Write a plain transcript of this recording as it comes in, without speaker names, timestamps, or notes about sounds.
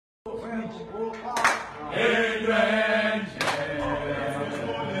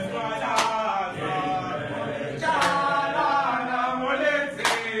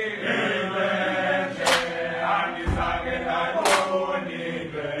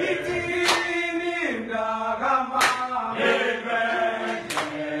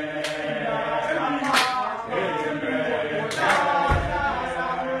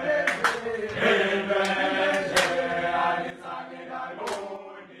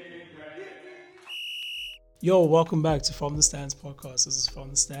Yo, welcome back to From the Stands podcast. This is From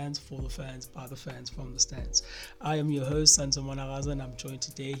the Stands, for the fans, by the fans, from the stands. I am your host, Sanzo Managaza, and I'm joined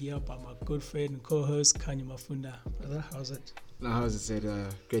today here by my good friend and co-host, Kanye Mafunda. Brother, how's it? How's it said?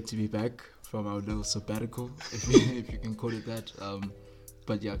 Great to be back from our little sabbatical, if you can call it that.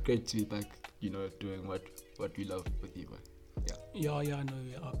 But yeah, great to be back, doing what we love with you, man. Yeah, I know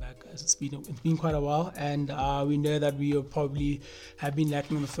we are back. It's been quite a while, and we know that we probably have been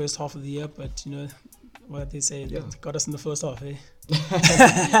lacking in the first half of the year, but what they say, they got us in the first half, eh?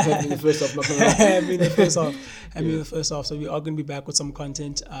 Had me in the first half, not gonna lie. Had me in the first half. So we are going to be back with some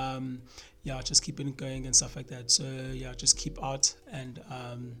content. Just keeping it going and stuff like that. So just keep out and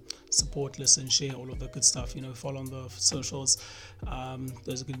support, listen, share, all of the good stuff. Follow on the socials.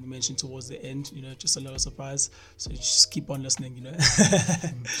 Those are going to be mentioned towards the end. Just a little surprise. So just keep on listening. So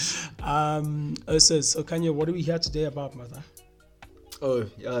Kanye, what are we here today about, mother? Oh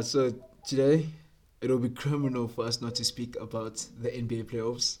yeah. So today, it'll be criminal for us not to speak about the NBA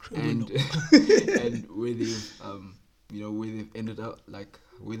playoffs and where they've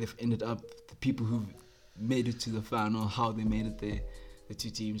ended up, the people who've made it to the final, how they made it there, the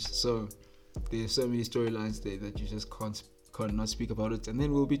two teams. So there's so many storylines there that you just can't not speak about it. And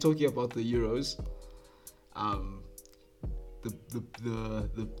then we'll be talking about the Euros,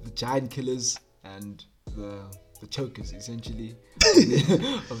 the giant killers and the chokers, essentially,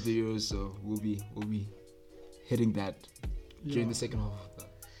 of the Euros. So we'll be hitting that during the second half of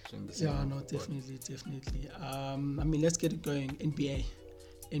that. Definitely. Let's get it going.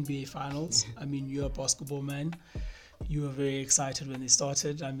 NBA finals. You're a basketball man. You were very excited when they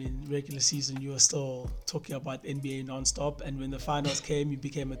started. Regular season, you were still talking about NBA non-stop, and when the finals came, you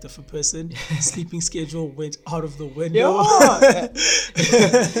became a different person. Sleeping schedule went out of the window. But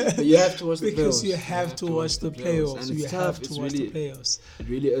you have to watch the playoffs. Because you have to watch the playoffs. And it's tough. It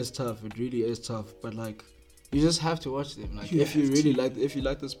really is tough. But you just have to watch them. If you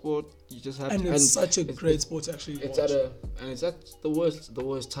like the sport, you just have to. And it's such a great sport to actually watch. It's at the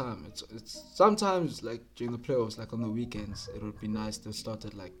worst time. It's sometimes during the playoffs, on the weekends, it would be nice to start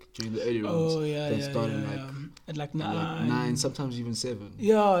at during the early rounds. At 9. 9, sometimes even 7. But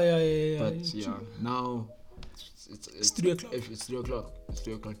now it's 3 o'clock. If it's 3 o'clock,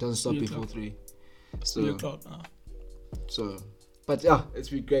 it doesn't stop before 3. It's 3 o'clock now. So. But it's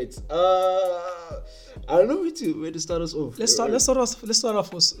been great. I don't know where to start us off. Let's start off in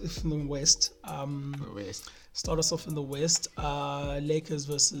the West. Start us off in the West. Lakers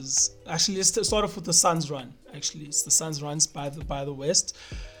versus. Actually, let's start off with the Suns run. Actually, it's the Suns runs by the West.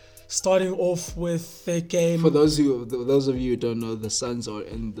 Starting off with their game. For those of you who don't know, the Suns are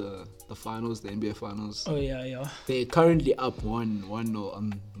in the finals, the NBA finals. Oh yeah. They're currently up 1-0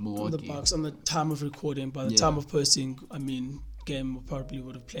 on Milwaukee. The Bucks on the time of recording. By the time of posting, game probably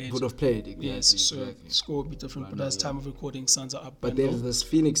would have played. Exactly. Yes, so exactly. Score would be different. But as time of recording, Suns are up. But the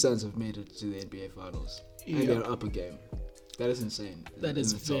Phoenix Suns have made it to the NBA finals. And they're up a game. That is insane. That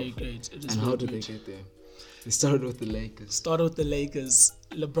is very great. How did they get there? They started with the Lakers.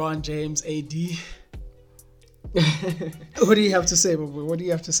 LeBron James, AD. What do you have to say, my boy? What do you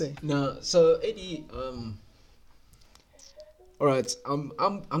have to say? No, so AD. All right. I'm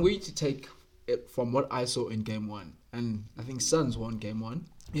going to take it from what I saw in Game 1, and I think Suns won Game 1.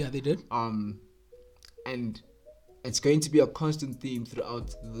 Yeah, they did. And it's going to be a constant theme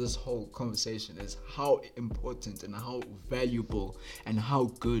throughout this whole conversation is how important and how valuable and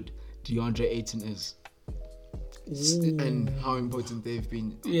how good DeAndre Ayton is. And how important they've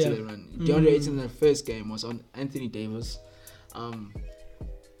been to the run. DeAndre Ayton in their first game was on Anthony Davis, and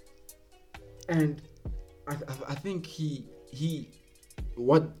I think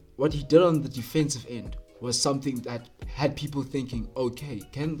what he did on the defensive end was something that had people thinking, okay,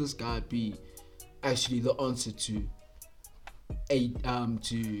 can this guy be actually the answer to a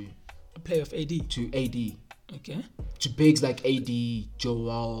play of AD? To AD. Okay. To bigs like AD,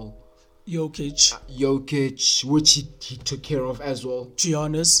 Joel, Jokic, which he took care of as well.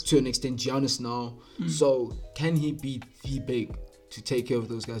 Giannis. To an extent, Giannis now. So can he be the big to take care of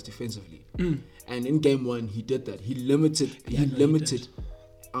those guys defensively? And in Game 1, he did that. He limited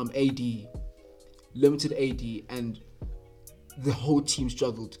AD, and the whole team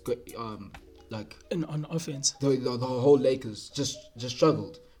struggled. Like on offense. The whole Lakers just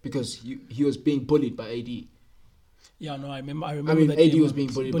struggled because he was being bullied by AD. Yeah, no, I remember that AD game was being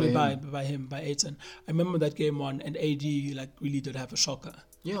bullied by Ayton. I remember that game one, and AD like really did have a shocker.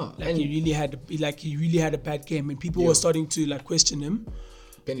 Yeah, like he really had a bad game, and people were starting to like question him.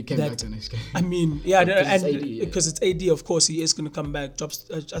 Then he came back the next game. I mean, because it's AD, of course, he is going to come back.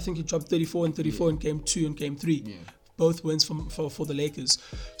 I think he dropped 34 and 34 in game 2 and game 3. Yeah. Both wins for the Lakers.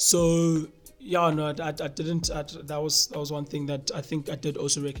 So yeah, no, I didn't. That was one thing that I think I did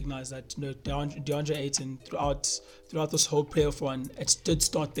also recognize that DeAndre Ayton throughout this whole playoff run, it did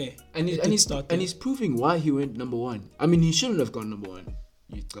start there. And he's proving why he went number 1. I mean, he shouldn't have gone number 1.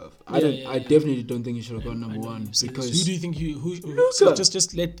 I definitely don't think he should have gone number 1 because who do you think Luka.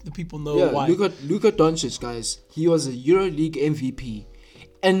 Just let the people know why. Luka Doncic, guys, he was a EuroLeague MVP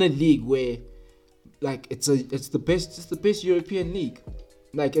in a league where like it's the best European league.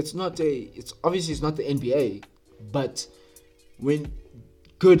 Like it's obviously not the NBA, but when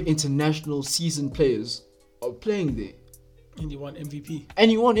good international seasoned players are playing there, and he won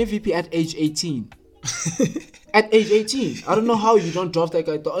MVP at age 18. At age 18, I don't know how you don't draft that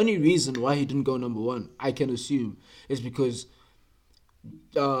guy. The only reason why he didn't go number 1, I can assume, is because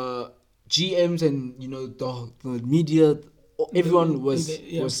GMs and the media, everyone was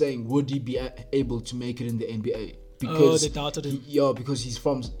saying, would he be able to make it in the NBA? Because they doubted him. Because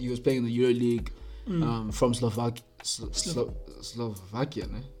he was playing in the EuroLeague from Slovakia,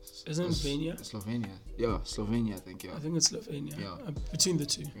 no? Isn't it Slovenia? Slovenia. Yeah, Slovenia, I think. Yeah. I think it's Slovenia. Yeah. Between the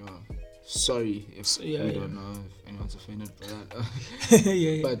two. Yeah. Sorry if we don't know if anyone's offended by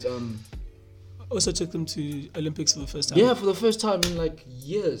that. But also took them to Olympics for the first time. Yeah, for the first time in like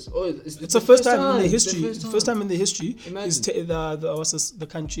years. It's the first time in the history. First time in the history. Imagine. The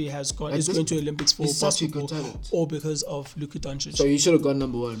country is going to Olympics for basketball, all because of Luka Doncic. So he should have gone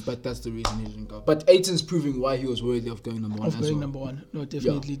number 1, but that's the reason he didn't go. But Ayton's proving why he was worthy of going number 1. Number 1. No,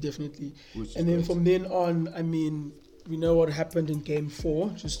 definitely. And then from then on, I mean, we know what happened in game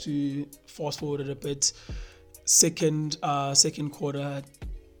 4. Just to fast forward it a bit, second quarter.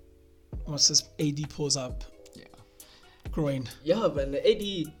 What's this? AD pulls up. Yeah. Groin. Yeah, but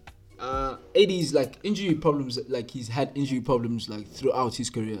AD's like injury problems. Like he's had injury problems like throughout his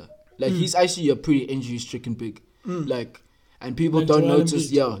career. Like he's actually a pretty injury-stricken big. Like, and people don't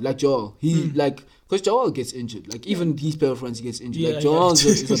notice. Yeah, like Joel. Because Joel gets injured. Like even these playoff runs, he gets injured. Like Joel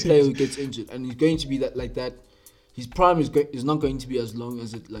is a player who gets injured, and he's going to be like that. His prime is not going to be as long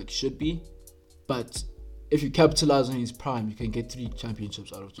as it like should be, but if you capitalize on his prime, you can get 3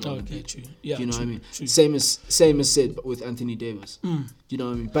 championships out of 2. Okay, true. Yeah, do you know what I mean? True. Same as said with Anthony Davis. Do you know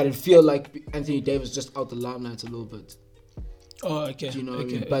what I mean? But I feel like Anthony Davis just out the limelight a little bit. Oh, okay. Do you know what I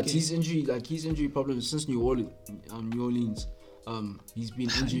mean? But his injury problems since New Orleans. He's been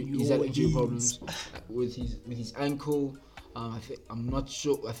injured. He's had injury problems with his ankle. I'm not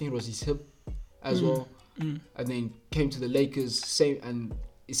sure. I think it was his hip as well. And then came to the Lakers,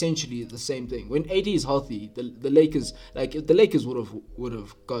 essentially the same thing. When AD is healthy, the Lakers, like if the Lakers would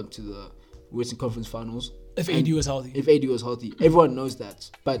have gone to the Western Conference Finals if AD was healthy. If AD was healthy, everyone knows that.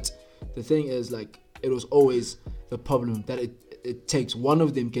 But the thing is, like, it was always the problem that it takes one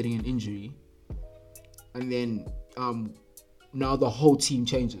of them getting an injury, and then now the whole team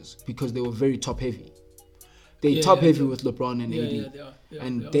changes because they were very top heavy. They top heavy with LeBron and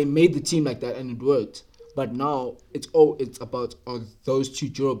AD, they made the team like that, and it worked. But now it's about, are those two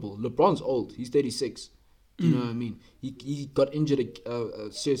durable? LeBron's old; he's 36. You know what I mean? He got injured, a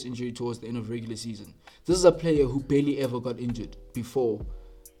serious injury towards the end of regular season. This is a player who barely ever got injured before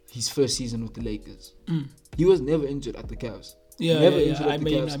his first season with the Lakers. He was never injured at the Cavs. Never injured at the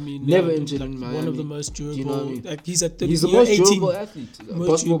Cavs. Never injured in Miami. One of the most durable. You know what I mean? Like he's the most 18, durable athlete,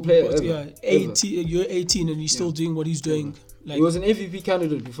 basketball player ever. 18. You're 18 and he's still doing what he's doing. Like, he was an MVP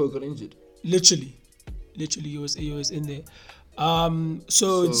candidate before he got injured. Literally, he was in there.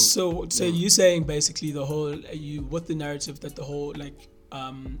 So you're saying basically the whole with the narrative that the whole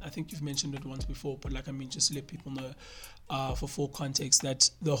I think you've mentioned it once before, but just to let people know for full context that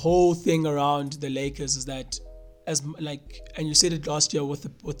the whole thing around the Lakers is that and you said it last year with the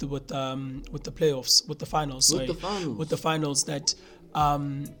playoffs, with the finals that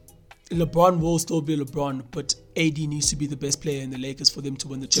LeBron will still be LeBron, but AD needs to be the best player in the Lakers for them to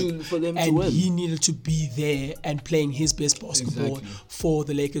win the chip. For them to and win. he needed to be there and playing his best basketball for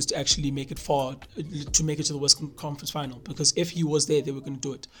the Lakers to actually make it far, to make it to the Western Conference Final. Because if he was there, they were going to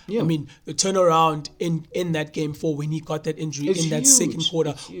do it. Yeah. I mean, the turnaround in that game 4 when he got that injury in that second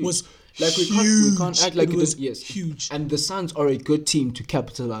quarter was like huge. we can't act like it was huge. And the Suns are a good team to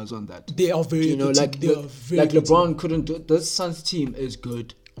capitalize on that. They are very good. They are very good LeBron team. couldn't do it. The Suns team is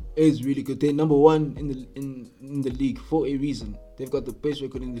good. Is really good. They're number 1 in the league for a reason. They've got the best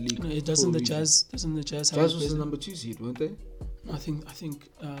record in the league. No, doesn't the Jazz have Jazz was the number 2 seed, weren't they? I think.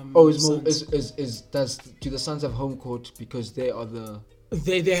 Do the Suns have home court because they are the?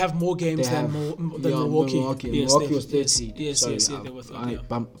 They have more games than Milwaukee. Milwaukee was third seed. Yes, they were third.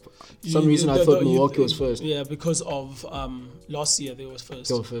 Some reason I thought Milwaukee was first. Yeah, because of last year they were first.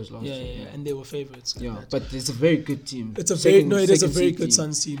 They were first last year. Yeah, and they were favorites. Yeah, but it's a very good team. It is a very good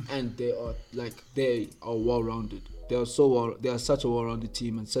Suns team, and they are well rounded. They are such a well rounded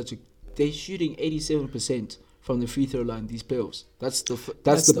team, and they're shooting 87% from the free throw line these playoffs. That's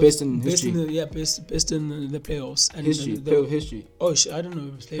the best in history. Best in the playoffs and playoff history. Oh, I don't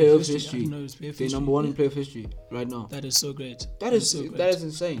know. Playoff history. I didn't know it was playoff They're history. number 1 in playoff history right now. That is so great. That is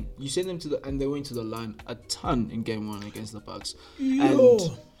insane. You send them and they went to the line a ton in game 1 against the Bucks. Yo.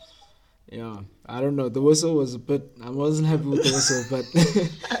 And yeah, I don't know. The whistle was a bit. I wasn't happy with the whistle, but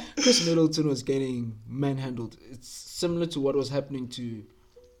Chris Middleton was getting manhandled. It's similar to what was happening to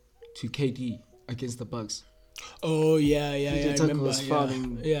KD against the Bucks. Oh yeah, I remember. Was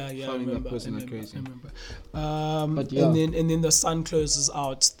fouling that person like crazy. I remember. And then the Sun closes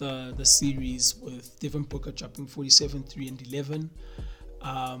out the series with Devin Booker dropping 47, 3 and 11.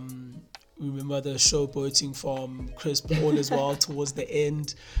 Remember the showboating from Chris Paul as well towards the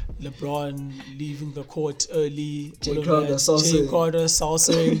end. LeBron leaving the court early. Jay Crowder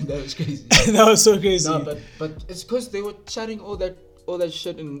salsaing. That was crazy. That was so crazy. No, but it's because they were chatting all that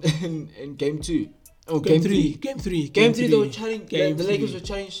shit in game 2. Oh, game three. Game three. They were chatting. The Lakers were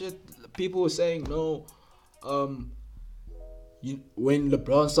chatting shit. People were saying no. When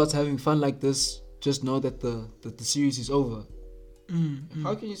LeBron starts having fun like this, just know that the series is over.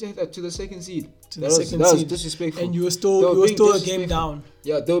 How can you say that to the second seed? That was disrespectful. And you were still a game down.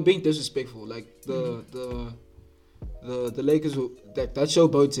 Yeah, they were being disrespectful. Like the Lakers were that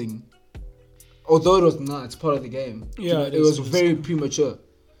showboating. Although it was not, it's part of the game. Yeah, it was very premature.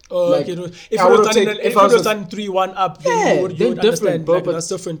 Oh, like, if it was done 3-1 up, then you would understand. Bro, but that's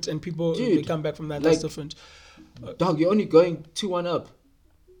different, and people they come back from that. That's different. Dog, you're only going 2-1 up,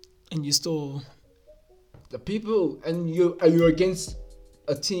 and you still the people, and you're against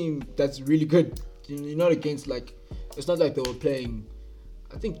a team that's really good. You're not against it's not like they were playing.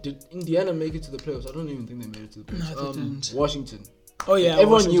 I think did Indiana make it to the playoffs? I don't even think they made it to the playoffs. No, they didn't. Washington. Oh yeah,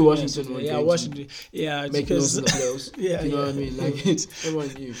 everyone knew Washington. Washington. Yeah, make noise in the playoffs. Yeah, you know what I mean. Everyone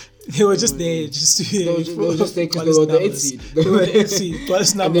knew. They were just there, they were just there because they were the 8th seed. They were the 8th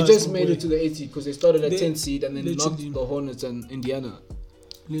seed. And they just made it to the 8th seed because they started at 10th seed and then knocked the Hornets and Indiana.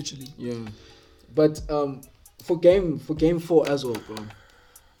 Literally. Yeah, but for game 4 as well, bro.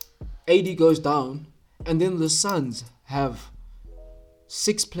 AD goes down, and then the Suns have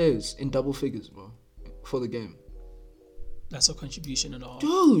 6 players in double figures, bro, for the game. That's a contribution and a half.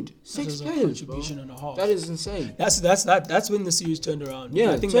 Dude, 6 players, contribution bro. And a half. That is insane. That's when the series turned around.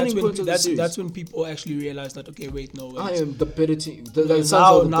 Yeah, I think that's when people actually realized that I am the better team. The Suns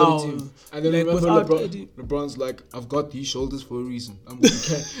are the better team. And then remember LeBron's like, I've got these shoulders for a reason. I'm going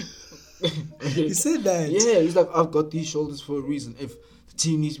to carry. He said that. Yeah, he's like, I've got these shoulders for a reason. If the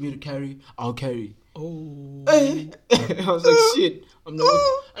team needs me to carry, I'll carry. Oh. I was like, shit. I'm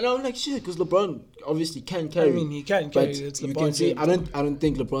like, shit, because LeBron obviously can carry. I mean, he can carry. It's you LeBron can see, James. I don't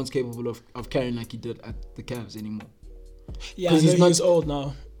think LeBron's capable of carrying like he did at the Cavs anymore. Yeah, he's old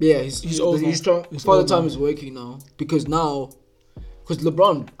now. Yeah, he's old. He's strong. Father time is working now because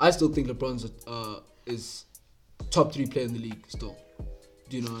LeBron, I still think LeBron's is top 3 player in the league still.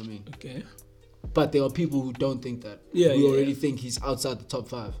 Do you know what I mean? Okay. But there are people who don't think that. Yeah, who already think he's outside the top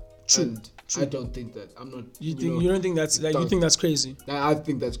 5. True. And I don't think that. I'm not. You don't think that's you think that's crazy? I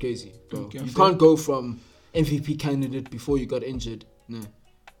think that's crazy, bro. Okay, you can't go from MVP candidate before you got injured,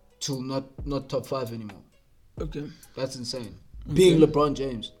 to not top 5 anymore. Okay. That's insane. Okay. Being LeBron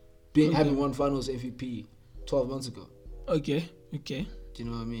James, having won Finals MVP 12 months ago. Okay. Do you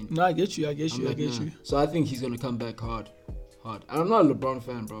know what I mean? No, I get you. I get you. So I think he's gonna come back hard. And I'm not a LeBron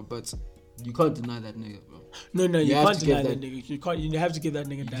fan, bro, but you can't deny that nigga, bro. No, you can't deny that nigga. You can't. You have to give that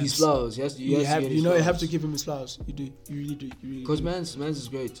nigga dance. His flowers. You have to give him his flowers. You do. You really do. Because Mans is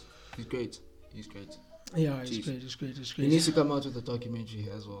great. He's great. Yeah, he's great. He needs to come out with a documentary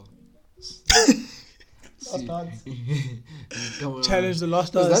as well. Lost dance. Come on. Challenge the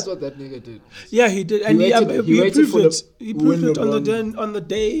lost 'Cause dance. that's what that nigga did. Yeah, he did, and He waited proved for it. He proved when it LeBron- on the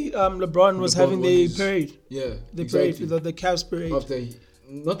day LeBron was LeBron having won the his- parade, Yeah, the exactly. parade, the Cavs parade.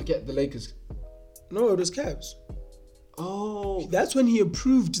 Not the Lakers. No, it was Cavs. Oh. That's when he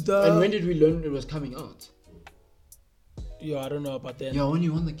approved the. And when did we learn it was coming out? I don't know about that. Yeah, when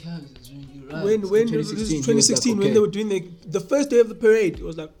you won the Cavs, you're right. When it was 2016 when they were doing the first day of the parade, it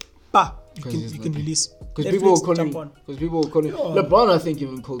was like, bah, you can release. Because people were Netflix, calling. jump on. Because people were calling. Yeah. LeBron, I think,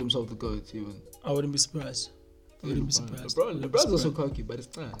 even called himself the GOAT. Even. I wouldn't be surprised. LeBron's LeBron's also cocky, but it's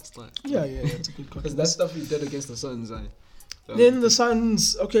fine. Yeah, it's a good Because cocky. that stuff he did against the Suns, Then the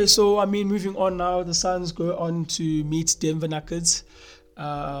Suns. Okay, so I mean, moving on now, the Suns go on to meet Denver Nuggets.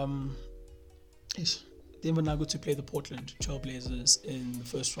 Denver Nuggets to play the Portland Trailblazers in the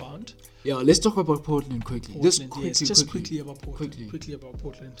first round. Yeah, let's talk about Portland quickly. Quickly about Portland. Quickly about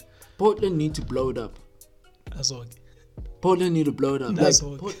Portland. Portland need to blow it up. That's all. Portland need to blow it up. That's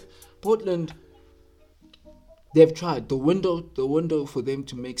like all. Portland, they've tried. The window for them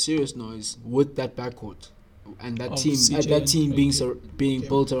to make serious noise with that backcourt and that team, being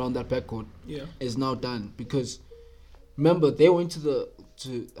built around that backcourt, is now done. Because remember, they went to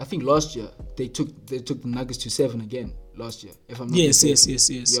I think last year they took the Nuggets to 7 again last year. If I'm not mistaken.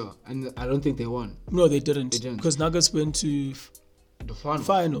 Yes. Yeah, and I don't think they won. No, they didn't. Because Nuggets went to the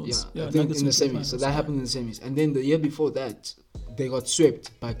finals. Yeah, I think Nuggets in the went to semis. So that happened in the semis. And then the year before that, they got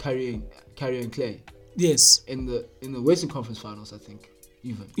swept by Kyrie and Clay. Yes. In the Western Conference Finals, I think.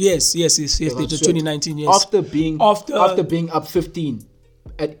 Even. Yes. They did 2019. Yes. After being up 15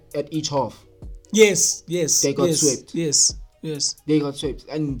 at each half. Yes. They got swept. Yes. They got swept,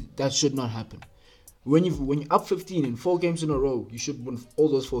 and that should not happen. When you're up 15 in 4 games in a row, you should win all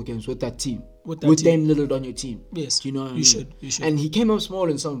those 4 games with that team. With Dame Lillard on your team. Yes. Do you know what I mean? You should. And he came up small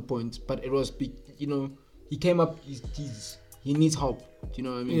in some points, but it was big. He came up. He needs help. Do you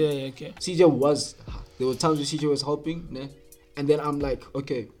know what I mean? Yeah. Okay. There were times where CJ was helping, né? And then I'm like,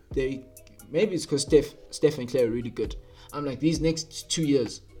 okay, maybe it's because Steph and Clay are really good. I'm like, these next 2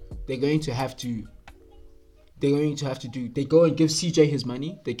 years, they're going to have to they go and give CJ his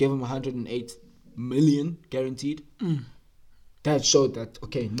money. They gave him 108 million guaranteed. That showed that,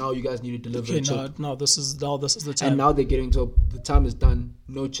 okay, now you guys need to deliver a chip. Now this is the time. And now they're getting to the time is done.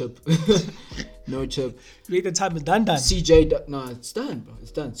 No chip. No chip. Wait, the time is done. CJ, no, it's done, bro.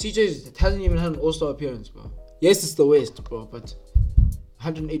 It's done. CJ hasn't even had an All-Star appearance, bro. Yes, it's the West, bro, but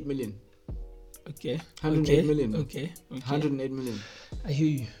 108 million. Okay. 108 million. Okay. 108 million. I hear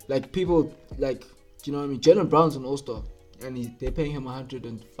you. Like, people, like, do you know what I mean? Jaylen Brown's an All-Star, and they're paying him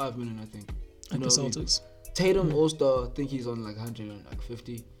 105 million, I think. At the Celtics. Tatum All-Star, I think he's on like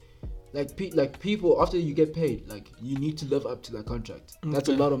 150. Like people, after you get paid, like, you need to live up to that contract. That's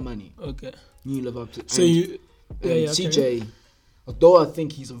a lot of money. Okay. You live up to. So CJ, although I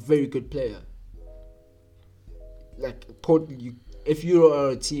think he's a very good player, like if you are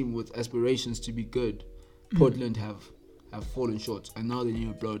a team with aspirations to be good, Portland have fallen short, and now they need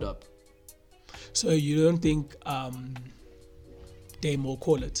to blow it up. So you don't think Dame will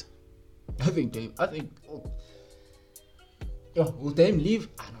call it? I think Dame. Will Dame leave?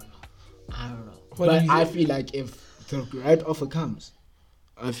 I don't know. But I feel like if the right offer comes,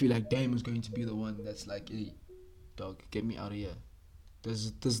 I feel like Dame is going to be the one that's like, hey, dog, get me out of here.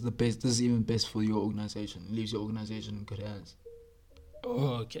 This is the best. This is even best for your organization. It leaves your organization in good hands.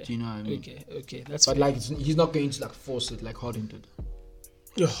 Oh, okay. Do you know what I mean? Okay. That's. But like, he's not going to like force it like Harden did.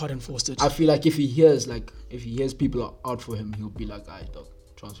 Yeah, Harden forced it. I feel like if he hears people are out for him, he'll be like, alright, dog,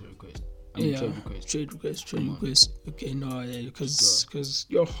 transfer request. Trade request. Okay, no, yeah, because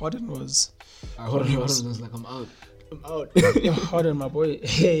your Harden was. Harden was like, I'm out. Yo, Harden, my boy.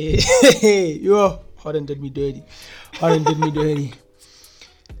 Hey, yo, Harden did me dirty.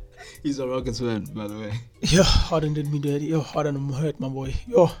 He's a Rockets fan, by the way. Yo, Harden did me dirty. Yo, Harden, I'm hurt, my boy.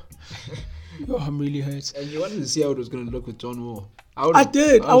 Yo, I'm really hurt. And you wanted to see how it was going to look with John Wall. I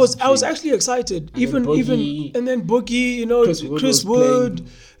did. I was actually excited. And even then Boogie, Chris Wood.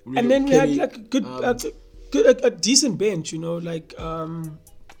 And then we had like a decent bench, like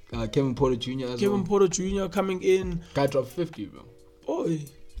Kevin Porter Jr. as well. Porter Jr. coming in. Guy dropped 50, bro. Boy,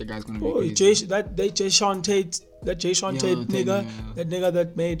 the guy's gonna make it. Jay Sean Tate nigga, that nigga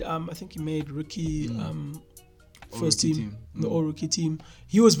that made I think he made rookie first team, the all rookie team.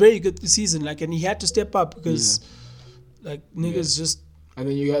 He was very good this season, like, and he had to step up because like niggas just And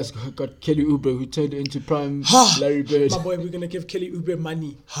then you guys got Kelly Oubre, who turned into prime Ha! Larry Bird. My boy, we're gonna give Kelly Oubre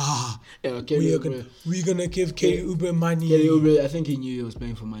money. Ha! Yeah, Kelly We're Oubre. gonna give Kelly Oubre money. Kelly Oubre, I think he knew he was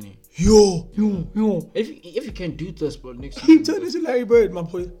playing for money. Yo. If you can do this, bro, next He season, turned into Larry Bird, my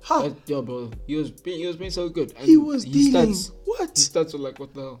boy. Ha! yeah, bro, he was being so good. And He was his dealing. stats, What? his stats were like,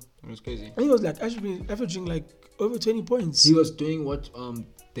 what the hell? It was crazy. And he was like averaging like over 20 points. He was doing what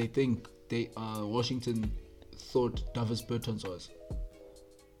they think Washington thought Davis Bertans was.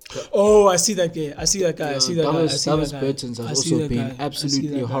 Oh, I see that guy. I see that guy. Yeah, I see that guy. I Davis see that guy. Bertans I has see also that been guy. I see absolutely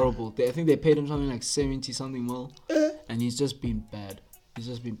that guy. horrible. I think they paid him something like 70 something mil, and he's just been bad. He's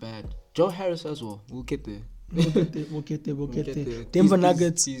just been bad. Joe Harris as well. We'll get there. We'll get there. there. Denver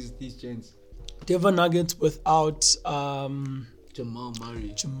Nuggets. These gents. Denver Nuggets without Jamal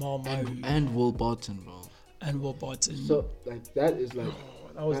Murray. And Will Barton, bro. Will Barton. So like that is like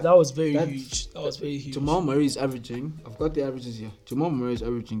that was very huge. That was very huge. Jamal Murray's averaging. I've got the averages here. Jamal Murray's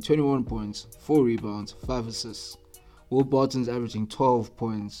averaging 21 points, 4 rebounds, 5 assists. Will Barton's averaging 12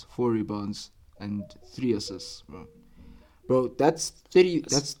 points, 4 rebounds, and 3 assists, bro. Bro, that's 30.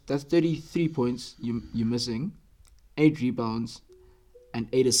 That's 33 points you're missing, 8 rebounds, and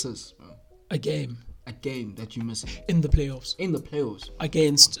 8 assists, bro. A game That you're missing in the playoffs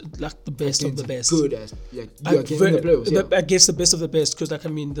against like the best of the best. Good as in the playoffs. Yeah. Against the best of the best, because like I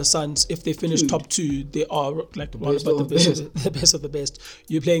mean, the Suns, if they finish top 2, they are like one about the best of the best.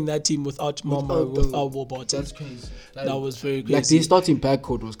 You're playing that team without Jamal Murray, without Will Barton. That's crazy. That was very crazy. Like the starting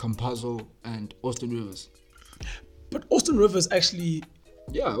backcourt was Campazzo and Austin Rivers. But Austin Rivers actually.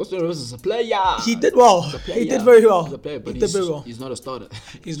 Yeah, Austin Rivers is a player. He did well. He did very well. He's a player, but he did very well. He's not a starter.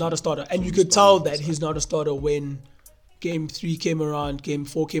 He's not a starter. And you could tell that he's not a starter when Game 3 came around, Game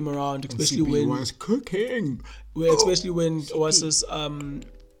 4 came around, especially when was cooking. Especially when Oasis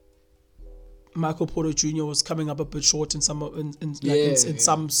Michael Porter Jr. was coming up a bit short in some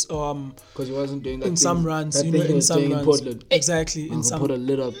some because he wasn't doing that in thing, some runs, that you know, thing he in was some doing runs. in Portland. Exactly, in Michael some. Porter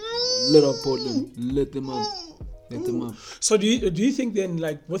lit up Portland, lit them up. So do you think then,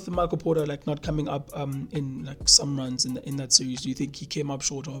 like with the Michael Porter like not coming up in like some runs in that series, do you think he came up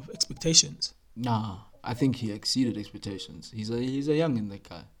short of expectations? Nah, I think he exceeded expectations. He's a youngin', that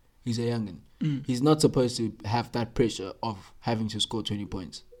guy. He's a youngin'. He's not supposed to have that pressure of having to score 20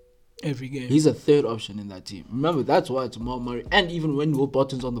 points every game. He's a third option in that team. Remember, that's why Jamal Murray, and even when Will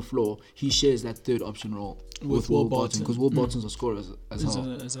Barton's on the floor, he shares that third option role with Will Barton, because Will Barton's a scorer as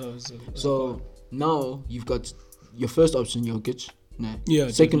well. So now you've got your first option, Jokic.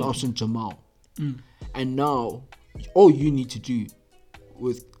 Second option, Jamal. And now all you need to do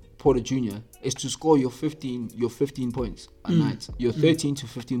with Porter Jr. is to score your 15 points a night, your 13 to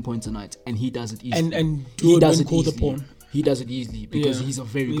 15 points a night, and he does it easily. And he does it easily. He does it easily because he's a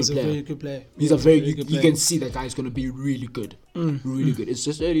very good player. He's a very good You player. can see that guy's going to be really good. Really good. It's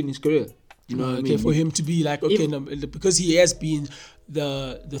just early in his career. You know what I mean? For him to be like, because he has been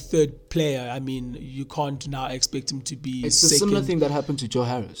the third player, I mean, you can't now expect him to be It's second. a similar thing that happened to Joe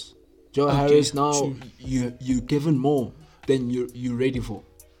Harris. Harris now, you're given more than you're ready for.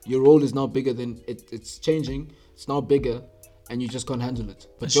 Your role is now bigger than it's changing. It's now bigger, and you just can't handle it.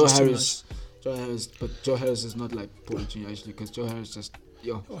 But Joe Harris is not like Porter Jr. actually, because Joe Harris just he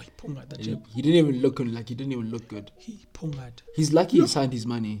pungad that jab. he didn't even look good. He pungad. He's lucky he signed his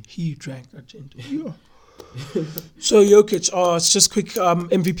money. He drank that gent. So Jokic, it's just quick.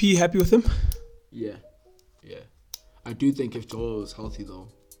 MVP, happy with him? Yeah. I do think if Joel was healthy though,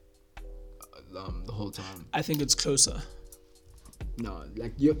 the whole time, I think it's closer. No,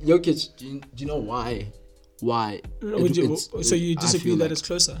 like Jokic. Do you know why? Why? So you disagree that it's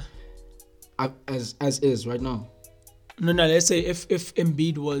closer? As is right now. No. Let's say if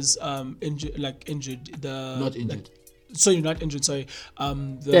Embiid was injured. Not injured. So you're not injured. Sorry.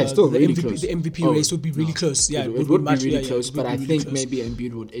 Still the really MVP, close. The MVP race would be really close. Yeah, it would be really close. But I think maybe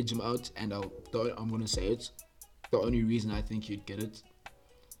Embiid would edge him out, and I'm gonna say it. The only reason I think you'd get it.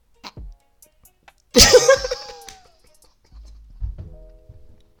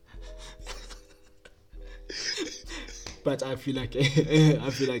 But I feel like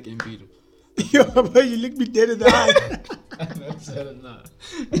Embiid. Yo, but you look me dead in the eye.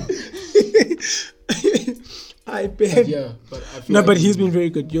 I bet. Yeah, but I feel but he's been very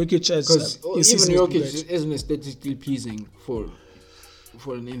good. Jokic has even Jokic isn't aesthetically pleasing for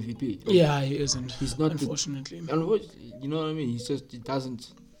an MVP. Yeah, he isn't. He's not, unfortunately. You know what I mean? He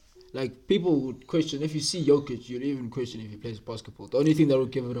doesn't. Like, people would question, if you see Jokic, you'd even question if he plays basketball. The only thing that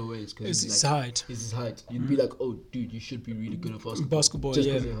would give it away is because his height. It's his height. You'd be like, oh, dude, you should be really good at basketball. Just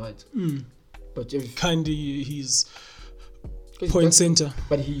because of your height. But if kinda he's Point center.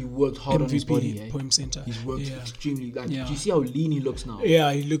 But he worked hard on his body. MVP, point center. He's worked Yeah. extremely. Like, Yeah. do you see how lean he looks now?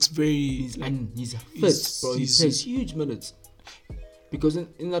 Yeah, he looks very. He's fit, bro. He plays huge minutes. Because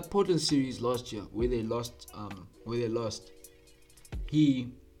in that Portland series last year, where they lost, he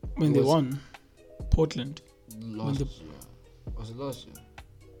when they won, Portland. lost. Year. Was it last year?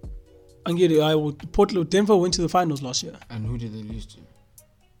 I get it. Portland, Denver went to the finals last year. And who did they lose to?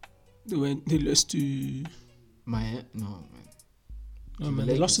 They lost to. Miami? No, man. No, man,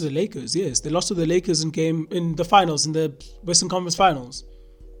 they lost to the Lakers. Yes, they lost to the Lakers in the finals, in the Western Conference Finals.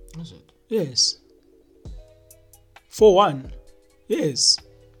 Was it? Yes. 4-1. Yes.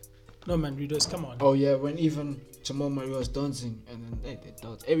 No, man, Ridos, come on. Oh yeah, when even Jamal Murray was dancing, and then they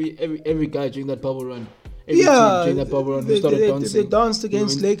danced. Every guy during that bubble run. Every team during that bubble run who started dancing. They danced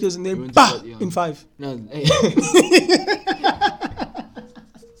against Lakers and then in 5. No, hey.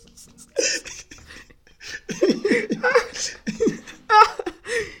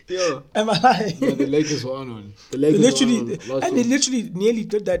 Yo. Am I lying? Yeah, the Lakers were on. They literally nearly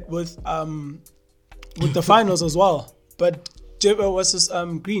did that with the finals as well. But Jebba versus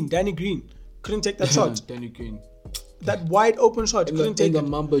Danny Green couldn't take that shot. Danny Green. That wide open shot couldn't take in the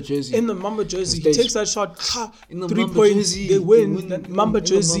Mamba jersey. In the Mamba jersey, he takes that shot. In the 3 Mamba points. jersey, They win. That Mamba in the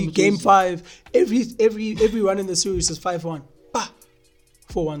jersey, Mamba game jersey. 5. Every run in the series is 5-1.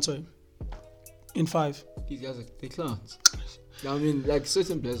 4-1. Sorry. In 5. These guys they clowns. I mean, like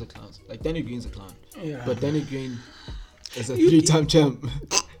certain players are clowns. Like Danny Green's a clown. Yeah. But Danny Green is a 3-time champ.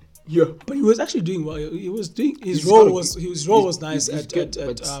 Yeah. But he was actually doing well. He was doing his role was nice he's at good,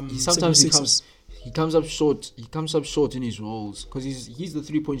 sometimes 76ers. he comes up short. He comes up short in his roles because he's the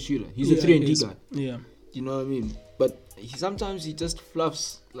 3-point shooter. He's a 3-and-D guy. Yeah. You know what I mean? But sometimes he just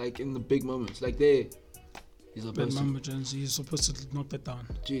fluffs like in the big moments. Like he's supposed to. Mamba Jones, he's supposed to knock that down.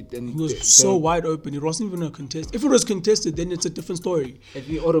 Dude, then He was so wide open. It wasn't even a contest. If it was contested, then it's a different story. If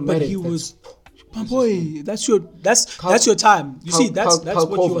you automatic, but he was, my boy. That's your time. You see, that's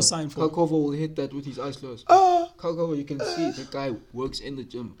what you were signed for. Kalkova will hit that with his eyes closed. Kalkova, you can see the guy works in the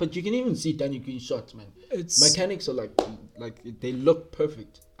gym. But you can even see Danny Green's shots, man. Mechanics are like they look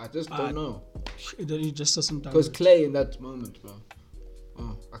perfect. I just don't know. It just doesn't. Because Clay in that moment, bro.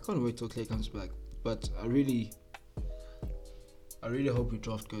 Oh, I can't wait till Clay comes back. But I really hope we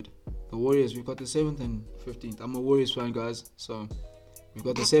draft good. The Warriors, we've got the 7th and 15th. I'm a Warriors fan, guys. So we've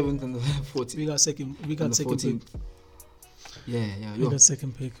got the 7th and the 14th. We got second pick. Yeah. We got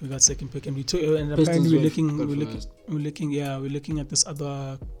second pick, and we took. And apparently we're looking at this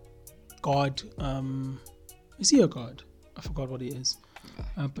other guard. Is he a guard? I forgot what he is.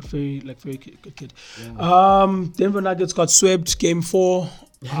 But very good kid. Yeah. Denver Nuggets got swept game 4.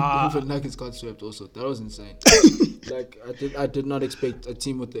 Denver Nuggets got swept also. That was insane. I did not expect a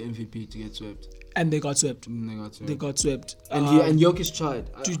team with the MVP to get swept. And they got swept. And And Jokic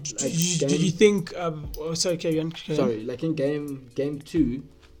tried. Did you think? Sorry, carry on. Sorry, like in game 2,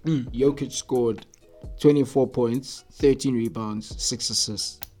 Jokic scored 24 points, 13 rebounds, 6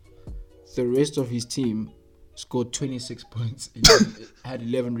 assists. The rest of his team scored 26 points, had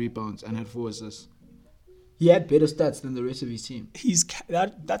 11 rebounds, and had 4 assists. He had better stats than the rest of his team.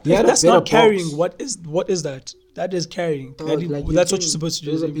 That's not carrying. What is that? That is carrying. That's what you're supposed to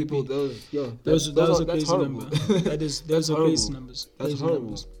do. Those are people. Those are crazy horrible. Those are crazy numbers. That's horrible.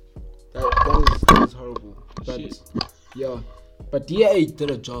 Numbers. That is horrible. But DA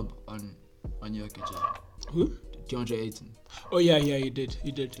did a job on Jokic. Who? DeAndre Ayton. Oh yeah, he did.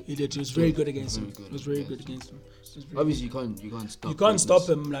 He was very good against him. He was very good against him. Obviously, you can't stop. You can't stop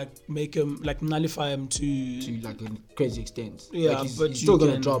him, like make him, like nullify him to like a crazy extent. Yeah, like but he's still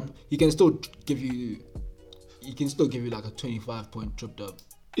gonna drop. He can still give you like a 25-point trip dub.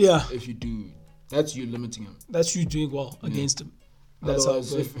 Yeah. If you do, that's you limiting him. That's you doing well against him. That's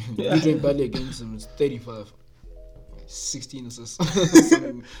otherwise, if you doing badly against him, it's 35, 16 assists,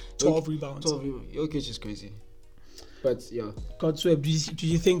 12 rebounds. Jokic is crazy. But yeah, God swept. Do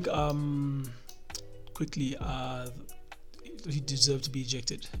you think quickly he deserved to be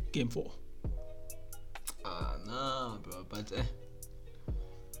ejected game 4? Nah, bro. But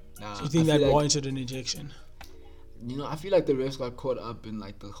nah. Do you think that warranted an ejection? You know, I feel like the refs got caught up in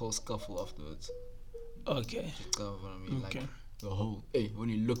like the whole scuffle afterwards. Okay. You know what I mean? Okay. Like the whole when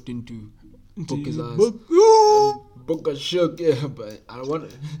he looked into Booker's eyes. Booker shook, yeah, but I wonder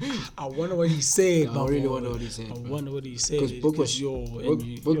what he said. I really wonder what he said. I wonder what he said. Because Booker,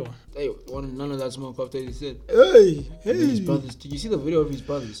 none of that smoke after he said. Hey. His brothers. Did you see the video of his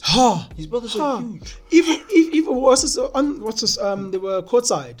brothers? His brothers are huge. Even they were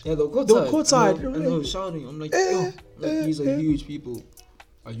courtside. Yeah, they were courtside. And they were shouting. I'm like, these are huge people.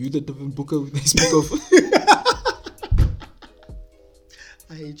 Are you the Devin Booker they speak of?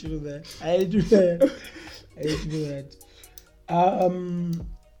 I hate you for that. I hate you for that. I hate you for that.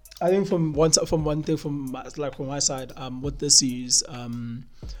 I think from my side, with this series,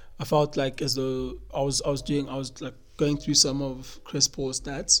 I felt like as though I was like going through some of Chris Paul's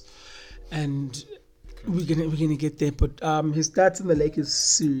stats, and we're gonna get there. But his stats in the Lakers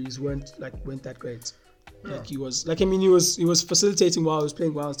series weren't that great. Like he was facilitating well, he was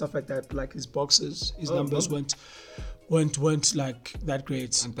playing well and stuff like that. But like his numbers weren't like that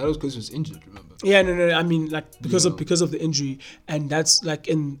great. And that was because he was injured, remember? Yeah, no. I mean, like because of the injury, and that's like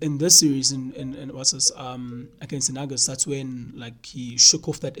in this series in what's this against the Nuggets. That's when like he shook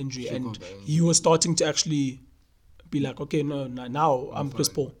off that injury, and he was starting to actually be like, okay, now I'm Chris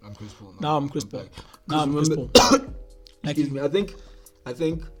Paul. Now I'm Chris Paul. Excuse me. I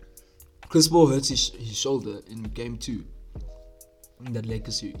think Chris Paul hurt his shoulder in Game 2 in that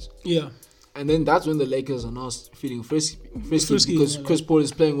Lakers series. Yeah. And then that's when the Lakers are now feeling frisky because Chris Paul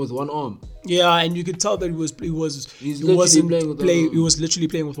is playing with one arm. Yeah, and you could tell that he was literally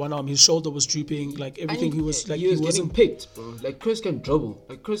playing with one arm. His shoulder was drooping, like everything. He was getting picked, bro. Like Chris can dribble.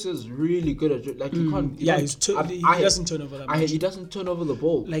 Like Chris is really good at like he can't. He doesn't turn over that much. He doesn't turn over the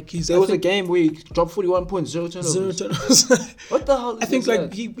ball. Like there was a game where he dropped 41 points, 0 turnovers. What the hell? I think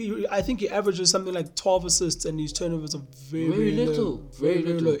like he averages something like 12 assists, and his turnovers are very little.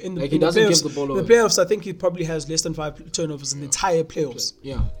 In he doesn't give the ball away. The playoffs, I think he probably has less than 5 turnovers in the entire playoffs.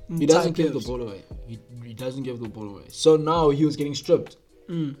 Yeah, he doesn't give the ball away. He doesn't give the ball away. So now he was getting stripped.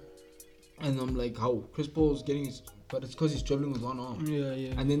 And I'm like, how? Chris Paul's getting but it's because he's dribbling with one arm.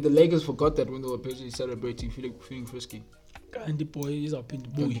 Yeah. And then the Lakers forgot that when they were basically celebrating, feeling frisky. And the boy is up in the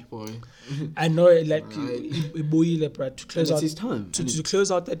boy. I know, like, boy, right, to close out his time. To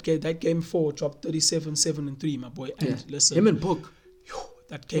close out that game 4, dropped 37, 7 and 3, my boy. And listen, him and Book.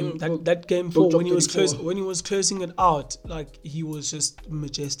 That game 4 when he was closing it out, like he was just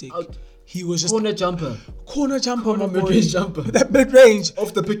majestic. He was just corner jumper, my boy. Mid-range jumper. That mid-range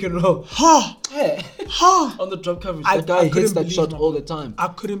off the pick and roll. On the drop coverage. That guy hits that shot all the time. I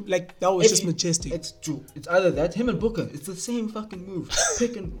couldn't that was just majestic. It's true. It's either that, him and Booker. It's the same fucking move.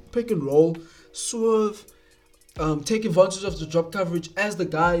 pick and roll, swerve, take advantage of the drop coverage as the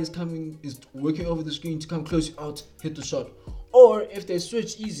guy is working over the screen to come close out, hit the shot. Or if they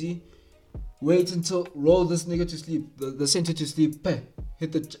switch easy, wait until roll this nigga to sleep, the center to sleep,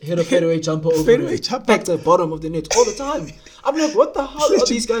 hit a fadeaway jumper over back to the bottom of the net all the time. I'm like, what the hell are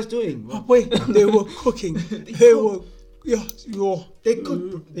these guys doing? Wait, they were cooking. They cooked.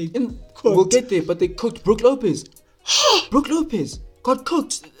 We'll get there, but they cooked Brook Lopez. Brook Lopez got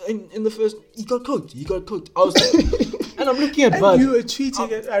cooked in the first. He got cooked. I was like, and I'm looking at Bud. You were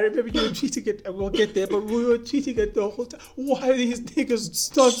tweeting it. I remember you were tweeting it, and we'll get there. But we were tweeting it the whole time. Why are these niggas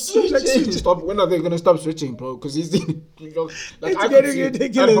switching? Stop! When are they gonna stop switching, bro? Because he's it's getting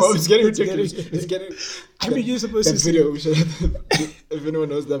ridiculous. It's getting ridiculous. It's getting. I mean, you're supposed to see. Video. If anyone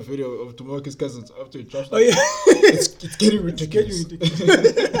knows that video of DeMarcus Cousins after he drops. Oh yeah. It's getting ridiculous.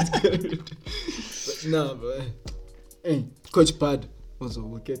 It's getting ridiculous. But nah, bro. Hey, Coach Bud. Also,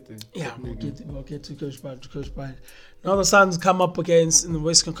 we'll get there. Yeah, we'll get to Coach Bud. Now the Suns come up against in the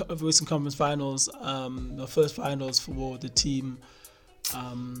Western Conference Finals, the first finals for the team.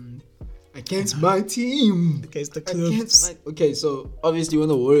 Against my team. Against the Clippers. Okay, so obviously when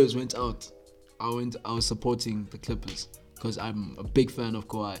the Warriors went out, I was supporting the Clippers because I'm a big fan of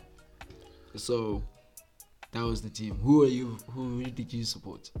Kawhi. So that was the team. Who did you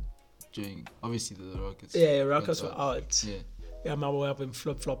support? During obviously the Rockets. Yeah, Rockets were out. Yeah, my boy, I've been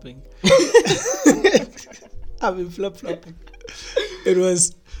flip-flopping. It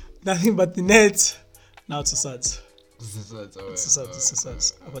was nothing but the Nets. Now it's the Suns. It's the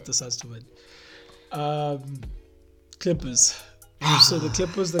Suns. I want the Suns to win. Clippers. So the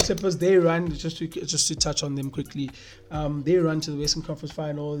Clippers, they ran, just to touch on them quickly, they ran to the Western Conference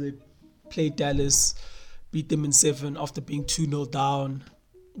Final. They played Dallas, beat them in 7 after being 2-0 down.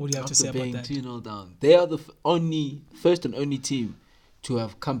 What do you have to say about that? 2-0 down. They are the first and only team to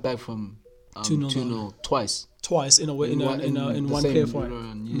have come back from 2-0 twice. Twice in one player front.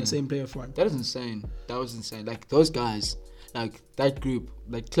 In the same player front. That is insane. That was insane. Like those guys, like that group,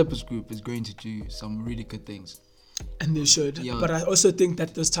 like Clippers group is going to do some really good things. And they should. Yeah. But I also think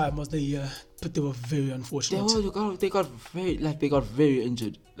that this time was the year, but they were very unfortunate. They got very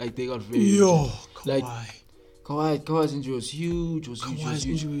injured. Like they got very Kawhi. Kawhi's injury was huge.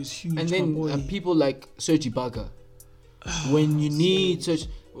 Injury was huge. And then people like Serge Ibaka, when you need Serge,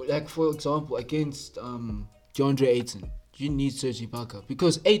 like for example against DeAndre Ayton, you need Serge Ibaka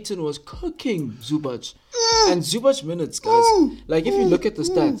because Ayton was cooking Zubac, and Zubac minutes, guys. Like if you look at the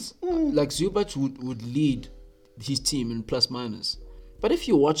stats, like Zubac would lead his team in plus minus, But if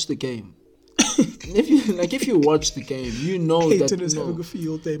you watch the game, if you watch the game, you know that Ayton is having a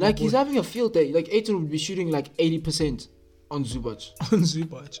field day. like he's having a field day. Like Ayton would be shooting like 80% on Zubac. on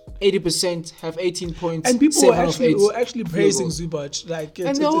Zubac. 80%, have 18 points. And people 7 were of 8 actually praising Zubac. Like,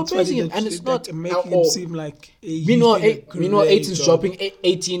 and they were praising him, and it's not making at all. him seem like Meanwhile, Ayton's dropping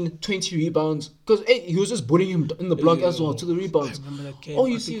 18, 20 rebounds because he was just bullying him in the block as well to the rebounds. I remember that game. All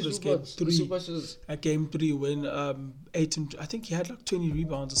you I see think is it was game 3. Zubac is... At game 3 when Ayton, I think he had like 20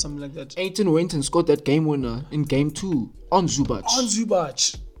 rebounds or something like that. Ayton went and scored that game winner in game 2 on Zubac. On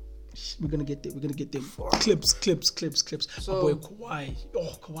Zubac. We're gonna get there. Clips. So, My boy Kawhi.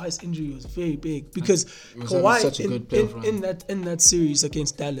 Kawhi's injury was very big because was Kawhi such a good playoff in that series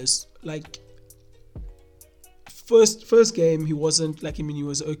against Dallas, like first game he wasn't like, I mean, he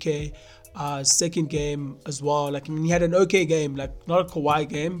was okay. Second game as well, like, I mean, he had an okay game, like not a Kawhi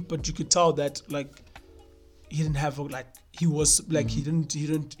game, but you could tell that like he didn't have like he was like he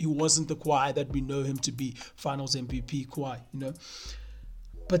wasn't the Kawhi that we know him to be, Finals MVP Kawhi, you know.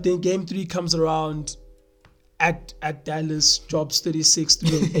 But then game 3 comes around at Dallas, drops 36,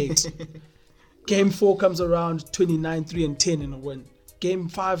 3 and 8. Game 4 comes around, 29, 3 and 10 in a win. Game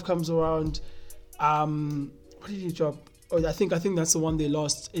 5 comes around, what did he drop? Oh, I think that's the one they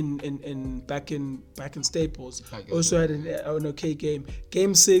lost in back in Staples. Also had an okay game.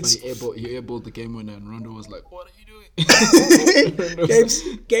 Game 6. But he airballed the game winner, and Rondo was like, "What are you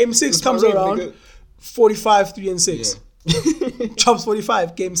doing?" Game 6 comes around, 45, 3 and 6. Yeah. Drops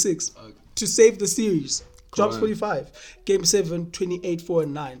 45, game 6 to save the series. Drops 45. Game 7, 28, 4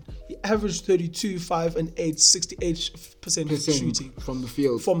 and 9. He averaged 32, 5 and 8, 68% shooting from the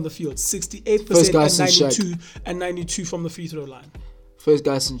field. 68% and 92 from the free throw line. First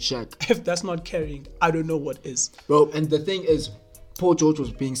guy since Shaq. If that's not carrying, I don't know what is. Bro, and the thing is, Paul George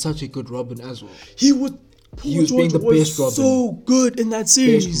was being such a good Robin as well. He was being the best Robin. So good in that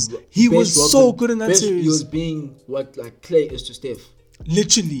series. He was so good in that series. He was being what like Clay is to Steph.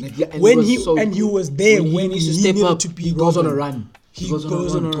 Literally, when he was there when he needs to step up, to be he goes on a run. He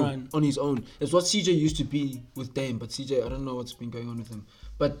goes on a run on his own. It's what CJ used to be with Dame, but CJ, I don't know what's been going on with him.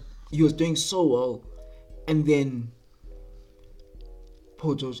 But he was doing so well, and then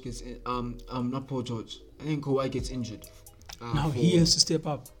Paul George gets not Paul George. I think Kawhi gets injured. Now he has to step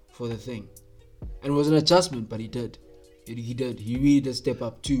up for the thing. And it was an adjustment, but he did. He did. He really did step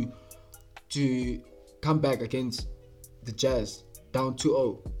up to come back against the Jazz down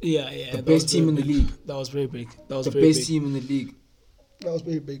 2-0. Yeah. The best team in the league. That was very big. The best team in the league. That was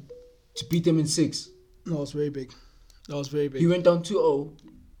very big. To beat them in 6. That was very big. He went down 2-0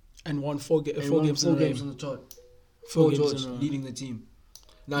 and won 4 games on the chart. Paul George leading the team.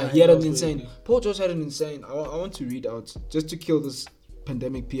 Now he had an insane. Paul George had an insane. I want to read out just to kill this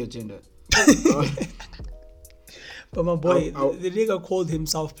pandemic P agenda. But my boy, the nigga called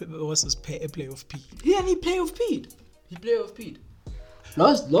himself playoff P. Yeah, and he playoff P'd.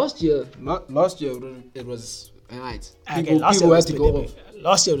 Last year it was alright. People had to go off.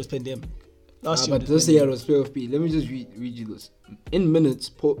 Last year it was pandemic. But this year it was playoff P. Let me just read you this. In minutes,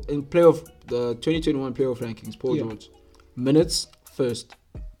 in playoff the 2021 playoff rankings, Paul George, minutes first,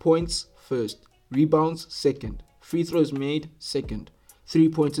 points first, rebounds second, free throws made second,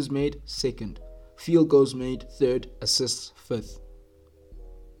 3-pointers made second, field goals made third, assists fifth.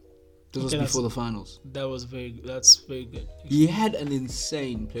 This was before the finals. That's very good. He had an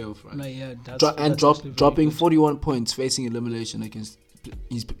insane playoff run. No, yeah, dropping 41 points facing elimination against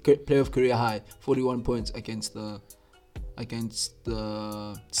his playoff career high, 41 points against the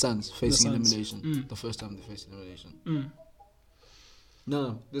Suns facing elimination. The first time they faced elimination.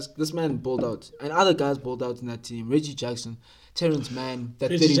 No, this man balled out, and other guys balled out in that team. Reggie Jackson, Terrence Mann,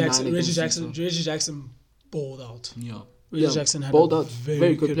 Reggie Jackson balled out. Yeah. Reggie Jackson had balled out.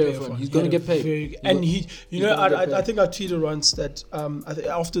 Very good player for him. He's going to get paid. I think I tweeted once that I think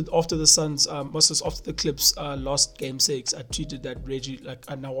after the Suns, after the Clips lost Game 6, I tweeted that Reggie,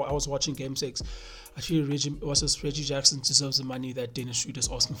 I was watching Game 6. I feel Reggie Jackson deserves the money that Dennis Schroeder is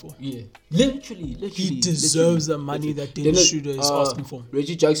asking for. Yeah, literally. He deserves the money that Dennis Schroeder is asking for.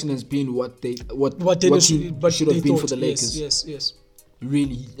 Reggie Jackson has been what Dennis should have been for the Lakers. Yes.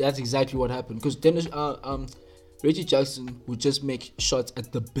 Really, that's exactly what happened. Because Reggie Jackson would just make shots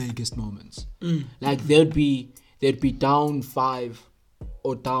at the biggest moments. Like they'd be down 5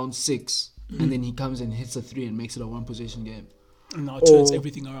 or down 6, and then he comes and hits a 3 and makes it a 1-possession game. And now turns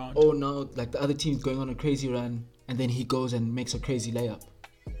everything around. Oh, now like the other team's going on a crazy run, and then he goes and makes a crazy layup.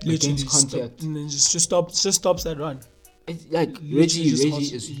 Literally contact, and then just stops that run. It's like Reggie is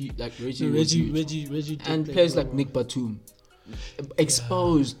huge. Reggie, and players like Nick Batum.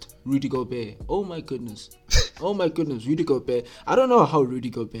 exposed Rudy Gobert. Oh my goodness, Rudy Gobert. I don't know how Rudy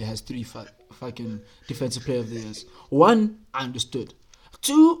Gobert has 3 fucking defensive player of the years. 1, I understood.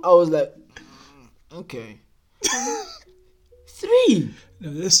 2, I was like, okay. 3.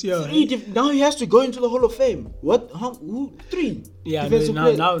 No, this year. Now he has to go into the Hall of Fame. What? How? Who? 3. Yeah,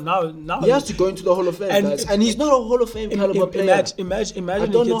 now he has to go into the Hall of Fame, guys. And he's not a Hall of Fame caliber player.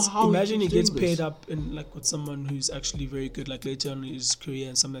 Imagine he gets paired up in like with someone who's actually very good, like later on in his career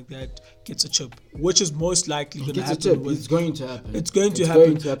and something like that, gets a chip, which is most likely going to happen. It's going to happen. It's going to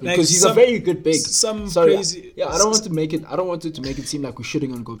happen because like he's a very good big. Crazy. Yeah, I don't want it to make it seem like we're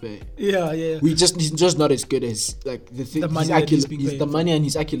shitting on Gobert. Yeah. He's just not as good as like the money and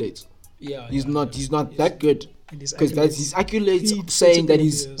his accolades. Yeah, he's not that good. Because that's his accolades He saying that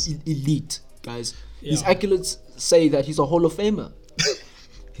he's years. elite, guys. Yeah. His accolades say that he's a Hall of Famer.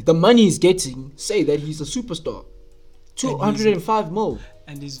 The money he's getting say that he's a superstar. 205 mil.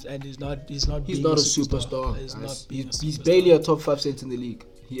 And he's not a superstar. He's Superstar. barely a top 5 center in the league.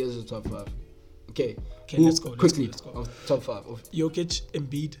 He is a top 5. Okay, let's go. Quickly, Let's go. Top 5. Jokic,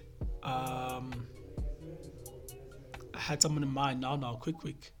 Embiid. I had someone in mind now.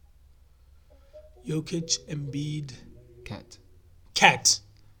 Quick. Jokic, Embiid, Cat.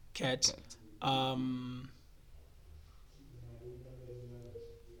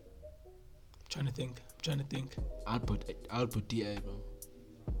 Trying to think. I'll put DA, bro.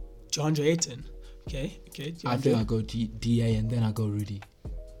 DeAndre Ayton. Okay. I think I'll go DA and then I'll go Rudy.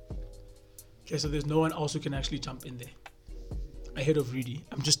 Okay, so there's no one else who can actually jump in there ahead of Rudy.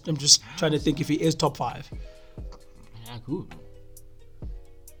 I'm just trying to think if he is top 5. I cool.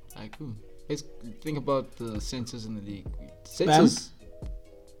 Let's think about the centers in the league. Centers.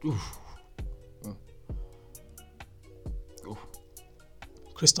 Oof.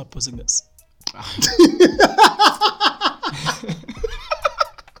 Kristaps Porzingis.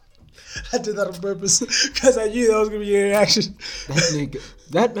 I did that on purpose because I knew that was going to be a reaction.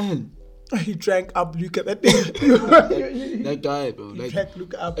 That man. He drank up Luka. That nigga. That guy, bro. He drank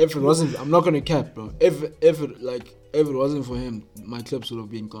Luka up. If it wasn't, I'm not gonna cap, bro. If it wasn't for him, my clips would have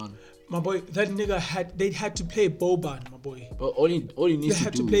been gone. My boy, that nigga had to play Boban, my boy. But all he needs They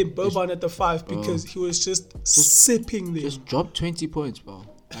had to play Boban at the 5 because he was just sipping there. Just drop 20 points, bro.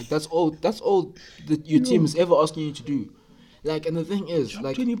 Like that's all that your team is ever asking you to do. Like, and the thing is, drop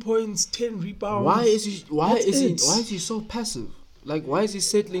like 20 points, 10 rebounds. why is he so passive? Like, why is he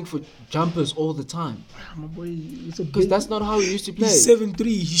settling for jumpers all the time? My boy, because that's not how he used to play. He's 7'3".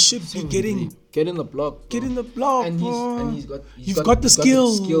 He should be get in the block. Bro. Get in the block, and bro. he's got the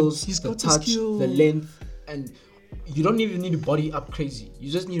skills. He's got the touch, the length, and you don't even need to body up crazy. You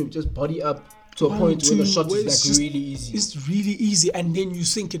just need to body up to a point where the shot is like really easy. It's really easy, and then you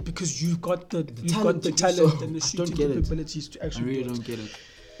sink it because you've got the talent and the shooting capabilities to actually. I really don't get it.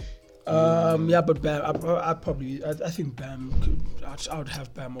 Yeah, but Bam, I think Bam I would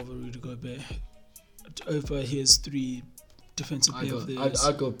have Bam over Rudy Gobert over his 3 defensive player of the year.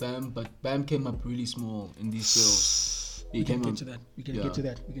 I'd go Bam, but Bam came up really small in these deals. We can get to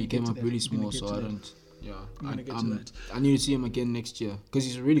that. He came up really small, so I don't. Yeah, I need to see him again next year because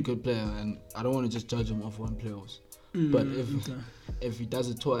he's a really good player, and I don't want to just judge him off one playoffs. But if he does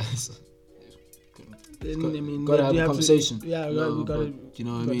it twice. Gotta have a conversation. We gotta. You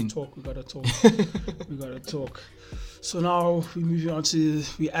know what I mean? We gotta talk. So now we're moving on to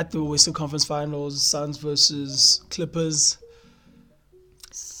we're at the Western Conference Finals. Suns versus Clippers.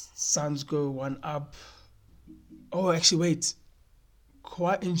 Suns go 1 up. Oh, actually, wait.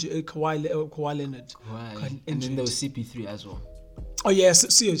 Kawhi injured. Kawhi Leonard. And then there was CP3 as well. Oh yes,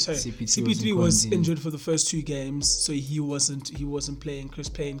 sorry. CP3 was injured for the first 2 games, so he wasn't playing. Chris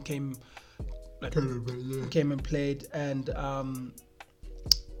Payne came and played, and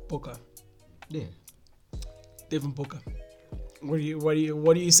Booker. Yeah. Devin Booker. What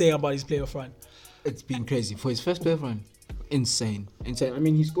do you say about his playoff run? It's been crazy for his first playoff run. Insane. I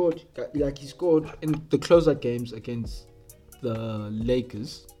mean, he scored in the closeout games against the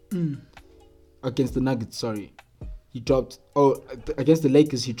Lakers. Against the Nuggets, sorry. Against the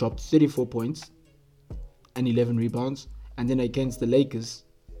Lakers he dropped 34 points and 11 rebounds, and then against the Lakers.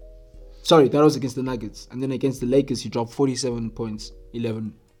 Sorry, that was against the Nuggets. And then against the Lakers, he dropped 47 points,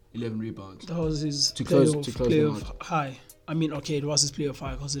 11 rebounds. That was his to close playoff high. I mean, okay, it was his playoff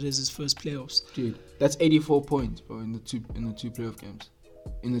high because it is his first playoffs. Dude, that's 84 points, bro, in the two playoff games,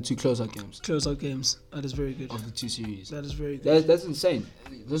 in the 2 closeout games. Closeout games. That is very good. Of the 2 series. That is very good. That's insane.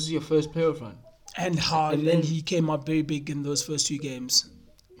 This is your first playoff run. And he came up very big in those first 2 games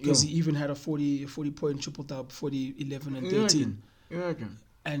because he even had a 40 point triple double, 40, 11, and 13. Imagine.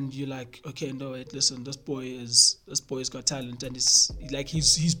 and you're like, okay, no, wait, listen, this boy's got talent, and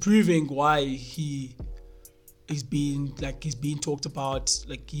he's proving why he's being talked about.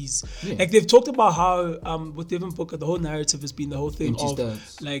 Like they've talked about how with Devin Booker, the whole narrative has been the whole thing Empty of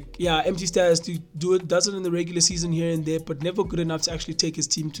stats. empty stats to does it in the regular season here and there, but never good enough to actually take his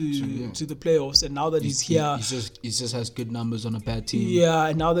team to the playoffs. And now that he's here, he just has good numbers on a bad team. Yeah,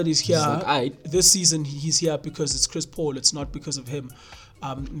 and now that he's here, like, this season he's here because it's Chris Paul. It's not because of him.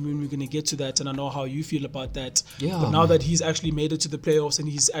 When we're going to get to that, and I know how you feel about that. Yeah, but now that he's actually made it to the playoffs and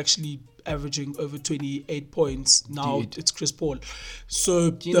he's actually averaging over 28 points, now it's Chris Paul. So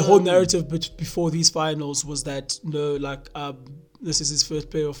the whole narrative before these finals was that, this is his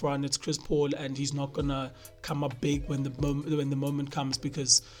first playoff run, it's Chris Paul, and he's not going to come up big when the moment comes,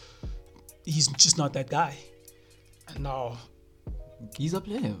 because he's just not that guy. And now he's a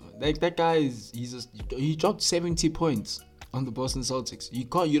player. Like, that guy he dropped 70 points on the Boston Celtics. You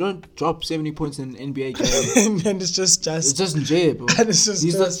don't drop 70 points in an NBA game. And it's just it's just Jay, bro. And it's just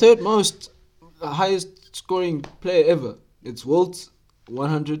he's the third most highest scoring player ever. It's Wilt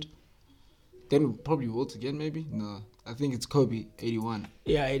 100, then probably Wilt again, maybe. No, I think it's Kobe 81.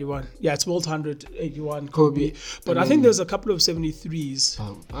 Yeah, 81. Yeah, it's Wilt 100, 81 Kobe. But I think there's a couple of 73s.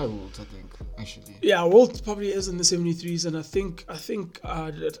 I Wilt, I think, actually. Yeah, Wilt probably is in the 73s, and I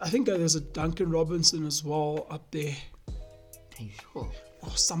think there's a Duncan Robinson as well up there. Are you sure?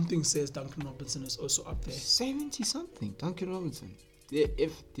 Oh, something says Duncan Robinson is also up there. 70 something, Duncan Robinson. Yeah,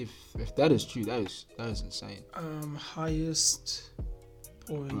 if that is true, that is insane. Highest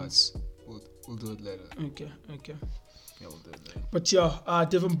points. Right. We'll do it later. Okay. Yeah, we'll do it later. But yeah,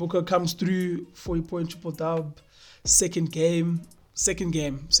 Devin Booker comes through, 40-point triple dub, second game.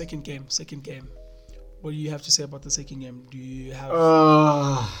 What do you have to say about the second game? Do you have?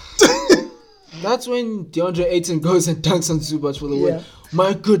 That's when DeAndre Ayton goes and dunks on Zubac for the win.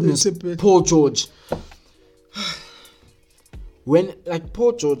 My goodness, Paul George. When,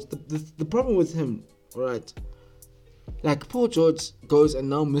 Paul George, the problem with him, right? Paul George goes and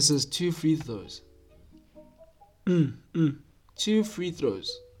now misses 2 free throws. 2 free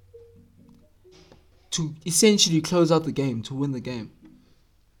throws. To essentially close out the game, to win the game.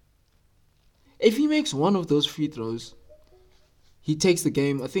 If he makes one of those free throws, he takes the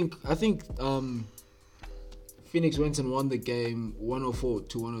game. I think Phoenix went and won the game 104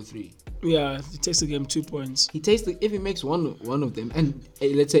 to 103. Yeah, he takes the game 2 points. If he makes one of them, and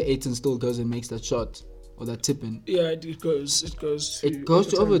let's say Ayton still goes and makes that shot or that tip in. Yeah, it goes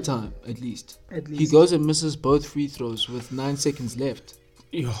to overtime at least. He goes and misses both free throws with 9 seconds left.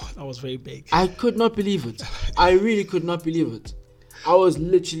 Yo, that was very big. I could not believe it. I really could not believe it. I was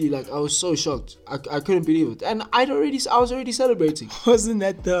literally I was so shocked. I couldn't believe it. And I was already celebrating. Wasn't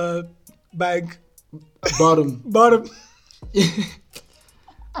that the bag? Bottom. Dude.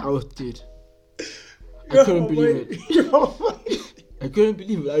 I couldn't believe it. I couldn't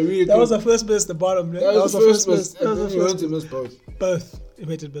believe it. I really That was the first miss, the bottom. Right? That was the first miss. That was the first. He went to miss both. Both. He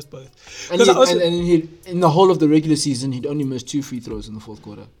made it miss both. And he in the whole of the regular season, he'd only missed 2 free throws in the fourth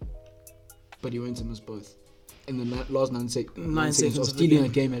quarter. But he went to miss both. In the last 9 seconds of stealing a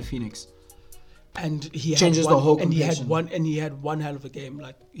game at Phoenix. And he changes had one, the whole and complexion. he had one hell of a game.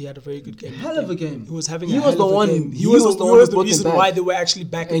 He had a very good game. Hell of a game. He was having he a was hell the of one, a game. He was the reason why they were actually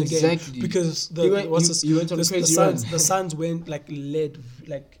back in the game. Exactly. Because he went on a crazy run. The Suns went led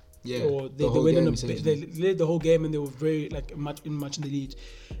or they went in they led the whole game, and they were very much in the lead.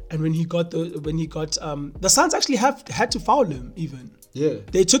 And when he got the Suns actually had to foul him even. Yeah.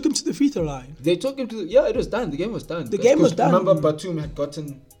 They took him to the free throw line. They took him to it was done. The game was done. The game was done. Remember Batum had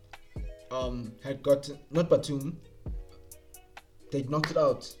gotten not Batum. They knocked it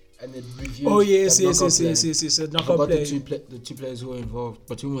out and they reviewed. Oh yes. Knockout play. The two players who were involved.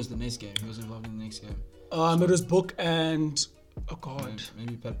 Batum was the next game. He was involved in the next game. It was Book and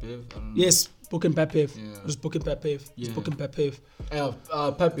maybe Pat Bev. I don't know. Yes, Book and Pat Bev. Yeah. It was Book and Pat Bev.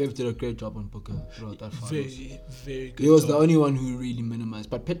 Pat Bev did a great job on Booker throughout that finals. Very, very good. He was the only one who really minimized.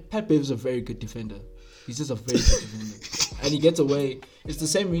 But Pat Bev is a very good defender. He's just a very good defender, and he gets away. It's the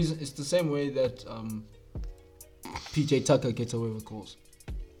same reason. It's the same way that PJ Tucker gets away with calls,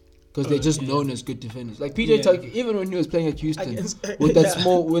 because they're just known as good defenders. Like PJ Tucker, even when he was playing at Houston with that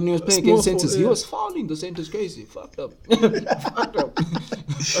small, when he was playing against centers, he was fouling the centers crazy. Fucked up.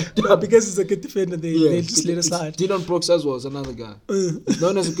 No, because he's a good defender, they just let it slide. Dylan Brooks as well is another guy. He's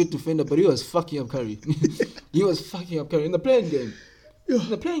known as a good defender, but he was fucking up Curry. He was fucking up Curry in the playing game. In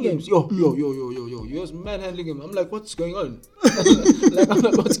the playing games, yo, he was manhandling him. I'm like, what's going on?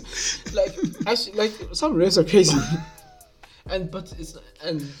 Actually, some refs are crazy. And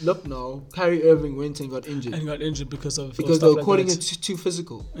look now, Kyrie Irving went and got injured. And got injured because they stuff were like calling that. it too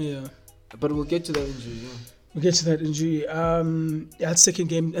physical. Yeah. But we'll get to that injury. Yeah. We'll get to that injury. Yeah, second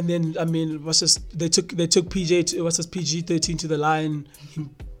game, and then they took PG-13 to the line. He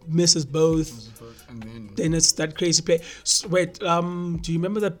misses both. And then it's that crazy play. Wait, do you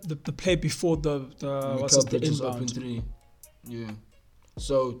remember the play before the Bridges inbound? open three? Yeah.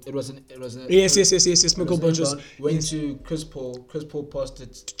 So it was Yes. Michael Bridges went to Chris Paul. Chris Paul passed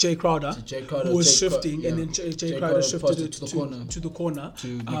it to Jay Crowder. Who was shifting, and then Jay Crowder shifted it to the corner.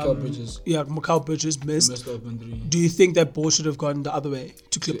 To Mikal Bridges. Yeah, Mikal Bridges missed. Open three. Do you think that ball should have gone the other way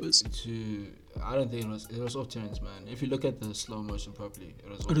to Clippers? I don't think it was off Terrence, man. If you look at the slow motion properly,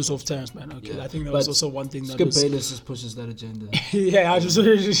 it was off Terrence, man. Okay, yeah. I think that was also one thing that Skip Bayless just pushes that agenda. Yeah, I just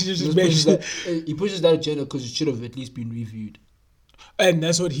he pushes that agenda because it should have at least been reviewed. And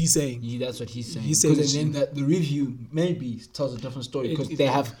that's what he's saying. Yeah, that's what he's saying. He said that the review maybe tells a different story because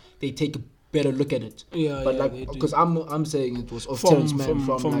they take a better look at it. Yeah, but because I'm saying it was off Terrence, man,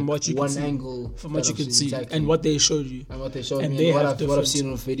 from what you one can see, angle, from what you can see, exactly. and what they showed you, and what they showed and me, and what I've seen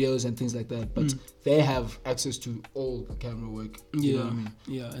on videos and things like that. But they have access to all the camera work. You know what I mean?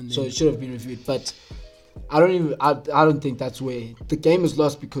 Yeah, and so it should have been reviewed. But I don't think that's where the game is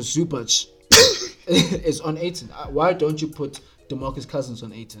lost because Zubac is on Ayton. Why don't you put DeMarcus Cousins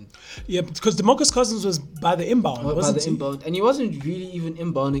on Ayton? Yeah, because DeMarcus Cousins was by the inbound, wasn't he? Inbound, and he wasn't really even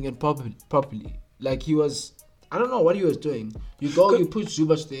inbounding it properly. Like he was, I don't know what he was doing. You put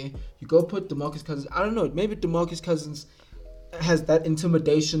Zubac there. You go put DeMarcus Cousins. I don't know. Maybe DeMarcus Cousins has that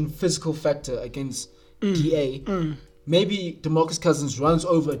intimidation, physical factor against DA. Maybe DeMarcus Cousins runs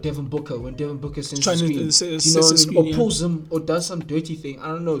over Devin Booker when Devin Booker sends a screen, or pulls him, or does some dirty thing. I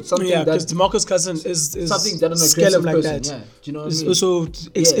don't know, something. Yeah, because DeMarcus Cousins is something that an aggressive like person. that. Yeah, do you know what I mean? Also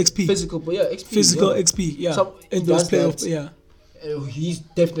XP, physical, but XP, physical XP. Yeah, in those playoffs. Yeah. He's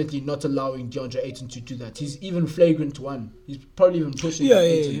definitely not allowing DeAndre Ayton to do that. He's even flagrant one. He's probably even pushing. Yeah.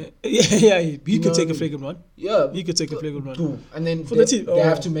 He could take a flagrant one. Yeah, he could take a flagrant one. And then for the team, they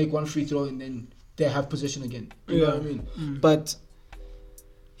have to make one free throw, and then they have possession again. You know what I mean? But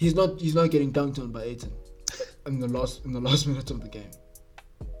he's not getting dunked on by Ayton in the last minute of the game.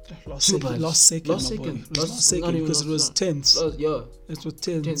 Last second, because it was tense. It was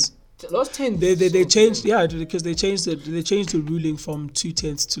tense. Last 10. They changed, because they changed the ruling from 2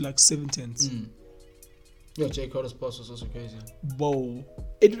 tenths to like 7 tenths. Yeah, Jay Crowder's pass was also crazy. Whoa.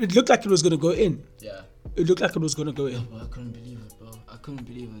 It looked like it was gonna go in. Yeah. It looked like it was gonna go in. Bro, I couldn't believe it, bro. I couldn't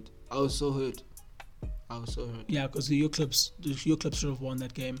believe it. I was so hurt. Yeah, because your clips should have won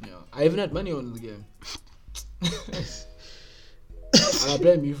that game. Yeah. I even had money on the game. And I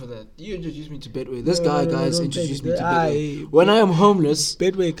blame you for that. You introduced me to Betway. This guy introduced me to Betway. When I am homeless,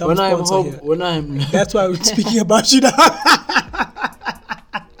 Betway comes when I am that's why we're speaking about you now.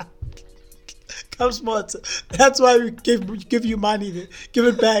 Come sponsor. That's why we give you money. Give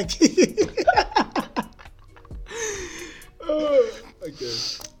it back. Okay,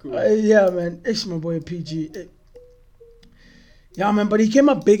 cool. Yeah, man. It's my boy PG. Yeah, man. But he came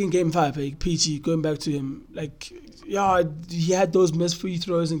up big in Game 5. PG, going back to him, he had those missed free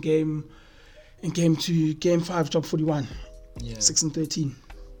throws in Game 2, Game 5, dropped 41. Yeah. 6 and 13.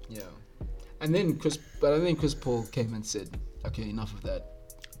 Yeah. And then Chris Paul came and said, "Okay, enough of that."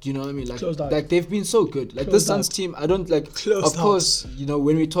 Do you know what I mean? Like they've been so good. Like this Suns team, I don't like. Of course,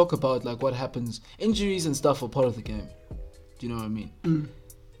 when we talk about like what happens, injuries and stuff are part of the game. Do you know what I mean?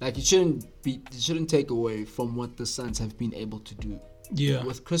 Like it shouldn't take away from what the Suns have been able to do. Yeah.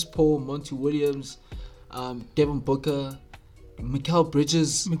 With Chris Paul, Monty Williams, Devin Booker, Mikal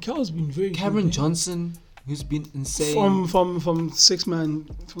Bridges. Mikal's been very Cameron good, Johnson, who's been insane. From six man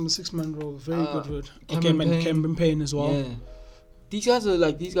role, very good. Cameron Payne as well. Yeah. These guys are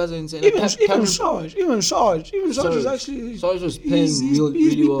insane. Even Sarge is actually. Sarge was playing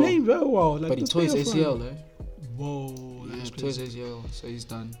really well. Playing very well. But he tore his ACL, eh? Whoa, he tore his ACL, so he's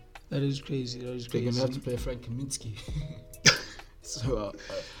done. That is crazy. They're gonna have to play Frank Kaminsky. So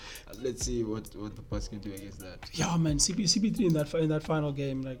let's see what the Bucks can do against that. Yeah, man. CP3 in that final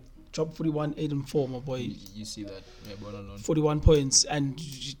game, like dropped 41, 8 and 4, my boy. You see that? Yeah, 41 points, and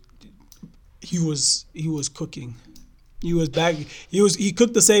he was cooking. He was back. He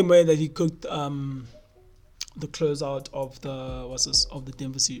cooked the same way that he cooked the closeout of the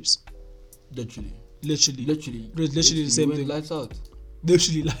Denver series. Literally the same thing. Lights out.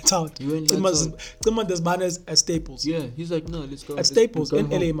 Literally lights out. He went lights out. Someone does banners at Staples. Yeah, he's like, no, let's go. At Staples in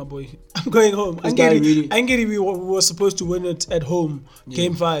LA, my boy. I'm going home. We were supposed to win it at home,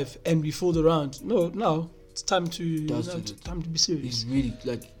 Game 5, and we fooled around. No, it's time to be serious. He's really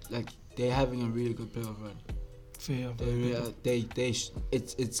like they're having a really good playoff run. Fair.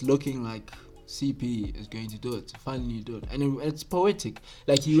 It's looking like CP is going to do it. Finally do it, and it's poetic.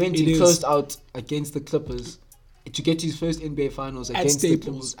 Like he went and closed out against the Clippers to get to his first NBA Finals against the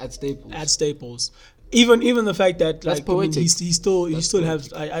Clippers at Staples. At Staples. Even the fact that That's like poetic. he still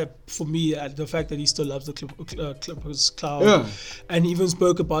has for me the fact that he still loves the Clippers cloud, and he even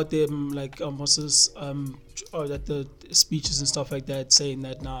spoke about them like that the speeches and stuff like that, saying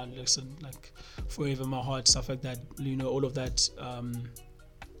that listen, like forever my heart, stuff like that, all of that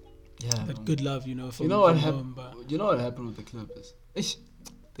that good love, from, home. But you know what happened with the Clippers?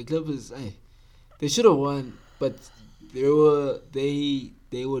 The Clippers, they should have won, but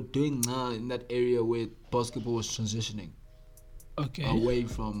they were doing now in that area where basketball was transitioning away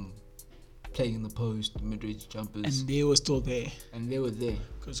from playing in the post, mid-range jumpers, and they were still there. And they were there,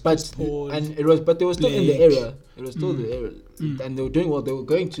 but they were still in the area. It was still the area, and they were doing well. They were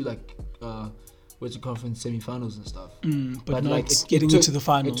going to Western Conference semi-finals and stuff, but not getting into the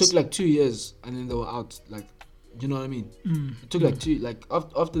finals. It took like 2 years, and then they were out. Like, you know what I mean? It took like two. Like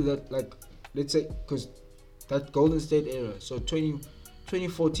after that, like let's say, because that Golden State era. So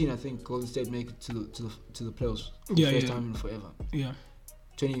 2014, I think Golden State made it to the playoffs for the first time in forever. Yeah.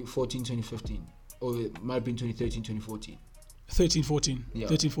 2014, 2015, or it might have been 2013, 2014. 13-14. Yeah.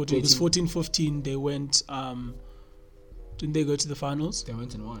 13-14. Because 14-15 they went. Didn't they go to the finals? They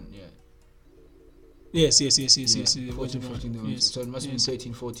went and won. Yeah. Yes. 14-15 they went. So it must have been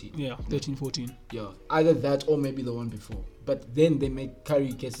 13-14. Yeah, 13-14. Yeah, either that or maybe the one before. But then they make Curry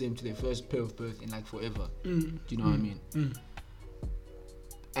gets them to their first playoff berth in like forever. Do you know what I mean?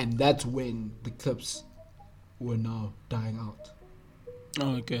 And that's when the Clips were now dying out.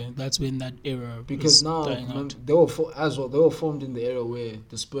 Oh, okay, that's when that era because was now dying out. they were they were formed in the era where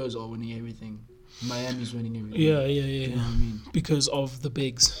the Spurs are winning everything, Miami's winning everything. Yeah. You know what I mean? Because of the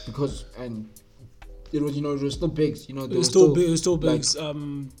bigs. And it was it was still bigs. There was still bigs.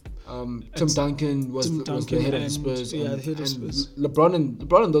 Tim Duncan was the head of the Spurs. Yeah, the head of Spurs. LeBron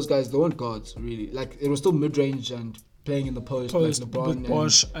and those guys, they weren't guards really. Like it was still mid range and playing in the post like LeBron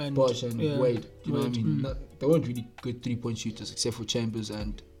Bosh and Wade. You know what I mean? They weren't really good 3-point shooters except for Chambers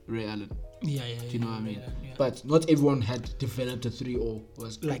and Ray Allen. Yeah. Do you know what I mean? Yeah. But not everyone had developed a 3 or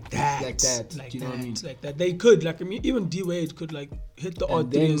was like that. Do you know what I mean? Like that. They could even D Wade could like hit the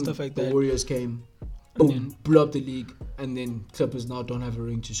odd 3 and stuff like that. The Warriors came, boom, blew up the league, and then Clippers now don't have a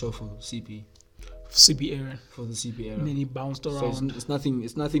ring to show for CP. CP era. For the CP era. And then he bounced around. So it's nothing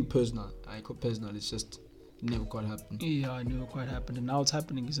personal. Personal. It's just never quite happened. Yeah, it never quite happened, and now it's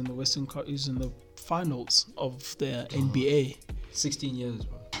happening. He's in the he's in the finals of the NBA. 16 years,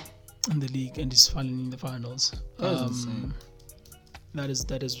 bro. In the league, and he's finally in the finals. That's insane. That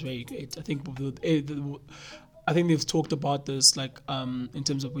is very great. I think they've talked about this in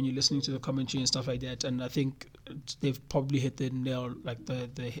terms of when you're listening to the commentary and stuff like that, and I think they've probably hit the nail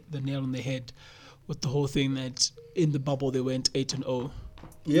the nail on the head with the whole thing that in the bubble they went 8-0.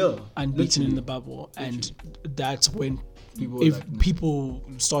 Yeah, unbeaten in the bubble, and that's when people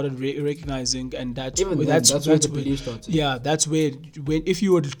started recognizing, and that's where the belief started. Yeah, that's where when if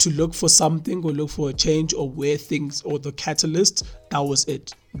you were to look for something or look for a change or where things or the catalyst, that was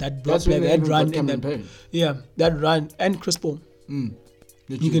it. That run and Chris Paul.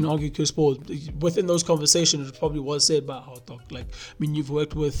 You can argue Chris Paul within those conversations. It probably was said by Hard Talk. Like, I mean, you've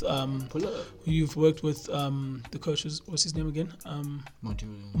worked with the coaches. What's his name again?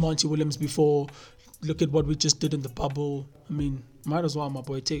 Monty Williams before. Look at what we just did in the bubble. I mean, might as well, my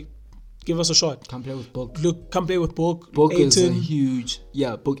boy. Give us a shot. Come play with Book. Come play with Book. Book is a huge,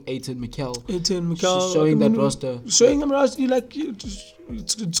 Book, Ayton, Mikal. Showing that roster. Showing them roster.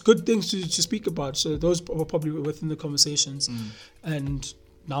 It's good things to speak about. So those were probably within the conversations, and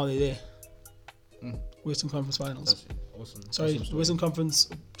now they're there. Western Conference Finals. That's awesome. Sorry, awesome Western Conference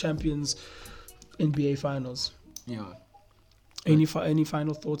champions, NBA Finals. Yeah. Any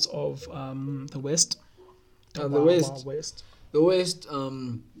final thoughts of the West? The West. The West.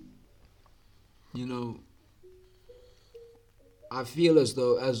 I feel as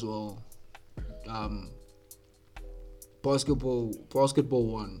though as well. Basketball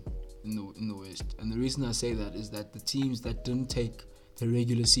won in the West, and the reason I say that is that the teams that didn't take the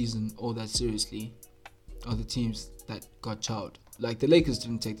regular season all that seriously are the teams that got chowed. Like the Lakers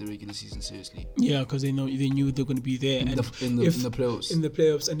didn't take the regular season seriously. Yeah, because they knew they're going to be there in the playoffs. In the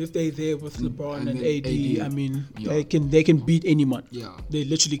playoffs, and if they're there with LeBron and AD, I mean, they can beat anyone. Yeah, they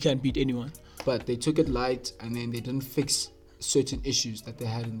literally can beat anyone. But they took it light, and then they didn't fix certain issues that they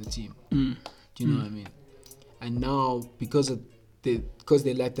had in the team. Do you know what I mean? And now because they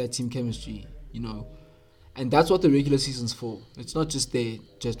lack that team chemistry, and that's what the regular season's for. It's not just there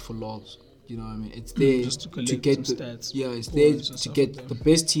just for lols. You know what I mean? It's there just to to collect get some the, stats, yeah, it's there points and to stuff get like the that.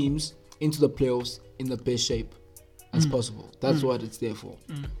 best teams into the playoffs in the best shape as possible. That's what it's there for.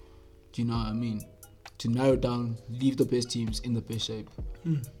 Mm. Do you know what I mean? To narrow down, leave the best teams in the best shape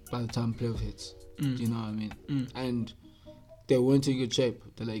by the time playoff hits. Do you know what I mean? And they weren't in good shape,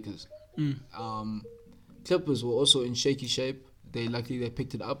 the Lakers. Clippers were also in shaky shape. They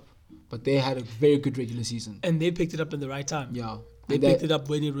picked it up, but they had a very good regular season. And they picked it up in the right time. Yeah. They And picked it up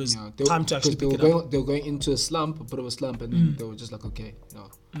when it was they time to actually they pick were it going, up. They were going into a bit of a slump, and then they were just like, okay, no,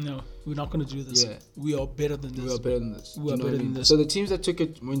 No, we're not going to do this. Yeah. We are better than this. we are better than this. We Do you are know what I better than mean? this. So the teams that took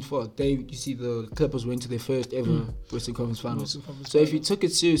it went far. You see, the Clippers went to their first ever Western Conference Finals. Western Conference So if you Finals. took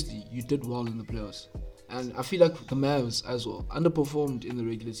it seriously, you did well in the playoffs. And I feel like the Mavs as well underperformed in the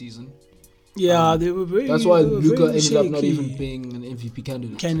regular season. Yeah, they were very. That's why they were Luka very ended up not shaky even being an MVP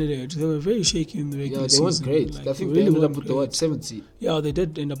candidate. They were very shaky in the regular Yeah, they season. weren't great. Like, I think really they ended up weren't with the great. 7th seed. Yeah, they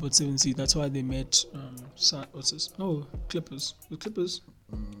did end up with 7 seed. That's why they met Clippers. The Clippers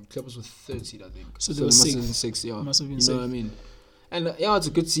Clippers with 3rd seed, I think. So they they were must have sixth. been 6. Yeah, Must have been you know what I sixth. mean. And yeah, it's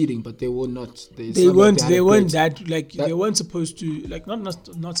a good seeding, but they were not. they weren't. had They a weren't great- that like. They weren't supposed to like.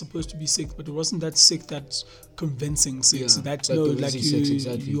 Not supposed to be sick, but it wasn't that sick. That's convincing sick. Yeah, so that's that no convincing like you. six,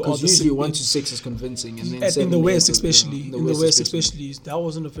 exactly. You are Because the usually sick 1 to 6 is convincing, and then in 7, the 8 West, is, especially yeah, in the West, especially that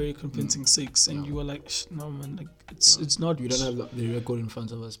wasn't a very convincing 6, and you were like, no man, like it's not. We don't have the record in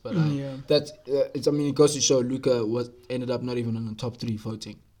front of us, but Yeah. it goes to show Luka ended up not even in the top 3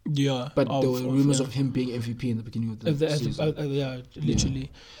 voting. Yeah, But there were rumors yeah. of him being MVP in the beginning of the season. Yeah,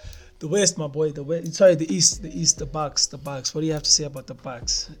 literally. The West, my boy. The West. Sorry, the East. The Bucks. The Bucks. What do you have to say about the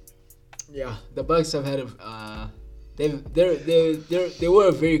Bucks? Yeah, the Bucks have had they were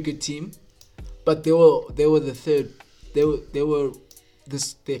a very good team, but they were the third. They got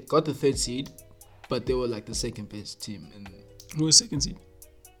the 3rd seed, but they were like the 2nd best team. And Who was second seed?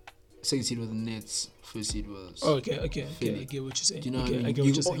 2nd seed was the Nets. 1st seed was. Oh, okay. I get what you're saying. Do you know okay, what I I mean? get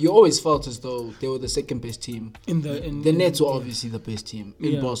what you're saying. You always felt as though they were the 2nd best team. The Nets were obviously the best team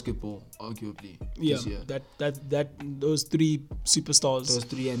in basketball, arguably. Yeah, this year. those 3 superstars. Those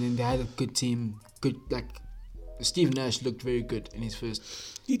 3, and then they had a good team. Good, like Steve Nash looked very good in his first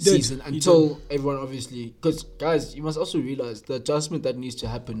season until everyone obviously. Because guys, you must also realize the adjustment that needs to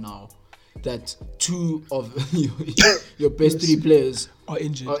happen now. That 2 of your best 3 players are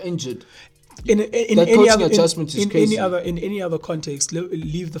injured. In any other context,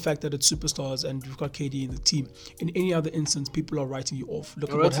 leave the fact that it's superstars and you've got KD in the team. In any other instance, people are writing you off.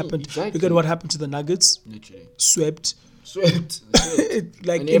 Look at what happened. Exactly. Look at what happened to the Nuggets. Literally Swept.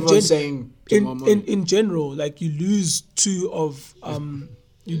 Like and everyone's saying in general, like you lose 2 of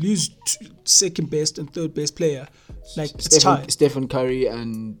you lose 2nd best and 3rd best player. Like Stephen Curry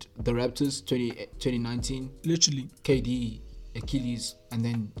and the Raptors 2019. Literally. KD, Achilles, and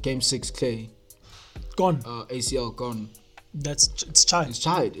then Game 6 Clay. Gone. ACL gone. It's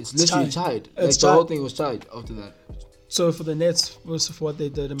child. It's literally child. Like the whole thing was child after that. So for the Nets, most of what they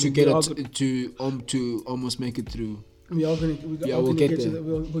did, I mean, to get it to almost make it through. We'll get there.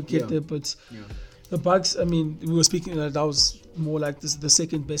 We'll get there, but the Bucks. I mean, we were speaking that was more like the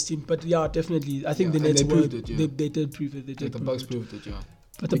 2nd best team, but yeah, definitely. I think the Nets were. They did prove it. The Bucks proved it, yeah.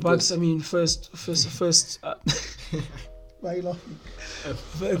 But the Bucks, I mean, first. Why are you laughing?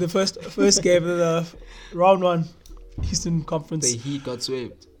 The first game of the round 1 Eastern Conference. The Heat got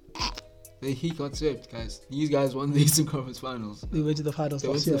swept. Guys. These guys won the Eastern Conference Finals. They went to the finals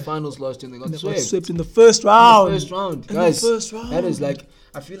last year. And they got swept. In the first round. Guys. That is like,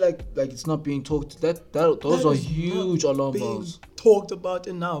 I feel like it's not being talked. Those are huge alarm bells. Talked about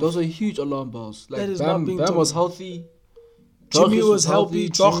enough. Those are huge alarm bells. Like that is Bam was healthy. Jimmy was healthy.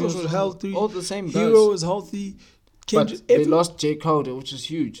 Jokic was healthy. All the same guys. Hero was healthy. But they lost Jay Crowder, which is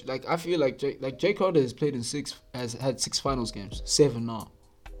huge. Like I feel like Jay Crowder has played in 6, has had 6 finals games, 7 now.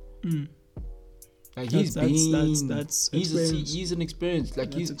 Like he's an experience.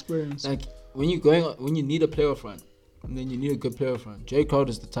 Like he's experience. Like when you need a playoff run, and then you need a good playoff run. Jay Crowder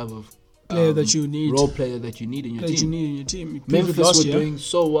is the type of player that you need, role player that you need in your team. Memphis were doing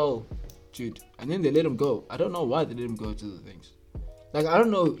so well, dude, and then they let him go. I don't know why they let him go to the things. Like I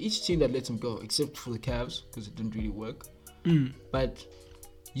don't know each team that lets him go, except for the Cavs because it didn't really work. But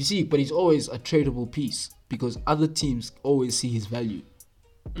you see, he's always a tradable piece because other teams always see his value.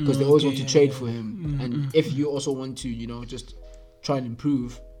 Because they always want to trade for him, and if you also want to, just try and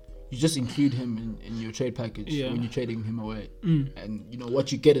improve, you just include him in your trade package when you're trading him away, and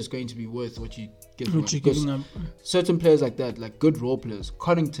what you get is going to be worth what you get. Because certain players like that, like good role players,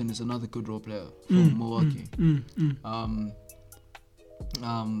 Connington is another good role player from Milwaukee.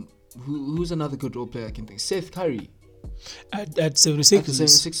 Who's another good role player I can think? Seth Curry. At at 76ers. the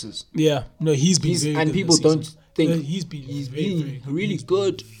 76ers. Yeah, no, he's been very And good people this season. don't think No, he's been very really he's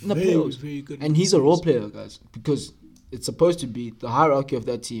good in the very, playoffs. very good. And he's a role player, guys, because it's supposed to be the hierarchy of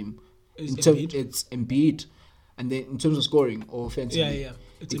that team. Is It's Embiid, and then in terms of scoring or offensively, yeah.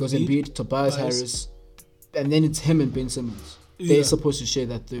 It's because Embiid, Tobias Harris, and then it's him and Ben Simmons. Yeah. They're supposed to share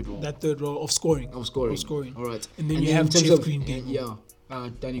that third role. That third role of scoring. Of scoring. All right. And then you have in terms Jeff of, Green.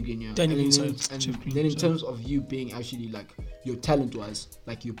 Danny Green, yeah. Danny Green, and sorry. then in terms of you being actually like your talent-wise,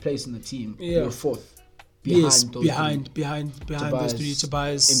 like your place in the team, you're fourth. Behind those three,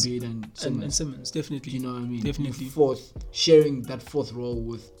 Tobias, Embiid, and Simmons, definitely. Do you know what I mean? Definitely. You're fourth, sharing that fourth role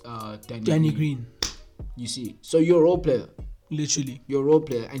with Danny Green. You see, so you're a role player. Literally, You're a role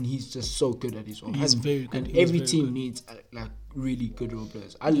player, and he's just so good at his role. he's very good. And He is every very team good. needs like really good role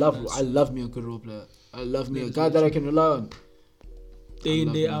players. I love me a good role player. I love me a Yes, guy yes. that I can rely on. Day in,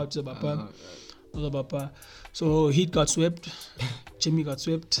 love day him. out, Zabapa. So Heat got swept. Jimmy got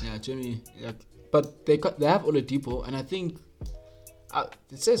swept. Yeah, Jimmy. Yeah. But they have Oladipo, and I think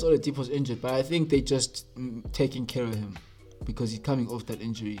it says Oladipo's injured, but I think they just taking care of him because he's coming off that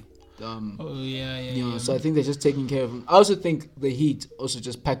injury. Yeah. So I think they're just taking care of him. I also think the Heat also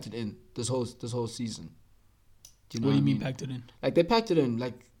just packed it in this whole season. Do you know What do you I mean packed it in? Like they packed it in.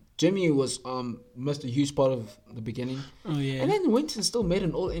 Like Jimmy was missed a huge part of the beginning, Oh yeah. and then Winston still made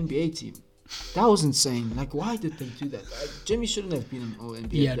an All NBA team. That was insane. Like why did they do that? Jimmy shouldn't have been an All NBA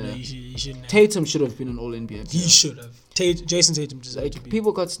Yeah, player. no, he shouldn't have. Tatum should have been an All NBA player. He should have. Jason Tatum deserved Like to be.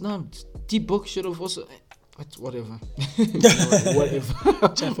 people got snubbed. D-Book should have also. Whatever. Whatever.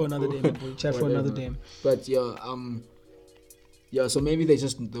 Chat for another day, my boy. Chat for another day. But yeah. So maybe they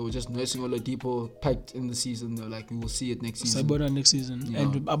were just nursing Oladipo packed in the season. They're like, we will see it next season. Sabona next season. Yeah.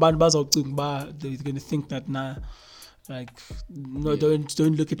 And about they're gonna think that like no, don't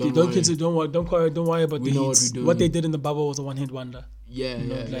look at Don't it. Don't worry. consider. Don't worry about We the know what Heats. we're What they doing. did in the bubble was a one-hit wonder. Yeah,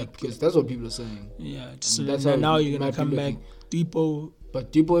 like- because that's what people are saying. Yeah. Just That's so how now it you're gonna might be come back. looking. Depot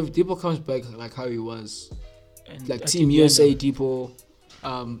But Depot, if Depot comes back like how he was, and like I Team think USA Yanda. Depot,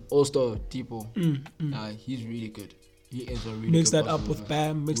 All-Star Depot, Mm. he's really good. He is a really Mix good that up with basketball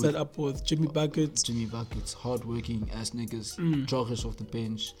Bam. Mix With- that up with Jimmy Buckets. Jimmy Buckets, hardworking ass niggas, Mm. joggers off the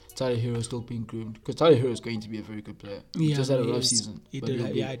bench. Tyler Hero still being groomed because Tyler Hero is going to be a very good player. He just had a no, rough is. season. He but did.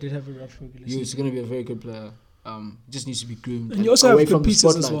 he'll be- I did have a rough regular He was season. going to be a very good player. Just needs to be groomed. And you also have away good from the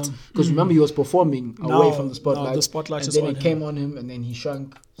pieces as spotlight. well. Because remember, he was performing away from the spotlight. Now the spotlight and is then on it him. came on him, and then he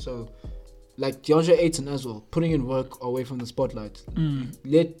shrunk. So, like DeAndre Ayton as well, putting in work away from the spotlight.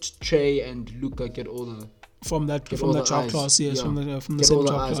 Let Trey and Luka get all the From that get all the child eyes. class, yes, Yeah. from the get same all the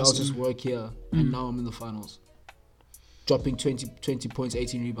child eyes. class. I'll just work here, and now I'm in the finals. Dropping 20 points,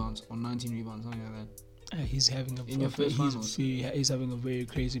 18 rebounds, or 19 rebounds, something like that. He's having a In your first finals. he's having a very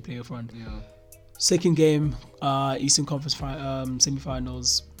crazy player front. Yeah. Second game, Eastern Conference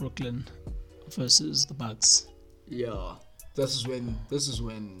semifinals, Brooklyn versus the Bucks. Yeah, this is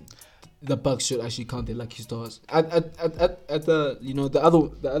when the Bucks should actually count their lucky stars. At the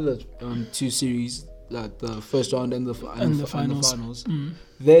the other two series, like the first round and the finals.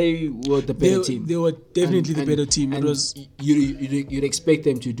 They were the better team. They were definitely the better team. It And was you'd expect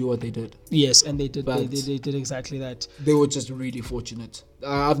them to do what they did. yes, and they did. But- They did exactly that. They were just really fortunate.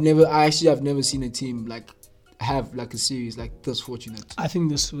 I've never seen a team like have like a series like this fortunate. I think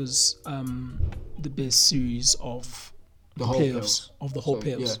this was the best series of The whole playoffs. Of the whole So,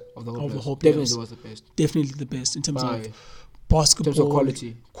 playoffs. Yeah, of the whole Of the playoffs. whole Definitely playoffs. was the best. Definitely the best in terms By- of in basketball, terms of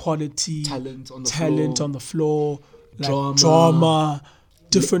quality, talent talent on the floor, like Drama. drama,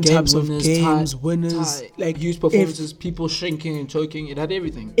 different game types winners, of games, tie- winners, like huge performances, people shrinking and choking. It had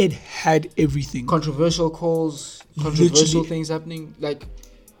everything. It had everything. Controversial calls, controversial Literally. things happening. Like,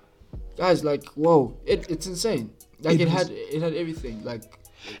 guys, like, whoa, it's insane. Like It it was- had everything. Like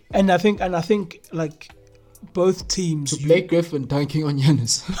And I think like both teams. to Blake Griffin dunking on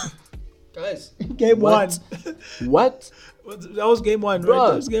Giannis. Guys, Game what? What? one. That was game one, right? Bruh,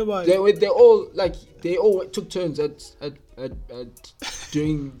 That was game one. They all took turns at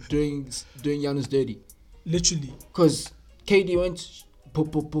doing Giannis dirty. Literally. Because KD went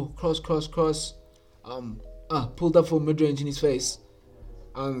cross, pulled up for mid range in his face.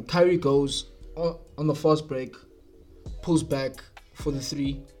 Kyrie goes on the fast break, pulls back for the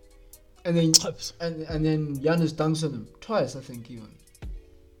three, and then Giannis dunks on him twice, I think even.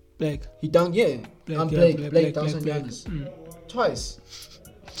 Blake. He dunked, yeah. Blake dunks on Blake. Giannis twice.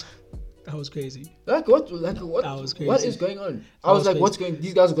 That was crazy. Like what? That was crazy. What is going on? I That was was like, crazy. what's going?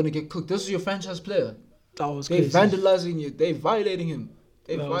 These guys are gonna get cooked. This is your franchise player. That was They're crazy. vandalizing you. They're violating him.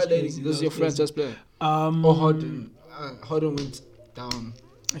 They're That was violating. crazy. This is That your was crazy. franchise player. Harden went down.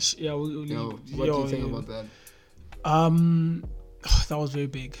 Yeah, we'll Yo, leave. what do you think about that? That was very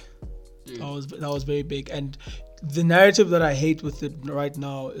big. That was very big. And the narrative that I hate with it right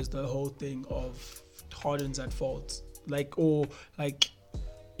now is the whole thing of Harden's at fault.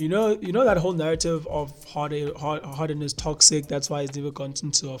 You know that whole narrative of Harden is toxic. That's why he's never gotten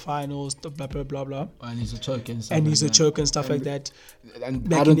into a finals. Blah blah blah blah. And he's a choke and stuff. And he's a choke and stuff like that.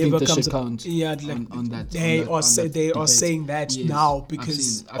 And I don't think this should count. Yeah, on that. They are saying that now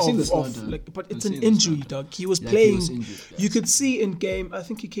because I've seen the but it's an injury, dog. He was playing. Injured, you could see in game. I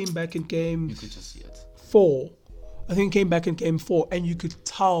think he came back in game. You could just see it. 4. I think he came back in game 4, and you could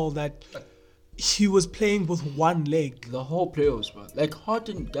tell that he was playing with one leg. The whole playoffs, bro. Like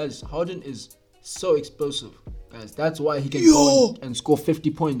Harden is so explosive, guys. That's why he can go and score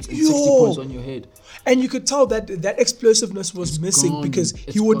 50 points and 60 points on your head. And you could tell that explosiveness was missing because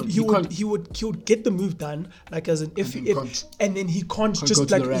he would get the move done, like as an and then he can't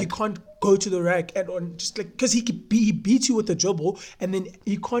go to the rack and on just like because he beats you with the dribble and then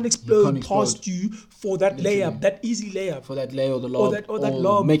he can't explode past you for that layup, that easy layup, for that lay or the lob, or that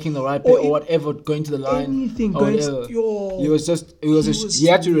lob, making the right play or whatever, going to the line, anything going. He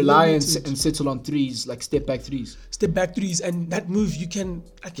had to rely and settle on threes, like step back threes, and that move you can.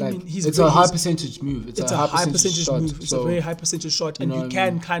 It's a high percentage move. It's a high percentage shot. Move. It's a very high percentage shot, and you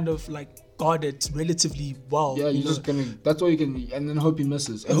can kind of like guard it relatively well. Yeah, you're just gonna. That's all you can, and then hope he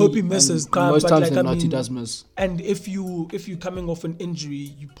misses. Most times, he does miss. And if you're coming off an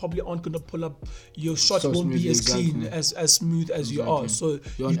injury, you probably aren't gonna pull up. Your shot won't be as clean, as smooth as you are. So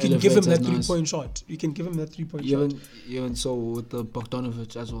you can give him that 3-point shot. You can give him that 3-point shot. Even so with the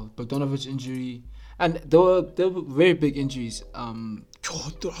Bogdanovic as well. Bogdanovic injury. And there were very big injuries.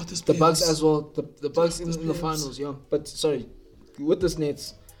 The Bucks as well. The Bucks in the finals, yeah. But sorry, with this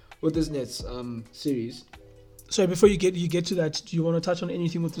Nets series. Sorry, before you get to that, do you want to touch on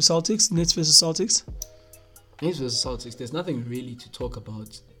anything with the Celtics? Nets versus Celtics? Nets versus Celtics. There's nothing really to talk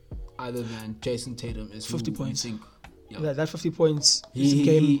about other than Jason Tatum is 50 points. Yeah. That 50 points is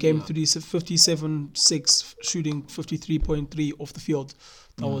game 3, 57-6, shooting 53.3 off the field.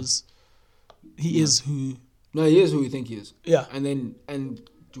 That was... He is who we think he is. Yeah. And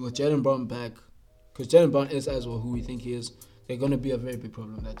with Jaylen Brown back, because Jaylen Brown is as well who we think he is, they're going to be a very big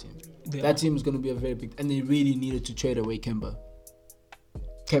problem, that team. That team is going to be a very big... And they really needed to trade away Kemba.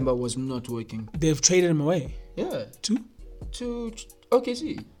 Kemba was not working. They've traded him away? Yeah. To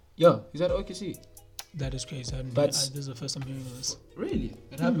OKC. Yeah, he's at OKC. That is crazy. This is the first time hearing this. Really?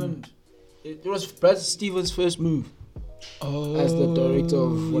 It happened... It was Brad Stevens' first move. Oh, as the director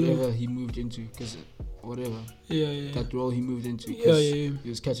of whatever he moved into, because whatever that role he moved into, he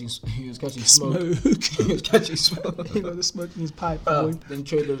was catching smoke. He was catching smoke. The smoke in his pipe. Then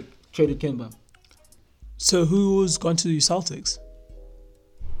traded Kemba. So who's gone to the Celtics?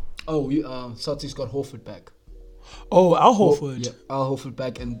 Celtics got Horford back. Oh, Al Horford. Al Horford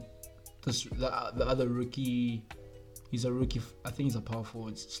back, and the other rookie. He's a rookie. I think he's a power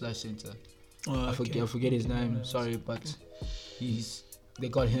forward / center. I forget his name. Sorry, but they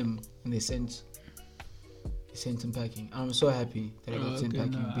got him and they sent him packing. I'm so happy that I got sent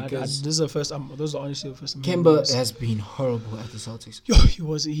packing because this is the first. This is honestly the first time. Kemba has been horrible at the Celtics.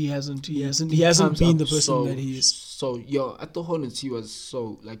 He hasn't been the person that he is. So at the Hornets he was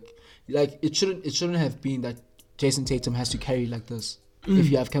so like it shouldn't have been that Jason Tatum has to carry like this if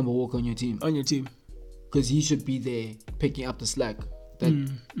you have Kemba Walker on your team. Because he should be there picking up the slack.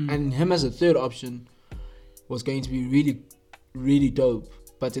 And him as a third option was going to be really, really dope.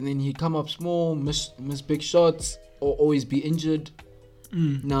 But then he'd come up small, miss big shots, or always be injured.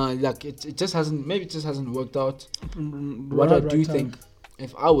 It just hasn't. Maybe it just hasn't worked out. What I do think,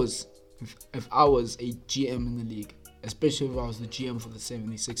 if I was a GM in the league, especially if I was the GM for the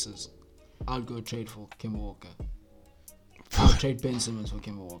 76ers, I'd go trade for Kemba Walker. I'll trade Ben Simmons for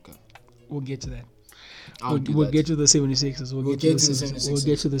Kemba Walker. We'll get to that. We'll get to the 76ers. We'll get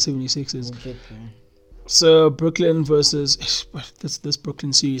to the 76ers. So Brooklyn versus this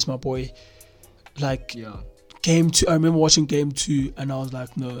Brooklyn series, my boy. Game 2. I remember watching game 2, and I was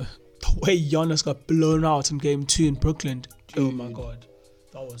like, no, the way Giannis got blown out in game 2 in Brooklyn. Dude. Oh my god,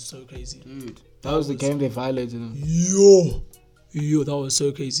 that was so crazy. Dude, that was the game they violated him. Yo, that was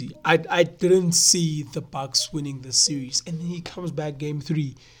so crazy. I didn't see the Bucks winning this series, and then he comes back game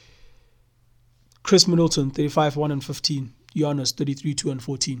 3. Chris Middleton, 35, 1 and 15. Giannis, 33, 2 and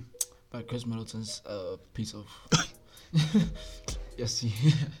 14. But Chris Middleton's a piece of... Yes,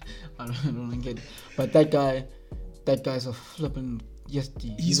 I don't get it. But that guy's a flipping... Yes,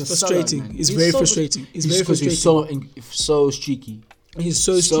 he's frustrating. He's very frustrating. He's very frustrating. He's so streaky. He's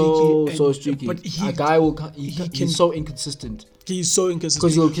so streaky. So streaky. But a guy he's so inconsistent. He's so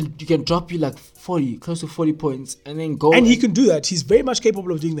inconsistent. Because you can drop you like 40, close to 40 points, and then go. And he can do that. He's very much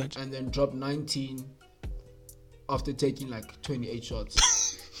capable of doing that. And then drop 19 after taking like 28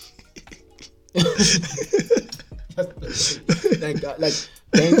 shots. like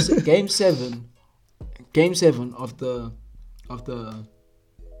game seven of the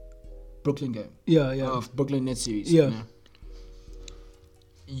Brooklyn game. Of Brooklyn Nets series. Yeah. You know?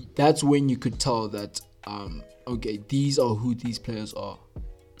 That's when you could tell that okay, these are who these players are.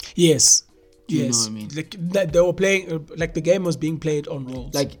 Yes. You know what I mean? Like that they were playing like the game was being played on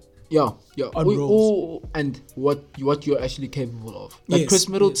rolls. Like yeah. On rolls. And what you're actually capable of. Like Yes, Chris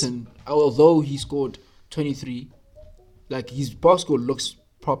Middleton, although he scored 23, like his basketball looks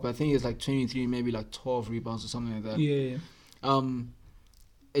proper. I think it's like 23, maybe like 12 rebounds or something like that. Yeah.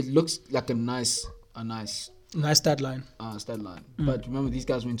 It looks like a nice Nice stat line. stat line. But remember, these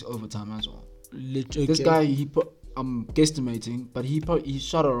guys went to overtime as well. Okay. This guy, I'm guesstimating, but he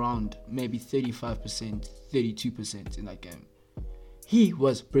shot around maybe 35%, 32% in that game. He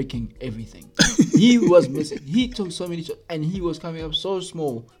was breaking everything. He was missing. He took so many shots, and he was coming up so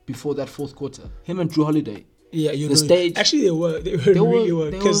small before that fourth quarter. Him and Drew Holiday. Yeah, the stage. Actually, they really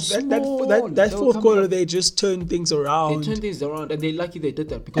were because that fourth quarter they just turned things around. They turned things around, and they're lucky they did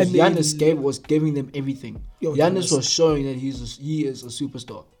that because And Giannis was giving them everything. Yo, Giannis was showing that he is a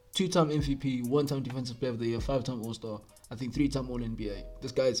superstar. 2-time MVP, 1-time Defensive Player of the Year, 5-time All-Star, I think 3-time All-NBA.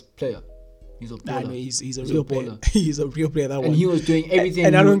 This guy is a player. He's a baller. No, he's a real player. He's a real player. That and one. he was doing everything.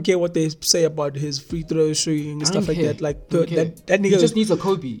 And I don't care what they say about his free throw shooting and stuff like that. Like that nigga. He just needs a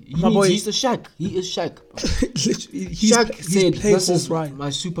Kobe. He's the Shaq. He is Shaq. Shaq said, "This is my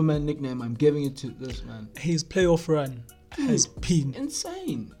Superman nickname. I'm giving it to this man." His playoff run has been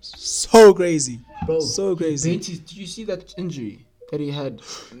insane. So crazy, bro. So crazy. Did you see that injury that he had?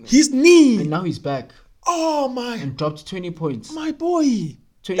 His knee. And now he's back. Oh my! And dropped 20 points. My boy.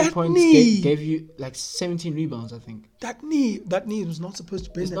 20 points gave you like 17 rebounds, I think. That knee was not supposed to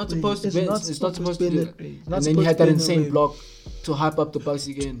be. It's not supposed to be. It's not supposed to be. And then he had that insane block to hype up the Bucks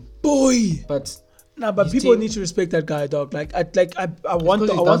again. Boy. But people need to respect that guy, dog. I want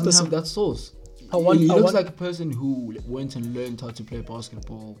that source. He looks like a person who went and learned how to play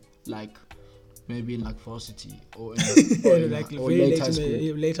basketball, like maybe in like varsity or late high school.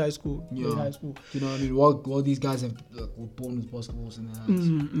 Yeah. Late high school. You know what I mean? While these guys were born with basketballs in their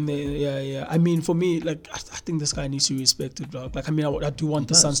hands. Yeah. I mean, for me, like I think this guy needs to be respected, dog. Like I mean, I do want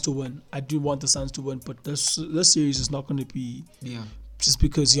the Suns to win. But this series is not going to be. Yeah. Just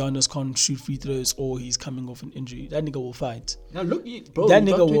because Giannis can't shoot free throws or he's coming off an injury, that nigga will fight. Now look, bro, that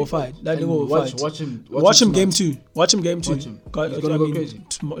nigga will fight. Watch him game two. Watch him game two. He's gonna go crazy.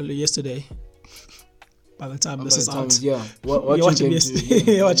 Yesterday. By the time this is out, yeah, watch him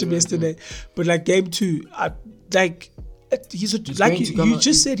yesterday. Watch him yesterday. But like game two, he's like you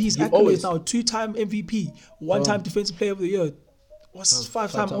just said, he's accolades now: 2-time MVP, 1-time Defensive Player of the Year. What's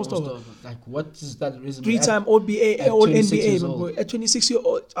 5-time All-Star? Like, what is that reason? 3-time All-NBA, All-NBA. At 26 years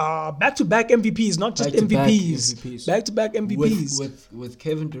old, back-to-back MVPs, not just MVPs. Back-to-back MVPs. With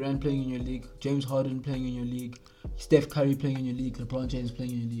Kevin Durant playing in your league, James Harden playing in your league, Steph Curry playing in your league, LeBron James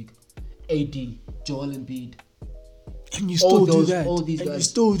playing in your league, AD, Joel Embiid. And you still do that. All these guys. And you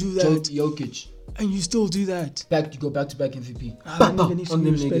still do that. Jokic. And you still do that. You go back-to-back MVP. That nigga needs to be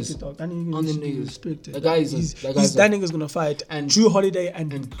respected, dog. That nigga needs to be respected. That nigga's gonna fight. And Drew Holiday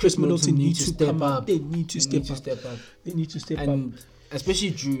and Chris Middleton need to step up. They need to step up. They need to step up. And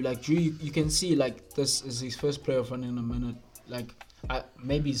especially Drew. Like Drew, you can see like this is his first playoff run in a minute. Like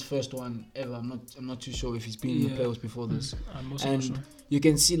maybe his first one ever. I'm not too sure if he's been in the playoffs before this. And sure. You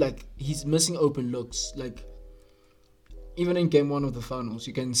can see like he's missing open looks. Like even in game 1 of the finals,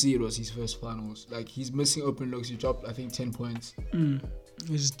 you can see it was his first finals. Like he's missing open looks. He dropped I think 10 points.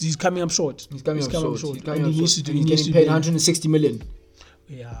 He's coming up short. He's coming up short. He needs to he's getting paid 160 million.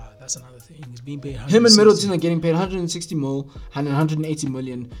 Yeah, that's another thing. He's being paid. Him and Middleton are getting paid 160 mil and 180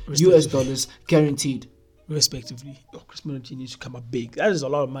 million US dollars guaranteed, respectively. Chris Middleton needs to come up big. That is a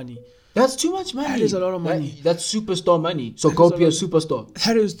lot of money. That's too much money. That is a lot of money. That's superstar money. So go be a superstar.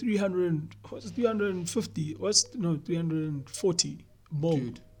 That is 300. What's 350? 340 more.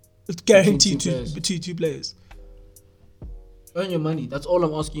 Dude, it's guaranteed between two players. Earn your money. That's all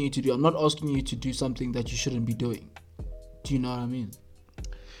I'm asking you to do. I'm not asking you to do something that you shouldn't be doing. Do you know what I mean?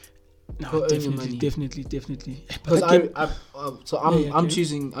 No, definitely. Because I'm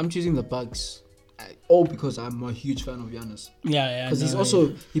choosing the Bucks. All because I'm a huge fan of Giannis. Yeah. Because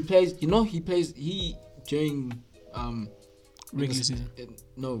he plays during Regular season.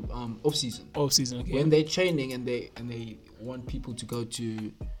 Off season. Off season. Okay. When they're training and they want people to go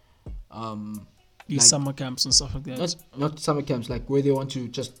to these summer camps and stuff like that. Not summer camps, like where they want to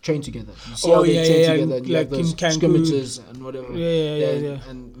just train together. You see Oh, how they yeah, train yeah, together, and you like have those in Cancun. scrimmages and whatever. Yeah.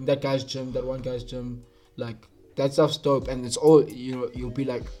 And that guy's gym, that one guy's gym, like that stuff's dope. And it's all, you know, you'll be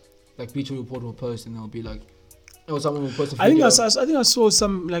like Bleacher Report will post, and they'll be like, oh, someone will post a video. I think I saw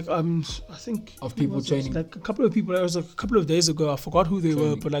some like I think of people training. Like a couple of people. It was like a couple of days ago. I forgot who they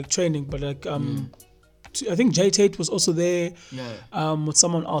were, but like training. But like I think Jay Tate was also there. Yeah. With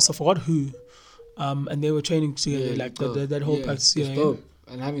someone else. I forgot who. And they were training together, like that whole practice. It's dope.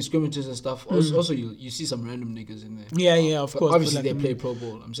 And having scrimmages and stuff. Also, you see some random niggas in there. Yeah, of course. Obviously, they play pro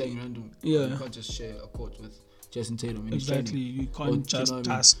ball. I'm saying random. Yeah. You can't just share a court with Jason Tatum. Exactly. You can't just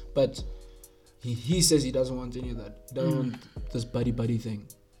task. But he says he doesn't want any of that. He doesn't want this buddy thing.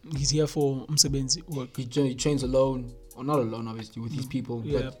 He's here for Msebenzi work. He trains alone, or not alone, obviously, with his people.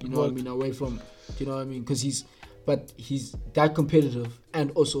 Yeah, but you know what I mean, away from, you know what I mean, because he's that competitive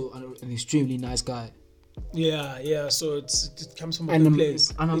and also an extremely nice guy. Yeah. So it comes from a good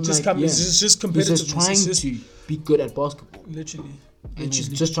place. And it's just competitive. He's just trying to be good at basketball. Literally. And he's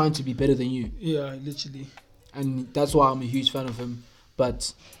just trying to be better than you. Yeah, literally. And that's why I'm a huge fan of him.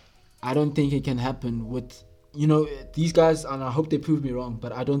 But I don't think it can happen with, you know, these guys, and I hope they prove me wrong,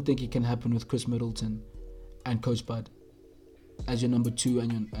 but I don't think it can happen with Chris Middleton and Coach Bud as your number 2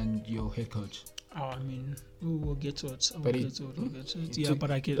 and your head coach. Oh, I mean, we'll get to it. We'll get to it. Yeah, but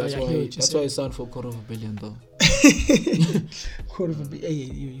I hear what you're saying. That's why I signed for $250 million, though. $250 million. Hey,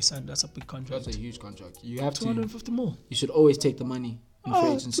 you signed. That's a big contract. That's a huge contract. You have 250 more. You should always take the money in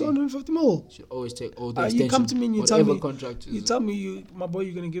free agency. 250 more. You should always take all the extension. You come to me and you tell me. Contract you tell me, my boy,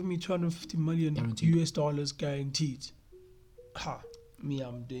 you're gonna give me $250 million guaranteed. US dollars guaranteed.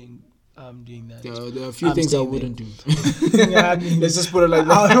 I'm doing that. There are a few things I wouldn't do. Yeah, I mean, let's just put it like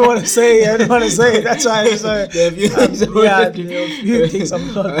that. I don't want to say it. That's why I'm sorry. There are a few things a few things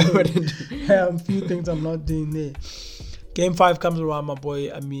I'm not doing. A few things I'm not doing there. Game 5 comes around, my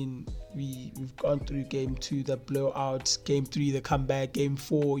boy. I mean, we've gone through Game 2, the blowout. Game 3, the comeback. Game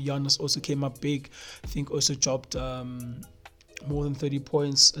 4, Giannis also came up big. I think also dropped more than 30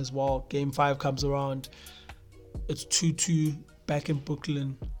 points as well. Game 5 comes around. It's 2-2 back in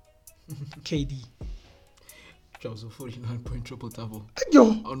Brooklyn. KD drops a 49-point triple-double.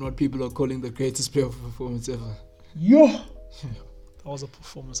 Yo! On what people are calling the greatest playoff performance ever. Yo! That was a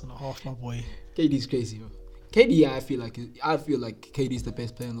performance and a half, my boy. KD's crazy, man. KD, I feel like KD's the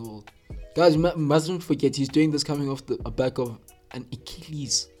best player in the world. Guys, mustn't forget he's doing this coming off the back of an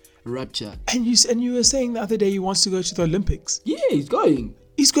Achilles rupture. And you were saying the other day he wants to go to the Olympics. Yeah, he's going.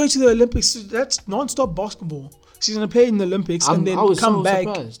 He's going to the Olympics. That's non-stop basketball. She's going to play in the Olympics and then come back.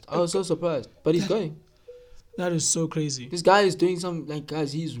 I was so surprised. But he's going. That is so crazy. This guy is doing some, like,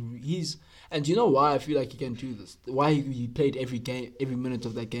 guys, he's... And you know why I feel like he can do this? Why he played every minute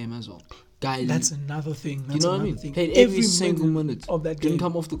of that game as well. Guy, that's another thing. You know what I mean? Played every single minute of that game. Didn't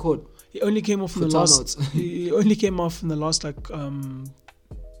come off the court. He only came off in the last... He only came off in the last, like... Didn't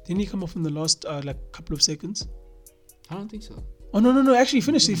he come off in the last, couple of seconds? I don't think so. Oh no! Actually, he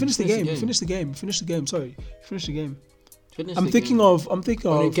finished the game. He finished the game. Sorry, he finished the game. I'm thinking of. When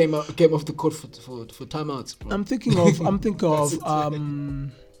he came off the court for timeouts. Bro. I'm thinking of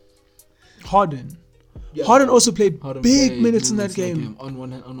Harden. Yeah. Harden also played big minutes in that game. On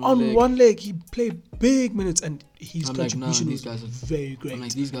one leg, he played big minutes, and his contribution was very great. I'm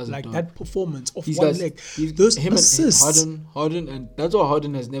like, these guys are that performance off one leg. Those assists. Harden, and that's why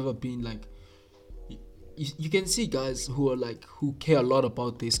Harden has never been like. You can see guys who care a lot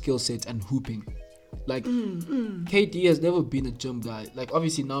about their skill sets and hooping. Like KD has never been a gym guy. Like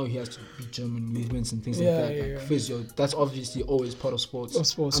obviously now he has to be gym and movements and things like that. Physio. That's obviously always part of sports.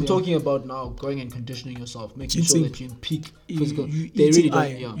 I'm talking about now going and conditioning yourself, making sure that you're in peak physical. They really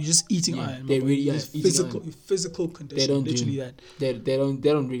don't. You're just eating iron. They really physical condition. They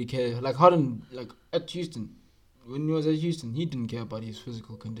don't really care. Like Harden, like at Houston, when he was at Houston, he didn't care about his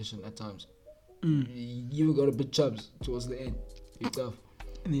physical condition at times. He even got a bit chubs towards the end. It's tough.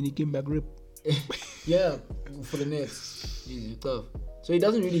 And then he came back ripped. Yeah, for the Nets. He's tough. So he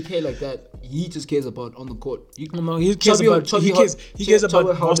doesn't really care like that. He just cares about on the court. He cares about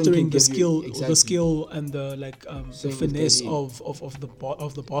mastering the skill and the finesse of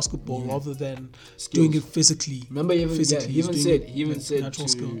the basketball rather than doing it physically. Remember, he even said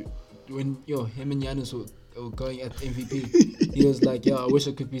to, when him and Giannis were going at MVP, he was like, I wish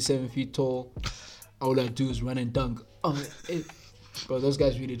I could be 7 feet tall. All I do is run and dunk. Bro, those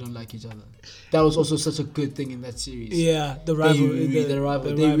guys really don't like each other. That was also such a good thing in that series. Yeah, the rivalry.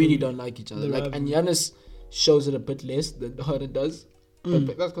 They really don't like each other. And Giannis shows it a bit less than Harden does.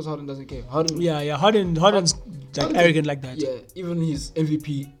 But that's because Harden doesn't care. Harden's like arrogant like that. Yeah, even his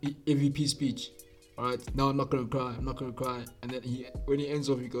MVP speech. All right, no, I'm not gonna cry. And then when he ends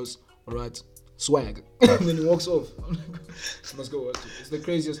off, he goes, all right, swag. And then he walks off. Let's go watch it. It's the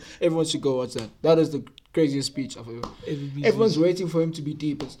craziest. Everyone should go watch that. That is the craziest speech I've ever. Everyone's waiting for him to be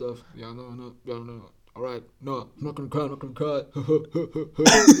deep and stuff. Yeah, no. All right, no, I'm not gonna cry.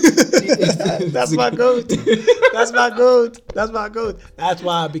 That's my goat. That's my goat. That's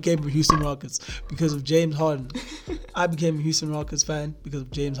why I became a Houston Rockets, because of James Harden. I became a Houston Rockets fan because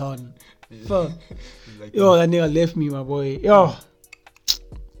of James Harden. Fuck. Yo, that nigga left me, my boy. Yo.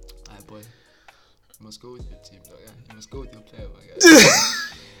 Alright, boy. You must go with your team, though. Yeah, you must go with your player, my guys.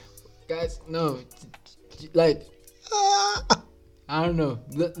 Guys, no, like, I don't know.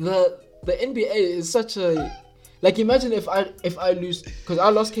 The NBA is such a, like, imagine if I lose, because I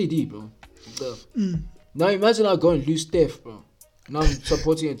lost KD, bro. Now imagine I go and lose Steph, bro. Now I'm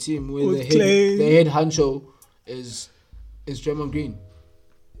supporting a team where the head honcho is Draymond Green.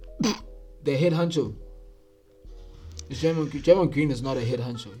 The head honcho. Draymond Green is not a head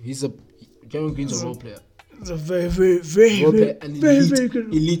honcho. Draymond Green's a role player. He's a very, very, very, role player, and very good.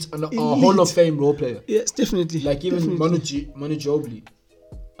 Elite, and a Hall of Fame role player. Yes, definitely. Like even Manu Ginobili.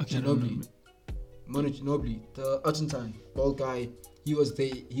 Okay, Manu Ginobili, the Argentine bald guy. He was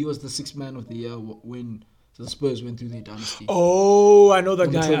the sixth man of the year when the Spurs went through their dynasty. Oh, I know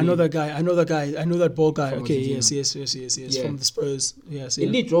that guy. I know that ball guy. Okay, yes. Yeah. From the Spurs. Yes,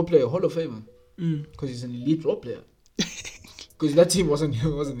 elite role player, Hall of Famer. Because he's an elite role player. Because that team wasn't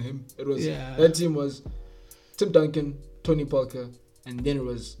him. That team was Tim Duncan, Tony Parker, and then it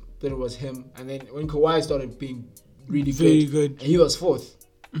was him. And then when Kawhi started being really very good, and he was fourth.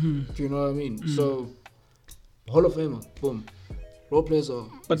 Do you know what I mean? So Hall of Famer, boom. Role players are.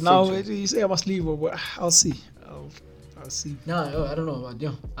 But essential. Now you say I must leave, or I'll see. I'll see. No, I don't know about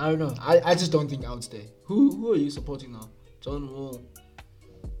I don't know. I just don't think I would stay. Who are you supporting now? John Wall.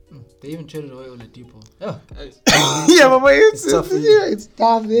 They even traded away Oladipo. Yeah, yeah, but it's tough. It's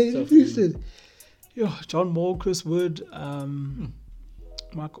tough, man. Yo, John Wall, Chris Wood, Kevin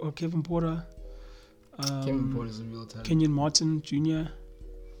Porter. Kevin Porter is a real talent. Kenyon Martin Jr. Yeah,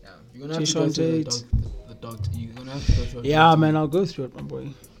 you're gonna have to go through the dog. You're gonna have to go through. Yeah, man, I'll go through it, my boy.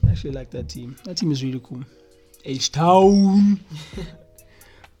 I actually like that team. That team is really cool. H-Town.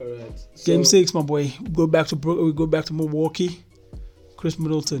 Alright. Game 6, my boy. We go back to Milwaukee. Chris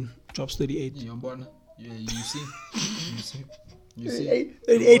Middleton drops 38. Yeah, man. Yeah, you see.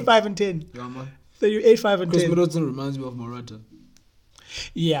 38, 5 and 10. Yeah, man. 38, 5 and 10. Chris Middleton reminds me of Morata.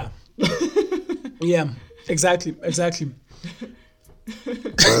 Yeah. Yeah. Exactly.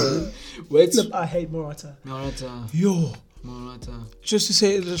 Wait. Look, I hate Morata. Yo. Just to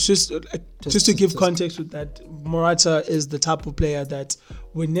say, just to give context with that, Morata is the type of player that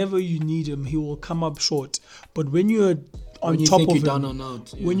whenever you need him, he will come up short. But when you're on top of him, down and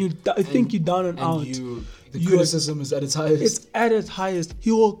out, when you think you're down and out, the criticism is at its highest. It's at its highest.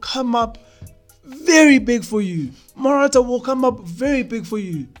 He will come up very big for you. Morata will come up very big for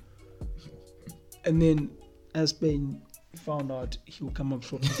you. And then, as Spain found out, he will come up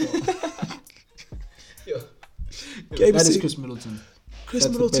short as well. That is Chris Middleton. That's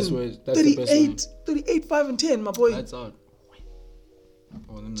Middleton. 38, 5 and 10, my boy. That's out.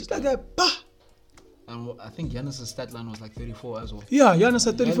 Just like that. Bah! And I think Giannis' stat line was like 34 as well. Yeah, Giannis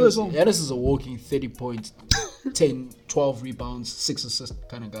had 34 as well. Giannis is a walking 30 points, 10, 12 rebounds, 6 assists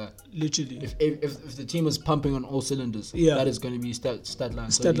kind of guy. Literally. If the team is pumping on all cylinders, that is going to be stat line.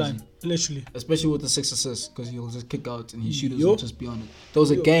 Stat line, literally. Especially with the 6 assists, because he'll just kick out and his shooters will just be on it. There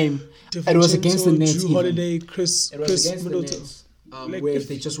was a game, it was against the Nets. Drew Holiday, Chris Middleton. Where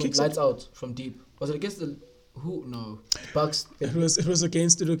they just went lights out from deep. Was it against the who? No, Bucks. It was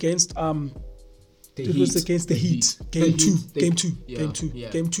against the Heat. Game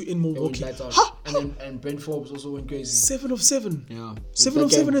two in Milwaukee. And Brent Forbes also went crazy. 7 of 7. Yeah. 7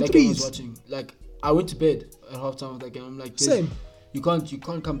 of 7 and threes. Like I went to bed at halftime of that game. I'm like, same. You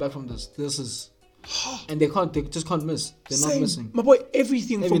can't come back from this. This is. And they just can't miss. They're not missing. My boy,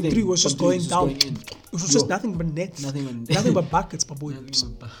 everything from 3 was just going down. It was just nothing but nets. Nothing but buckets, my boy.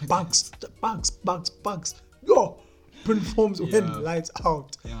 Bugs. Yo, Brent Forbes went lights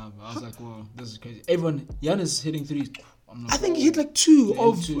out. Yeah, I was like, whoa, this is crazy. Everyone, Giannis hitting threes. I think he hit like 2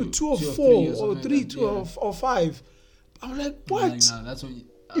 of 4 or 3, 2 or 5. I'm like, what? Nah, that's when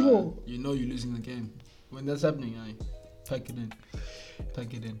you know you're losing the game. When that's happening, pack it in.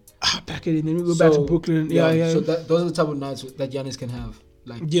 Pack it in. Then we go back to Brooklyn. Yeah. So those are the type of nights that Giannis can have.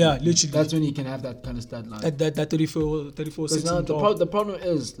 Like, literally. That's when he can have that kind of stat line. That 34 6. Now the problem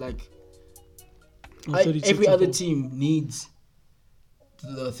is like Or 32 every other triple. team needs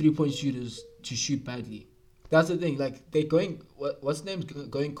the 3-point shooters to shoot badly. That's the thing. Like they're going, what's his name's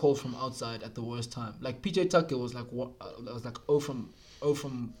going cold from outside at the worst time. Like PJ Tucker was like 0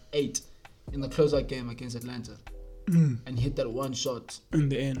 from 8 in the closeout game against Atlanta, and he hit that one shot in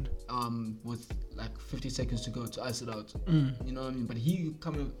the end. With like 50 seconds to go to ice it out. You know what I mean? But he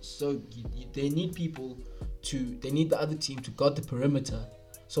coming, so they need people they need the other team to guard the perimeter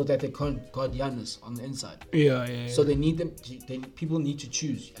so that they can't guard Giannis on the inside. Yeah. So they need people need to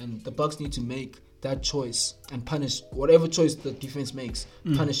choose, and the Bucks need to make that choice and punish whatever choice the defense makes.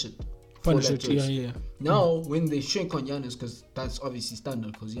 Punish it. Punish it. Yeah. Now, when they shrink on Giannis, because that's obviously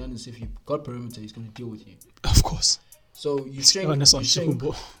standard, because Giannis, if you got perimeter, he's going to deal with you. Of course. So you shrink.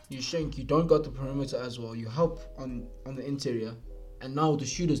 You don't got the perimeter as well. You help on the interior, and now the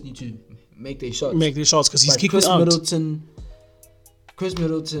shooters need to make their shots. Because he's kicking out. Chris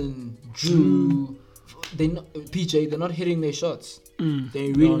Middleton, Drew, PJ, they're not hitting their shots.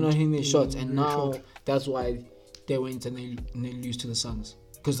 They're really not hitting their shots, and now that's why they went and they lose to the Suns,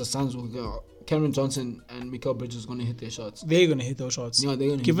 because the Suns will go. Cameron Johnson and Mikal Bridges are going to hit their shots. They're going to hit those shots. Yeah, they're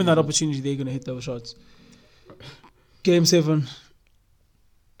going to. Given that opportunity, they're going to hit those shots. Game 7,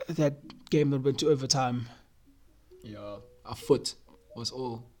 that game that went to overtime. Yeah, a foot was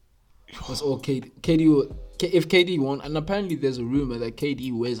all KD. If KD won, and apparently there's a rumor that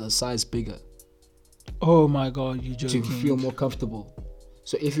KD wears a size bigger. Oh my God, you joking? To feel more comfortable.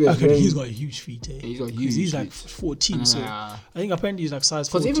 So if you're he's got huge feet, eh? He's got huge. He's feet. like 14, so I think apparently he's like size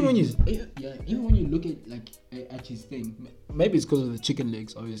 14. Because even when you look at at his thing, maybe it's because of the chicken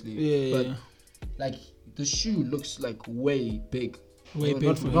legs, obviously. But like the shoe looks like way big.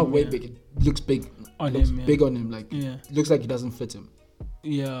 Not way big. It looks big on him. Big on him. Like it looks like it doesn't fit him.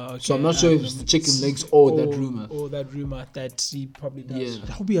 Yeah. Okay. So I'm not sure if it's the chicken legs or that rumor. Or that rumor that he probably does. Yeah.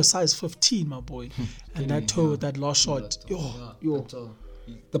 That would be a size 15, my boy. And that toe, that last shot. Yo.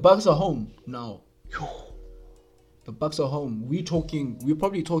 The Bucks are home now. The Bucks are home. We're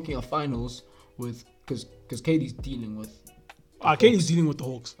probably talking a finals with because KD's dealing with. KD's dealing with the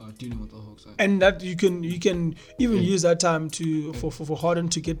Hawks. And that you can even use that time for Harden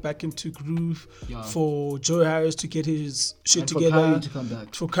to get back into groove, for Joe Harris to get his shit together,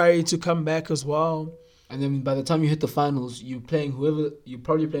 for Kyrie to come back as well. And then by the time you hit the finals, you're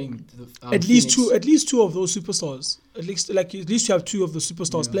probably playing at least two of those superstars. At least you have two of the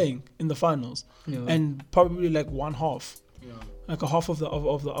superstars playing in the finals, and probably like one half, like a half of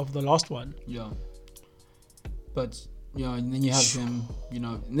the last one. Yeah, but. Yeah, and then you have them,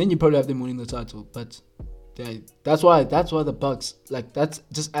 and then you probably have them winning the title. But that's why the Bucks, like, that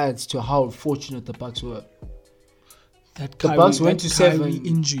just adds to how fortunate the Bucks were. The Bucks went to 7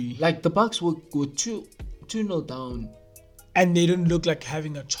 injury. Like the Bucks were 2-0 down, and they didn't look like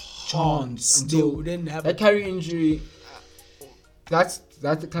having a chance until they didn't have that Kyrie injury. That's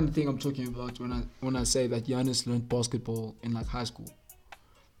the kind of thing I'm talking about when I say that Giannis learned basketball in like high school,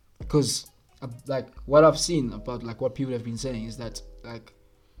 because. Like what I've seen about like what people have been saying is that like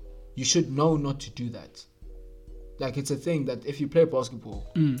you should know not to do that. Like it's a thing that if you play basketball,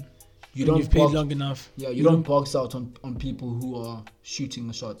 you don't you've played long enough. Yeah, you don't box out on people who are shooting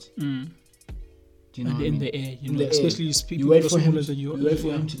the shots. Do you know? In the air, especially people you wait for him. You wait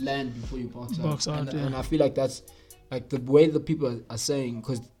for him to land before you box out. And I feel like that's like the way the people are saying,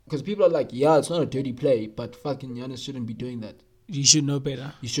 because people are like, yeah, it's not a dirty play, but fucking Giannis shouldn't be doing that. You should know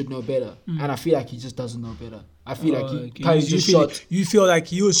better. And I feel like he just doesn't know better. I feel like you feel like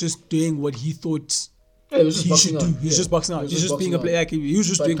he was just doing what he thought he should do. He's just boxing out. He's just being a player. Like he was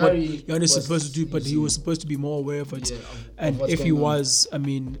just doing what Giannis is supposed to do, but he was supposed to be more aware of it. And if he was, I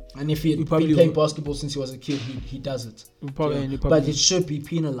mean, and if he had been playing basketball since he was a kid, he does it. But it should be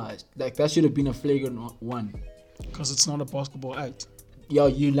penalized. Like that should have been a flagrant one. Because it's not a basketball act. Yeah,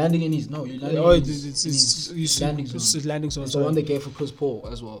 you're landing in his landing zone. It's landing zone. It's the one they gave for Chris Paul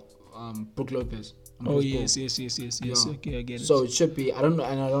as well. Brook Lopez. Yes. Okay, I get it. So it should be. I don't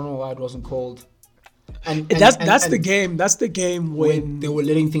know why it wasn't called. And that's the game when they were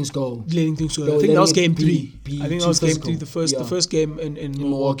letting things go. I think that was game 3. I think that was game 3. The first game in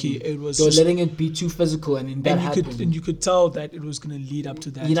Milwaukee. It was. They were letting it be too physical, and that happened. And you could tell that it was going to lead up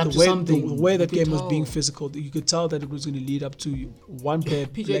to that. The way that game was being physical, you could tell that it was going to lead up to one player,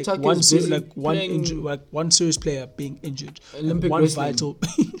 one serious player being injured. Olympic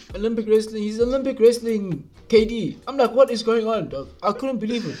wrestling. He's Olympic wrestling. KD. I'm like, what is going on, dog? I couldn't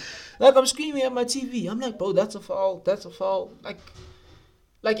believe it. Like, I'm screaming at my TV. I'm like, bro, that's a foul.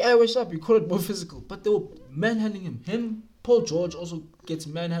 Like, I wish up. You call it more physical. But they were manhandling him. Paul George also gets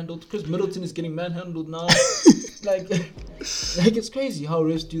manhandled. Chris Middleton is getting manhandled now. like it's crazy how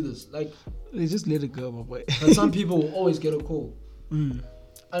refs do this. Like, they just let it go, my boy. but some people will always get a call.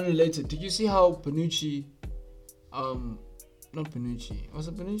 Unrelated. Did you see how Bonucci, not Bonucci, was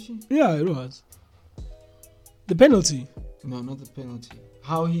it Bonucci? Yeah, it was. The penalty. No, not the penalty.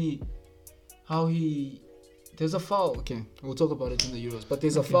 How he, there's a foul. Okay, we'll talk about it in the Euros. But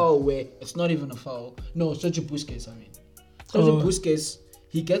there's a foul where it's not even a foul. No, Sergio Busquets, I mean. Sergio Busquets,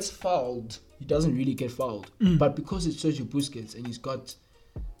 he gets fouled. He doesn't really get fouled. But because it's Sergio Busquets and he's got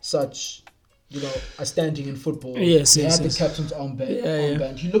such, a standing in football. He had the captain's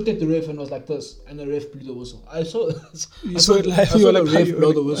armband. He looked at the ref and was like this, and the ref blew the whistle. I saw the ref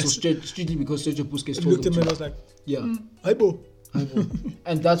blow the whistle strictly because Sergio Busquets told him. And I was like, hi bro.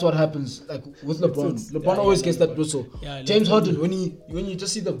 And that's what happens like with LeBron. LeBron always gets that whistle. James Harden, when you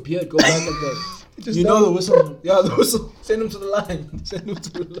just see the beard go back like that, the whistle. Yeah, the whistle. Send him to the line.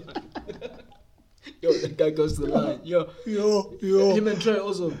 Yo, that guy goes to the line. Yo. Him and Trey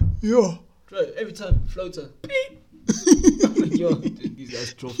also. Yo. Trey, every time floater. Beep. Yo, these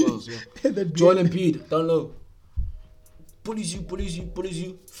guys draw fouls. Yo. Joel Embiid, down low. Bullies you.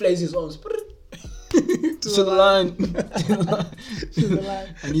 Flays his arms. to the line.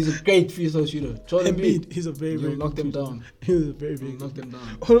 And he's a great free throw shooter. Jordan Embiid, he's a very good knock them down. He's a very good. Knock them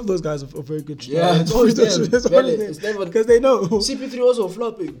down. All of those guys are very good. Yeah, it's always them. It's never because they know. CP3 also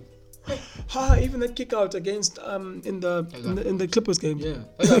flopping. Even that kick out against in the Clippers game. Yeah,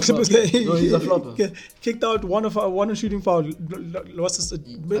 the Clippers game. No, he's a flopper. Kicked out one shooting foul. Lost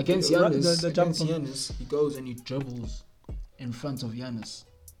against Giannis. He goes and he dribbles in front of Giannis.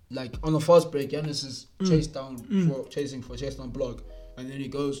 Like on the fast break, Giannis is chasing for block, and then he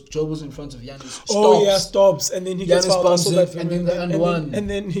goes dribbles in front of Giannis. Stops, and then he gets fouled. Bumps it, and then the one, and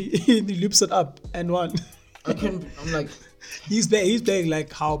then he loops it up and one. I'm like, he's playing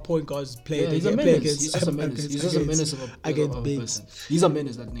like how point guards play. Yeah, he's a menace. He's just a menace. He's just a menace of a bigs. Person. He's a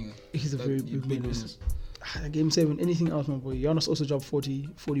menace, that nigga. He's a very big menace. Game 7, anything else, my boy? Giannis also dropped 40,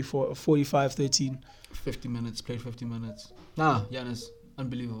 44, 45, 13. 50 minutes, played 50 minutes. Giannis,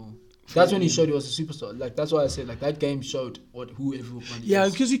 unbelievable. That's when he showed he was a superstar. Like, that's why I said, like, that game showed who everyone is. Yeah,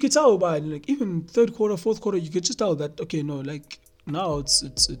 because you could tell by, like, even third quarter, fourth quarter, you could just tell that, okay, no, like, now it's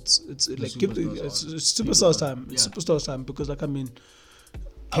like, it's superstars time. It's superstars time because, like, I mean,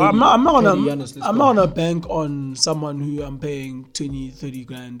 I'm not gonna bank on someone who I'm paying 20-30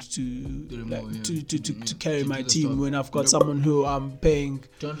 grand to carry my team when I've got someone who I'm paying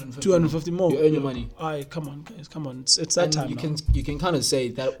 250 more. You earn your money. Come on, guys, come on. It's that time. You can kind of say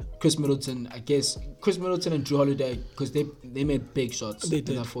that Chris Middleton and Jrue Holiday, because they made big shots in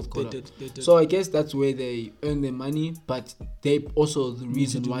that fourth quarter. They did. So I guess that's where they earn their money, but they also the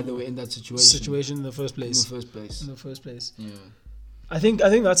reason why they were in that situation in the first place. Yeah. I think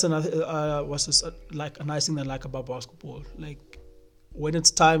that's another like a nice thing that I like about basketball. Like when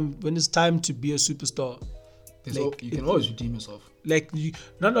it's time to be a superstar, you can always redeem yourself. Like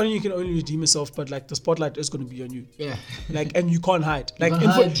not only you can only redeem yourself, but like the spotlight is going to be on you. Yeah. Like and you can't hide. Like in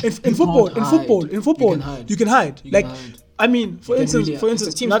football, you can hide. I mean, for instance,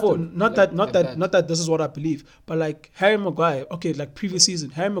 not that this is what I believe, but like Harry Maguire. Okay, like previous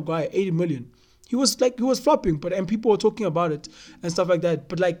season, Harry Maguire, 80 million. He was flopping, and people were talking about it and stuff like that.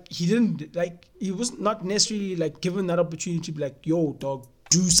 But like he was not necessarily like given that opportunity to be like, yo, dog,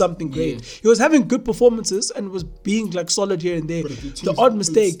 do something great. Yeah. He was having good performances and was being like solid here and there. The odd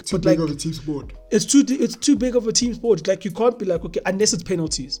mistake, but like it's too big of a team sport. Like you can't be like, okay, unless it's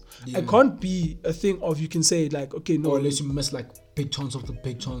penalties. Yeah. It can't be a thing of you can say like, okay, no, or unless you miss like big chance or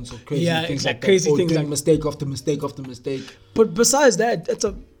crazy things like crazy that. Things like mistake after mistake after mistake. But besides that, it's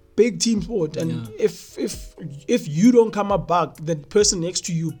a big team sport, and if you don't come up back, the person next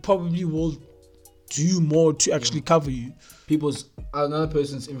to you probably will do more to actually cover you. Another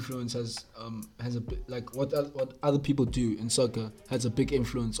person's influence has a like what other people do in soccer has a big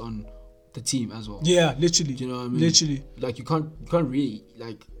influence on the team as well. Yeah, literally. Do you know what I mean? Literally. Like you can't really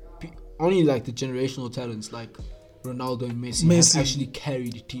like only like the generational talents like Ronaldo and Messi have actually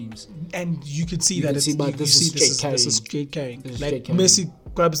carried teams, and you can see this is straight carrying. Like Messi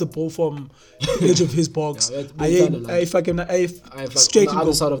grabs the ball from the edge of his box. If I can, straight on the and other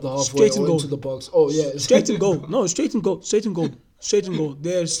go, side of the halfway straight and or go into the box. Oh yeah, straight and go. No, straight and go.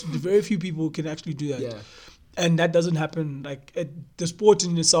 There's very few people who can actually do that. Yeah. And that doesn't happen. Like the sport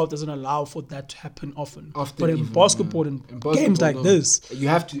in itself doesn't allow for that to happen often. But in basketball, in games like this, you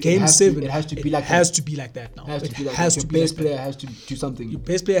have to. Game 7, it has to be like that now. It has to be like that. Your best player has to do something. Your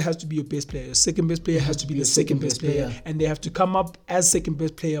best player has to be your best player. Your second best player has to be the second best player. And they have to come up as second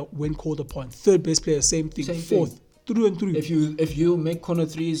best player when called upon. Third best player, same thing. Fourth. through and through. If you make corner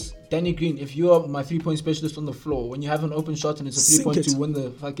threes, Danny Green, if you are my 3-point specialist on the floor, when you have an open shot and it's a 3-point to win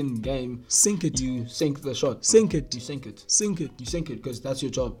the fucking game, sink it. You sink the shot. Bro. Sink it. You sink it. Sink it. You sink it because that's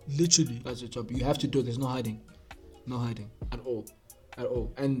your job. Literally. That's your job. You have to do it. There's no hiding. No hiding at all. At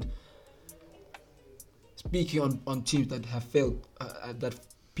all. And speaking on teams that have failed, that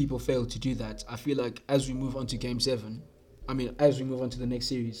people fail to do that, I feel like as we move on to Game 7, as we move on to the next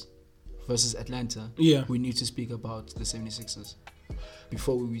series versus Atlanta, we need to speak about the 76ers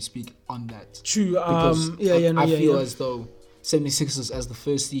before we speak on that. True. Because I feel as though 76ers as the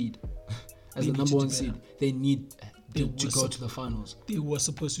first seed, as the number one seed, they need to go to the finals. They were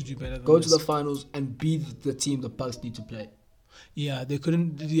supposed to do better than Go to the finals and be the team the Bucks need to play. Yeah, they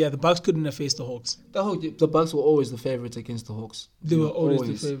couldn't. Yeah, the Bucks couldn't have faced the Hawks. The Bucks were always the favorites against the Hawks. They were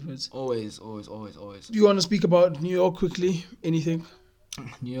always the favorites. Always. Do you want to speak about New York quickly? Anything?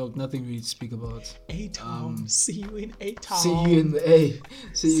 New York, nothing really to speak about. A-Town. See you in A-Town. See you in the A.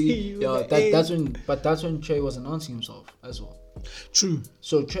 See you in the A. That's when Trey was announcing himself as well. True.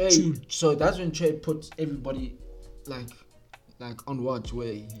 So that's when Trey put everybody like on watch,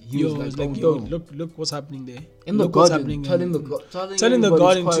 where he was like, look what's happening there. In the garden, telling the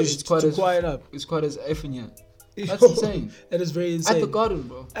garden to quiet up. It's quite as effing here. That's insane. That is very insane. At the garden,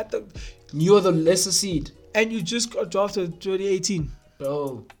 bro. You're the lesser seed. And you just got drafted 2018.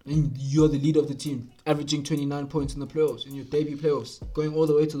 Bro, and you're the leader of the team, averaging 29 points in the playoffs, in your debut playoffs, going all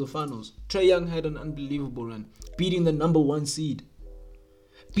the way to the finals. Trae Young had an unbelievable run, beating the number one seed.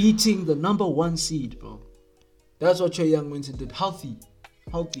 Bro. That's what Trae Young went and did. Healthy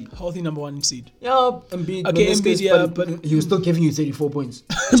number one seed. Yeah, Embiid. Okay, Embiid, but he was still giving you 34 points.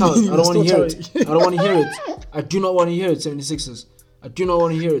 Child, I don't want to hear it. I don't want to hear it. I do not want to hear it, 76ers. I do not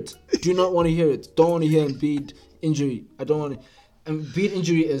want to hear it. Don't want to hear Embiid injury. I don't want to. Embiid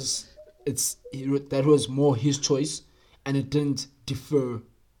injury that was more his choice, and it didn't defer.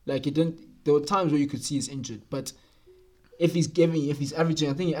 There were times where you could see he's injured, but if he's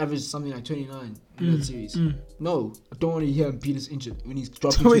averaging, I think he averaged something like 29 in that series. No, I don't want to hear Embiid is injured when he's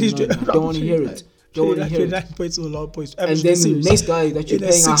dropping 29. I don't want to hear it. Don't want to hear it. Points or a lot of points. And then the next guy that you're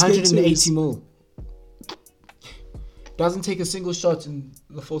paying 180 mil doesn't take a single shot in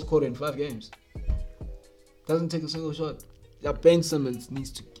the fourth quarter in 5 games. Doesn't take a single shot. Yeah, Ben Simmons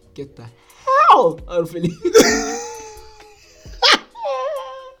needs to get the hell out of Philly.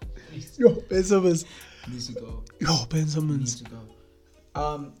 Ben Simmons needs to go. Ben Simmons needs to go.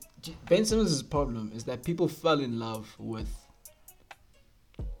 Ben Simmons' problem is that people fell in love with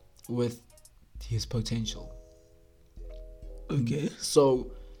his potential. Okay.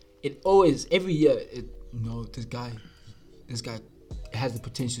 So every year this guy has the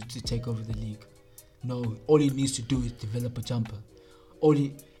potential to take over the league. No, all he needs to do is develop a jumper.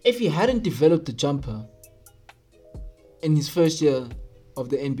 If he hadn't developed the jumper in his first year of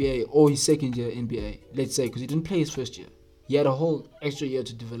the NBA or his second year NBA, let's say, because he didn't play his first year, he had a whole extra year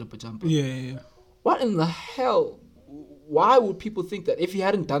to develop a jumper. Yeah. What in the hell? Why would people think that if he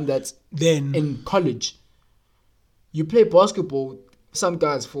hadn't done that then in college? You play basketball, some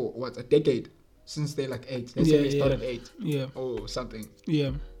guys for a decade, since they're like 8. Let's say they started 8. Yeah. Or something.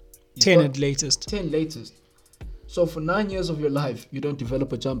 Yeah. 10 at latest. 10 latest. So for 9 years of your life, you don't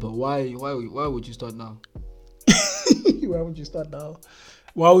develop a jumper. Why would you start now? Why would you start now?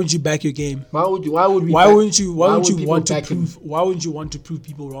 Why would you back your game? Why wouldn't you want to prove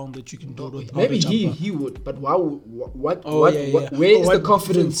people wrong that you can do it? Maybe he would, but why? Where is the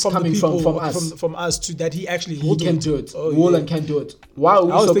confidence coming from us? From us to that he actually can do it. Warland can do it. Why are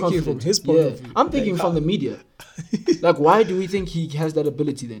we so confident? From his point of view. I'm thinking from the media. Why do we think he has that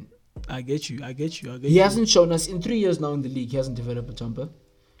ability then? I get you. He hasn't shown us in 3 years now in the league. He hasn't developed a jumper.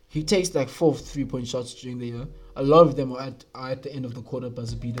 He takes 4 3-point shots during the year. A lot of them are at the end of the quarter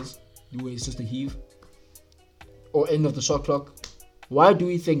buzzer beaters, where it's just a heave, or end of the shot clock. Why do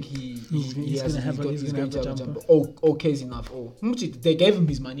we think he's going to have a jumper? Okay's enough. They gave him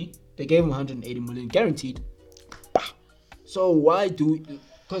his money. They gave him 180 million guaranteed. So why do?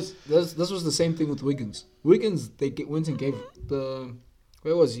 Because this was the same thing with Wiggins. They went and gave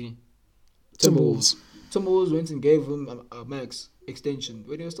where was he? Timberwolves went and gave him a max extension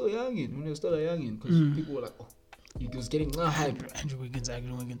when he was still a youngin. Because people were like, he was getting hype. Andrew Wiggins.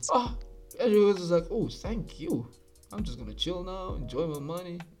 Andrew Wiggins was like, thank you. I'm just gonna chill now, enjoy my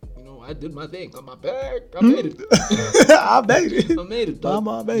money. I did my thing. I'm back. I made it. I made it.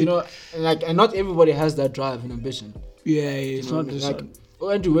 Dog. And not everybody has that drive and ambition. Yeah, it's not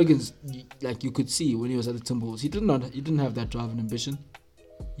Andrew Wiggins, you could see when he was at the Timberwolves, he didn't have that drive and ambition.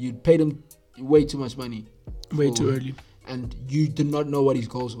 You paid him way too much money. Way too early. And you did not know what his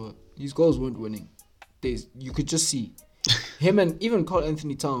goals were. His goals weren't winning. you could just see him and even Carl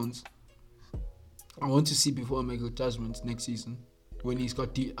Anthony Towns. I want to see before I make a judgment next season when he's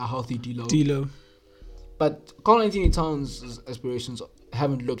got a healthy D'Lo. But Carl Anthony Towns' aspirations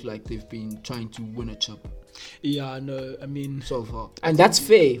haven't looked like they've been trying to win a chip. Yeah, no, I mean... So far. And that's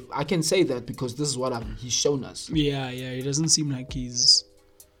fair. I can say that because this is what he's shown us. Yeah, it doesn't seem like he's...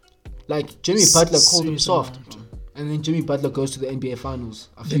 Like, Jimmy Butler called him soft. And then Jimmy Butler goes to the NBA Finals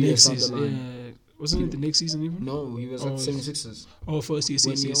a few years down the line. Yeah. Wasn't it the next season even? No, he was at 76ers. Oh, first year,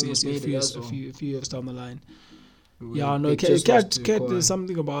 a few years down the line. Yeah, no, Cat, there's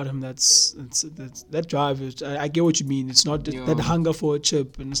something about him that's that drive. I get what you mean. It's not that hunger for a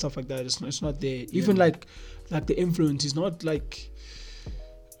chip and stuff like that. It's not there. Even like the influence. He's not like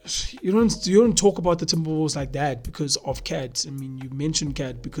you don't talk about the Timberwolves like that because of Cat. I mean, you mention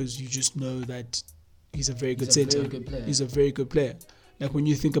Cat because you just know that he's a very good center. He's a very good player. Like when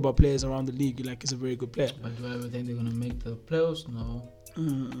you think about players around the league, you're like, he's a very good player. But do I ever think they're gonna make the playoffs? No.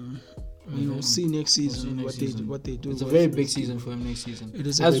 We'll see next season what they do. It's a very big season for him next season. It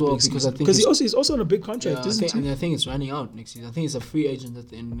is a very big season. Because he's also on a big contract, isn't he? And I think it's running out next season. I think he's a free agent at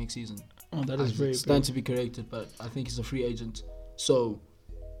the end of next season. Oh, that is very big. Stand to be corrected, but I think he's a free agent. So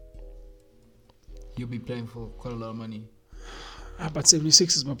he'll be playing for quite a lot of money. But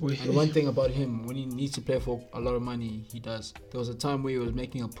 76 is my boy. And one thing about him, when he needs to play for a lot of money, he does. There was a time where he was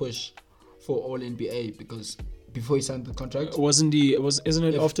making a push for All NBA because before he signed the contract, isn't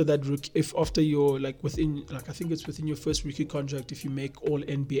it after that? If after your I think it's within your first rookie contract, if you make All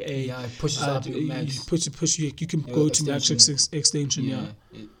NBA, it pushes up your max. You can go to max extension.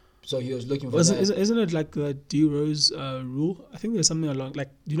 So he was looking for that. Isn't it like the D Rose rule? I think there's something along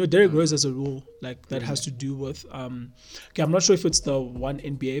Derrick Rose has a rule that has to do with I'm not sure if it's the one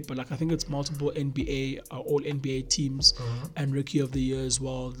NBA, but I think it's multiple NBA All NBA teams and Rookie of the Year as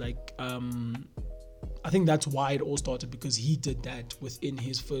well. I think that's why it all started because he did that within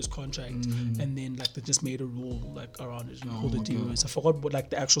his first contract, and then they just made a rule around it and called it D Rose. I forgot what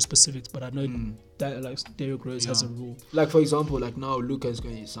the actual specifics, but I know that Derrick Rose has a rule. For example, now Luka is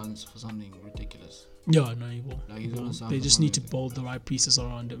going to sign for something ridiculous. Yeah, no, he will. He's gonna sign they just need to build the right pieces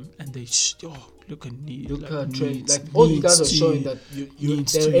around him, and they Luka needs. All you guys are showing that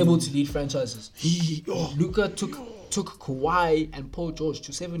they're able to lead franchises. Luka took Kawhi and Paul George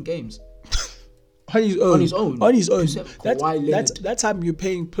to 7 games. On his own. That's how you're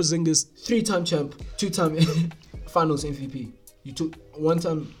paying Porzingis. 3-time champ, 2-time Finals MVP. You took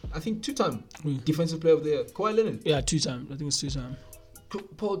 1-time, I think 2-time Defensive Player of the Year. Kawhi Leonard. Yeah, 2-time. I think it's 2-time.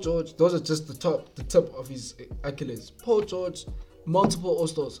 Paul George. Those are just the tip of his accolades. Paul George, multiple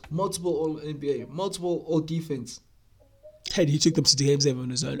All-Stars, multiple All-NBA, multiple All-Defense. Hey, he took them to Game 7 on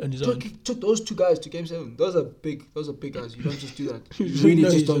his own. Took those 2 guys to Game 7. Those are big guys. You don't just do that. You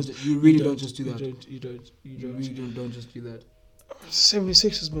really don't just do that. You don't just do that.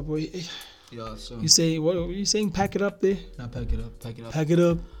 76 is my boy. Yeah, so you say what are you saying? Pack it up there. Nah, pack it up. Pack it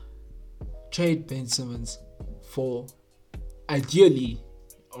up. Trade Ben Simmons for ideally,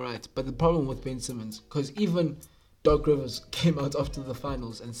 alright. But the problem with Ben Simmons, because even Doc Rivers came out after the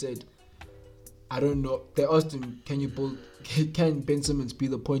finals and said, I don't know. They asked him, can Ben Simmons be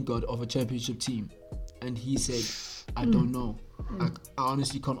the point guard of a championship team? And he said, I don't know. I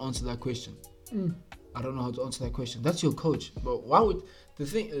honestly can't answer that question. I don't know how to answer that question. That's your coach. But why would... The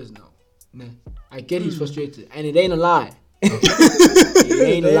thing is now, I get he's frustrated. And it ain't a lie. It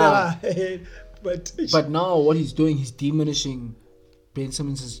ain't a lie. But now what he's doing, he's diminishing Ben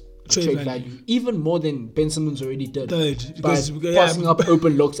Simmons' trade value even more than Ben Simmons already did. By passing up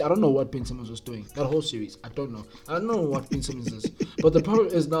open looks. I don't know what Ben Simmons was doing that whole series. I don't know what Ben Simmons is. But the problem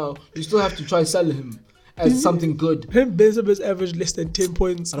is now you still have to try sell him as something good. Ben Simmons averaged less than 10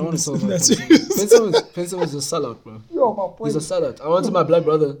 points. I don't want to talk about Ben Simmons. Ben Simmons is a sellout, bro. He's a sellout. I wanted my black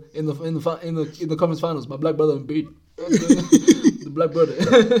brother in the conference finals. My black brother in beat. The black brother.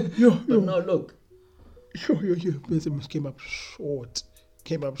 But now look. Ben Simmons came up short.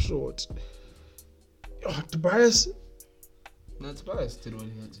 Tobias. No, Tobias did what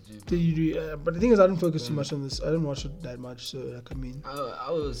he had to do. But the thing is, I didn't focus too much on this. I didn't watch it that much, so I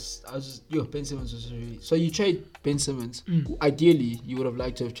was just Ben Simmons was really. So you trade Ben Simmons. Ideally, you would have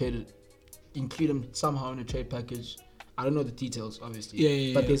liked to have traded, include him somehow in a trade package. I don't know the details,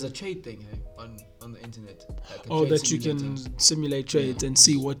 obviously. But there's a trade thing on the internet. That you can simulate trades and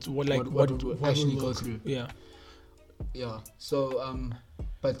see what actually go through. Yeah. So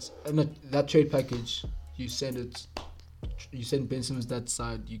but that trade package, you send Ben Simmons that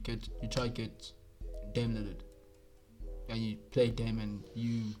side. You try to get Dame Lillard, and you play Dame, and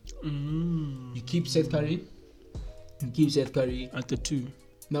you keep Seth Curry. You keep Seth Curry at the 2.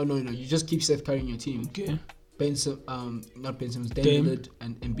 No. You just keep Seth Curry in your team. Okay. Not Ben Simmons, Dame. Dame Lillard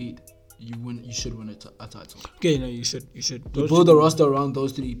and Embiid. You should win a title. Okay, no, you should. You Those build should- a roster around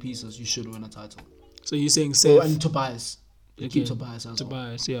those three pieces. You should win a title. So you're saying Oh, Seth, and Tobias. You Okay. keep Tobias as well.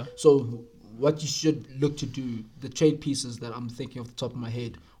 Tobias, yeah. So what you should look to do, the trade pieces that I'm thinking off the top of my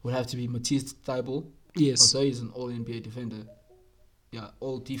head would have to be Matisse Thybulle. Yes. Although he's an All NBA defender. Yeah,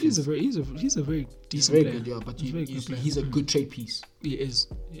 all defense. He's a very He's decent very player. good, yeah. But He's a very good player. he's a good trade piece. He is.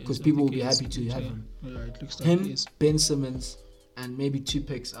 Because people will be happy to have him. Yeah, it looks like he Him, is. Ben Simmons, and maybe 2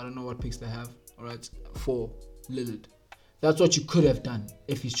 picks. I don't know what picks they have. All right, for Lillard. That's what you could have done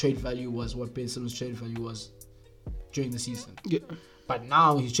if his trade value was what Ben Simmons' trade value was during the season. Yeah. But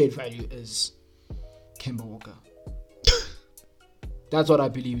now his trade value is Kemba Walker. That's what I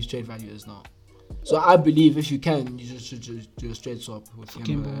believe his trade value is now. So I believe if you can, you just should just do a straight swap with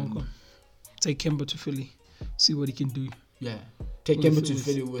Kemba Kemba. Walker. Take Kemba to Philly. See what he can do. Yeah, take With- Kemba to with-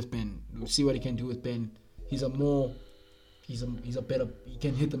 Philly with Ben. We'll see what he can do with Ben. He's a better. He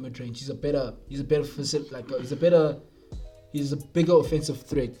can hit the mid range. He's a bigger offensive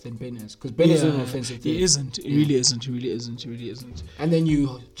threat than Ben is. Because Ben isn't an offensive threat. He isn't. He really isn't. He really isn't. And then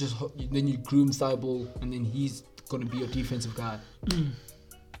you groom Thibault, and then he's gonna be your defensive guy.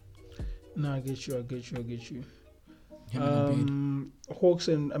 No, I get you. Him and Embiid. Hawks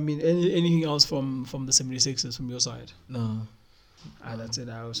and anything else from the 76ers from your side? No. That's it.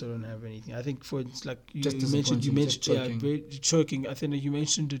 I also don't have anything. I think for it's like you Just mentioned, disappointing, just choking. very choking. I think that you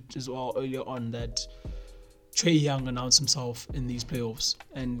mentioned it as well earlier on that Trae Young announced himself in these playoffs,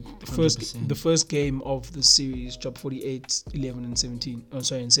 and the 100%. first game of the series dropped 48, 11, and 17. Oh,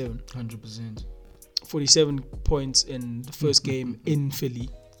 sorry, and 7. 100%. 47 points in the first game in Philly.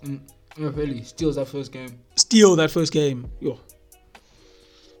 Yeah, really. Steals that first game. Steal that first game. Yo.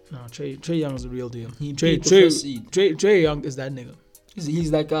 No, Trae Young is the real deal. He beat the first seed. Trae Young is that nigga.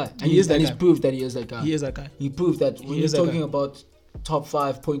 He's that guy. And He is that he's guy. proved that he is that guy. He is that guy. He proved that when He you're is that talking guy. about top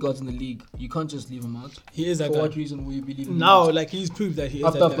 5 point guards in the league, you can't just leave him out. He is that For guy. what reason will you be leaving him Now, out? like he's proved that he is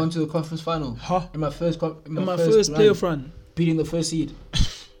After that I've guy. gone to the conference final, Huh? in my first In my first first run, playoff run. beating the first seed.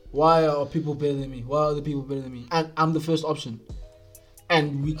 Why are people better than me? Why are the people better than me? And I'm the first option.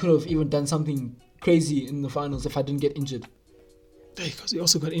 And we could have even done something crazy in the finals if I didn't get injured. Because he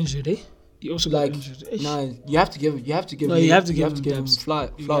also got injured, eh? He also Like, got injured. Ish. nah, you have to give No, you have to give him him daps.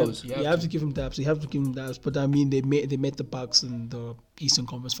 flowers. You have to give him daps. You have to give him daps. But I mean, they met the Bucks in the Eastern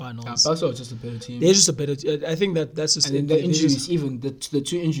Conference Finals. Bucks are just a better team. They're just a better. I think that's just. And then they're the injuries, just- even the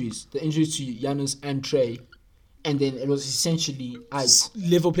 2 injuries, the injuries to Giannis and Trey, and then it was essentially ice.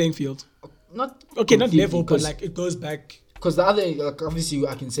 level playing field. Not Okay, not completely, level, but cause- like it goes back. Because the other, like, obviously,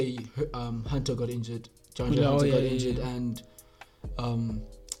 I can say Hunter got injured, John Oh, Hunter yeah, got yeah, injured, yeah. and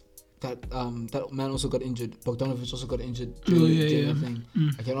that man also got injured. Bogdanovich also got injured Oh, during yeah, the yeah. thing.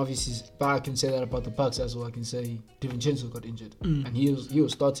 I can obviously, but I can say that about the Bucks as well. I can say DiVincenzo got injured, and he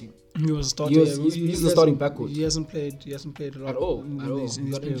was starting He was starting. he's the starting backcourt. He hasn't played a lot at all. in At all, these he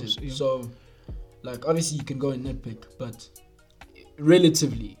got playoffs, injured. yeah. So, like, obviously, you can go and nitpick, but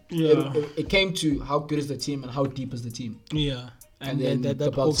relatively, Yeah. it came to how good is the team and how deep is the team. Yeah, and And then then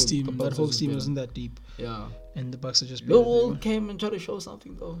that the Hawks Bucks team, the that Bucks Hawks was team better. wasn't that deep, Yeah. and the Bucks are just better. Lowell came and tried to show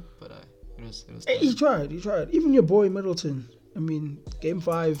something though, but it was Hey, he tried. Even your boy Middleton. I mean, Game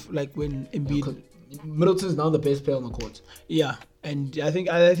 5, like when Embiid. Middleton's now the best player on the court. Yeah, and I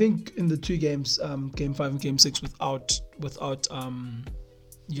think in the 2 games, Game 5 and Game 6, without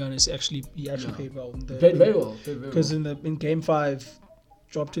Giannis, actually played well. He played very well. Because in Game 5,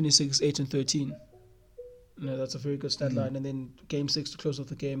 dropped 26, 8, and 13. No, that's a very good stat line. And then Game 6 to close off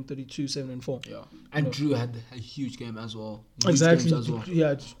the game, 32, 7, and 4. Yeah, and Drew had a huge game as well. Huge Exactly. games as well.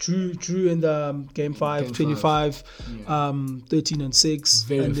 Yeah, Drew in the Game 5, Game 25, Yeah. 13 and 6.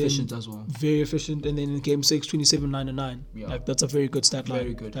 Very and then efficient as well. Very efficient. And then in Game 6, 27, 9, and 9. Yeah. Like, that's a very good stat line.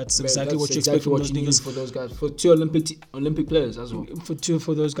 Very good. That's Very- exactly what you exactly expect from what those you need niggas. for those guys, for 2 Olympic players as well.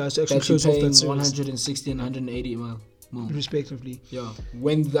 For those guys to actually That you're close off paying that series, 160 and 180 more. respectively. Yeah,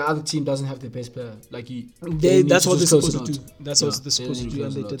 when the other team doesn't have their best player, like That's what they're close supposed to it do. out. That's Yeah, what they're they supposed to need to do,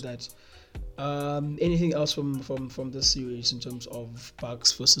 and close they it did that. Anything else from this series in terms of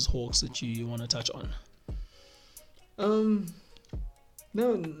Bucks versus Hawks that you want to touch on?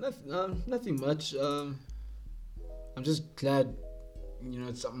 No, nothing much. I'm just glad,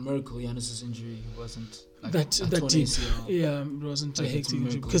 it's a miracle Giannis's injury wasn't like That a deep. torn ACL. Yeah, it wasn't a Like, it's a hectic injury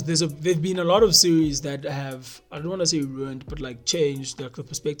miracle. because there've been a lot of series that have, I don't want to say ruined, but like changed. Like the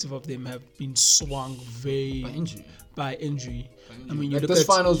perspective of them have been swung By injury. by injury. I mean, you like look this at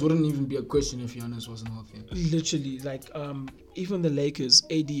finals wouldn't even be a question if Giannis wasn't healthy. literally like even the Lakers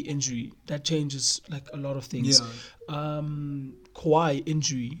AD injury that changes like a lot of things. Kawhi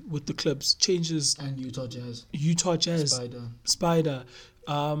injury with the Clips changes And Utah Jazz. Spider.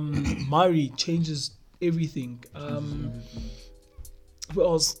 Murray changes everything.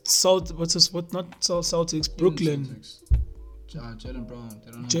 Well, Celtics? Brooklyn. Jalen Brown.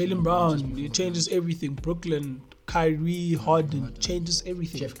 They don't have Jalen Brown, just before it changes everything. Brooklyn, Kyrie, Harden changes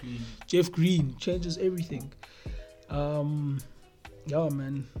everything. Jeff Green changes everything. Yeah,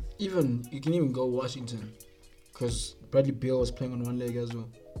 man. Even you can even go Washington, because Bradley Beal was playing on one leg as well.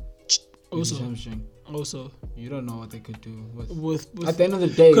 Also, you don't know what they could do with at the end of the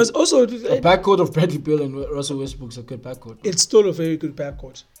day. Because also a backcourt of Bradley Beal and Russell Westbrook's a good backcourt. It's still a very good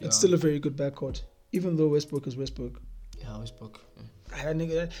backcourt. Yeah. It's still a very good backcourt, even though Westbrook is Westbrook. Yeah, Westbrook. Yeah. I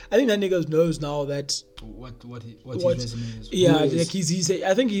think that nigga knows now that what his resume is. Yeah, like he's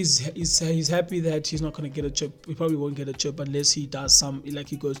I think he's happy that he's not gonna get a chip. He probably won't get a chip unless he does some, like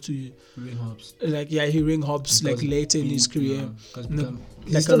he goes to ring hops. He ring hops like later in his career.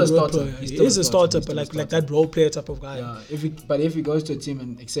 He's still a starter. He is a starter, but like that role player type of guy. Yeah, if he goes to a team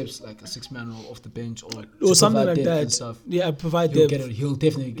and accepts like a 6-man role off the bench or something like that, stuff, provide he'll them. He'll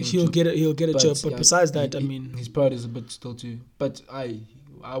definitely get a chip. But besides that, I mean, his pride is a bit still too. But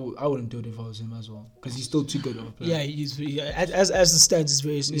I wouldn't do it if I was him as well, because he's still too good of a player. Yeah, as it stands, he's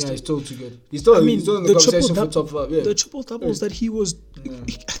very. He's still too good. He's still in the conversation for top 5. Yeah. The triple doubles that he was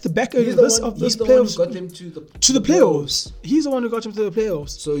at the back of this playoffs. He's the one who got them to the playoffs. He's the one who got him to the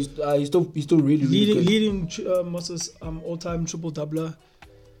playoffs. So he's still really good. Leading all-time triple doubler.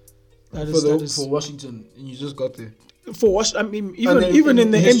 For Washington, and you just got there. For Washington, I mean, even in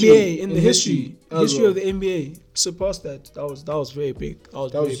the NBA, in the history of the NBA, surpassed that. That was very big.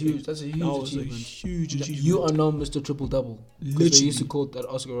 That was huge. Big. That's a huge that achievement. Was a huge achievement. You are now Mr. Triple Double. Literally, they used to call that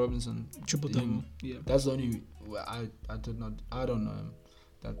Oscar Robinson Triple Double. Yeah, that's the only. I don't know him.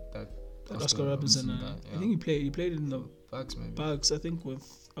 That Oscar Robinson. I think he played in the Bucks, maybe. Bucks, I think, with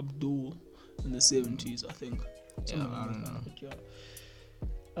Abdul in the 70s. I think. Yeah, I don't know. Yeah.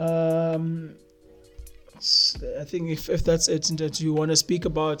 I think if that's it, do you want to speak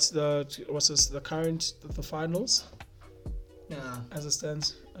about the finals? Yeah, as it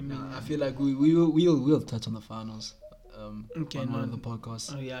stands. I mean, I feel like we'll touch on the finals. On one of the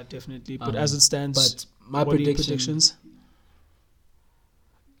podcasts. Oh yeah, definitely. But as it stands, but my predictions.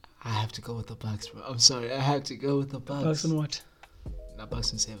 I have to go with the Bucks, bro. I'm sorry, I have to go with the Bucks. Bucks and what?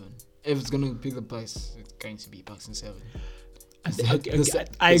 Bucks and 7. If it's gonna be the Bucks, it's going to be Bucks and 7. I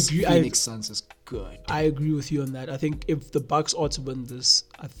agree. Phoenix Suns is good. I agree with you on that. I think if the Bucks are to win this,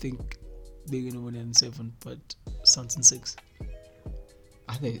 I think they're gonna win it in 7, but Suns in 6.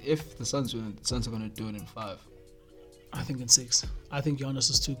 I think if the Suns win, the Suns are gonna do it in 5. I think in 6. I think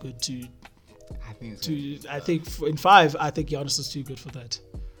Giannis is too good to. I think in 5, I think Giannis is too good for that.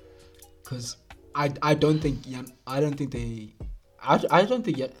 Because I don't think it's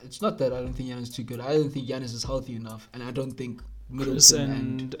not that I don't think Giannis is too good. I don't think Giannis is healthy enough, and I don't think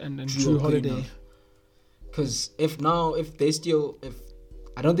Middleton and Drew Holiday. Because if I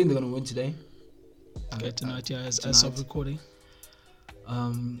don't think they're gonna win today. Okay, tonight, as of recording.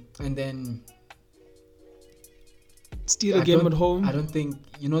 And then steal a game at home. I don't think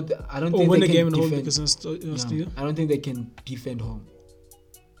I don't or think win they a can game at defend, home because it's steal. I don't think they can defend home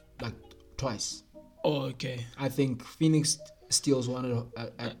like twice. Oh, okay. I think Phoenix steals one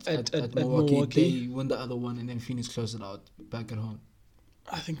at Milwaukee. They win the other one, and then Phoenix closes it out back at home.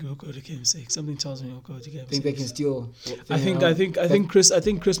 I think we'll go to game 6. Something tells me we'll go to game 6. Think they can steal? I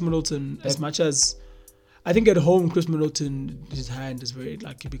think Chris Middleton, as much as I think at home, Chris Middleton, his hand is very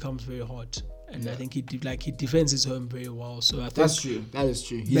he becomes very hard, and I think he defends his home very well. So I think that's true. That is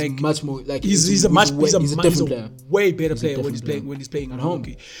true. He's much more he's a different player. Way better player when he's playing at home.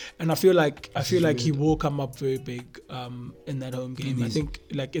 And I feel like he will come up very big in that home game. I think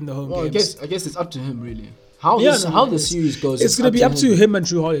in the home games. I guess it's up to him really. How the series goes. It's gonna be up to him and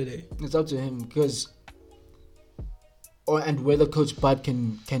Drew Holiday. It's up to him because. And whether Coach Bud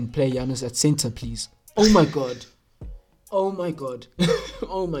can play Giannis at center, please. Oh my god. Oh my god.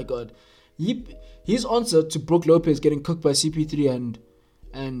 Oh my god. His answer to Brook Lopez getting cooked by CP3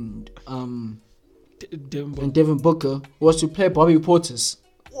 and Devin Booker was to play Bobby Portis.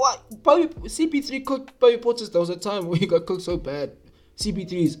 What? CP3 cooked Bobby Portis. There was a time where he got cooked so bad.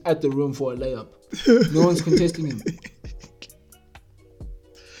 CP3 is at the rim for a layup. No one's contesting him.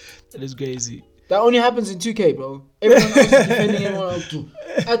 That is crazy. That only happens in 2K, bro. Everyone else is defending everyone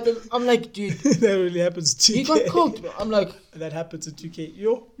else. I'm like, dude. That really happens in 2K. He got cooked, bro. I'm like. That happens in 2K. Do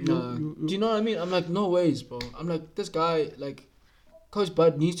you know what I mean? I'm like, no ways, bro. I'm like, this guy, Coach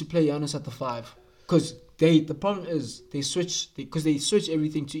Bud needs to play Giannis at the 5. Because the problem is, they switch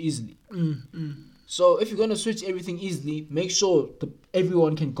everything too easily. So if you're gonna switch everything easily, make sure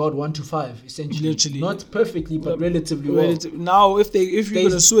everyone can guard 1 to 5 essentially. Literally. Not perfectly, but relatively well. Now, if you're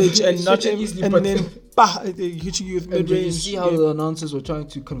gonna switch and not switch it easily, and but then bah, they're hitting you with And mid did you range. see how the announcers were trying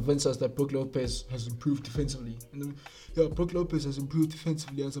to convince us that Brook Lopez has improved defensively? And then, yeah, Brook Lopez has improved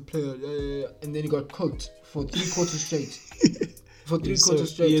defensively as a player. Yeah. And then he got cooked for 3 quarters straight. For 3 Yes, quarters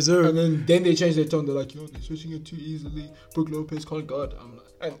sir. straight. Yes, sir. And then they changed their tone. They're like, they're switching it too easily. Brook Lopez can't guard. I'm like,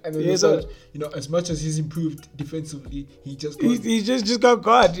 and then Yes, they sir. said, as much as he's improved defensively, he just got. He just got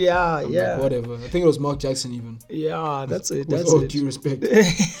caught. Yeah, I'm yeah, like, whatever. I think it was Mark Jackson even. yeah. That's it. With That's all it. due respect.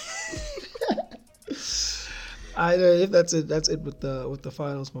 I know if that's it. That's it with the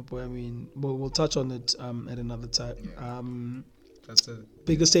finals, my boy. I mean, we'll touch on it at another time. Yeah. That's it.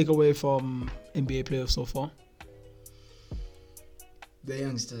 Biggest takeaway from NBA playoffs so far? The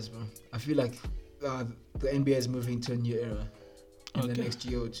youngsters, bro. I feel like the NBA is moving to a new era in the Okay. next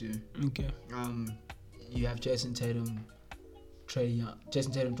year or two. Okay. You have Jason Tatum,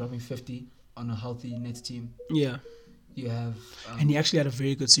 Jason Tatum dropping 50 on a healthy Nets team. Yeah. You have And he actually had a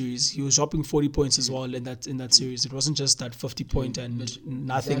very good series. He was dropping 40 points as well in that series. It wasn't just that 50 point and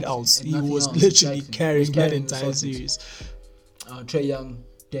nothing Exactly. else. And He nothing was else, literally exactly. carrying He was that carrying the entire Celtics. series. Trae Young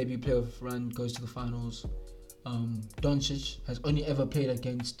debut playoff run goes to the finals. Doncic has only ever played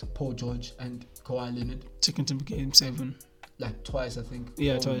against Paul George and Kawhi Leonard, Taken to game 7. like twice, I think.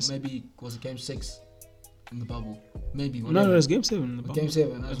 Yeah, Or twice. Maybe was it game 6 in the bubble? Maybe. No, Whatever. it was game 7 in the bubble. Game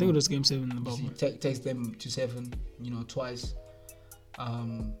 7. I think it was game 7 in the bubble. He takes them to 7, twice.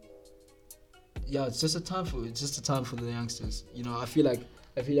 Yeah, it's just a time for the youngsters. I feel like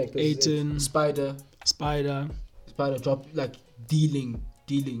this Ayton. is it. Spider. Spider drop like dealing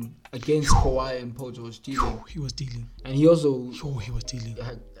against Kawhi and Paul George dealing, He was dealing. and he also He was dealing.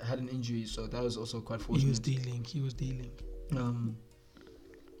 had an injury, so that was also quite He was fortunate. dealing.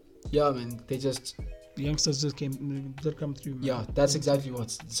 Yeah, man, they just The youngsters just come through, man. yeah, that's exactly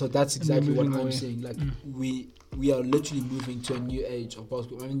what moving I'm away. saying. Like we are literally moving to a new age of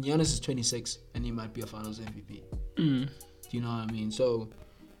basketball. I mean, Giannis is 26 and he might be a Finals MVP. Mm. Do you know what I mean? So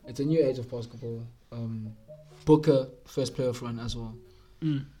it's a new age of basketball. Booker first playoff run as well.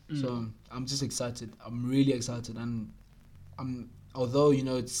 So I'm just excited. I'm really excited, and although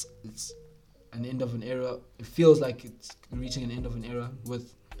it's an end of an era. It feels like it's reaching an end of an era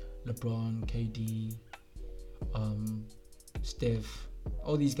with LeBron, KD, Steph.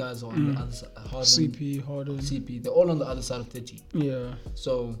 All these guys are on the other side. Harden, CP. They're all on the other side of 30. Yeah.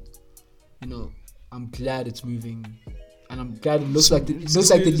 So, I'm glad it's moving, and I'm glad it looks like the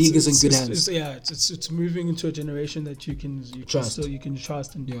league is in good hands. It's moving into a generation that you can Trust.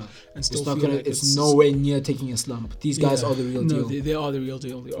 trust and Yeah. and still It's not feel gonna. like it's nowhere near taking a slump. These guys are the real no, deal. They are the real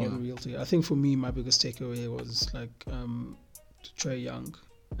deal. They are Yeah. the real deal. I think for me, my biggest takeaway was like Trae Young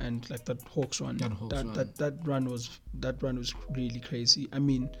and like that Hawks run. That run was really crazy. I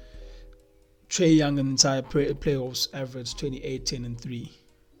mean, Trae Young in the entire playoffs averaged 28, 10, and 3.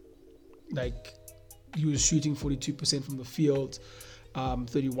 Like, he was shooting 42% from the field,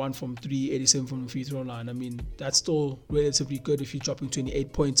 31 from 3, 87 from the free throw line. I mean, that's still relatively good if you're dropping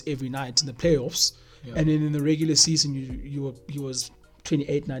 28 points every night in the playoffs. Yeah. And then in the regular season, he was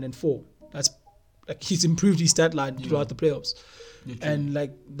 28, 9, and 4. That's like he's improved his stat line throughout the playoffs. Literally. And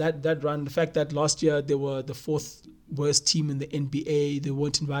like that run, the fact that last year they were the 4th worst team in the NBA, they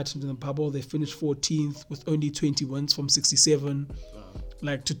weren't invited into the bubble. They finished 14th with only 20 wins from 67.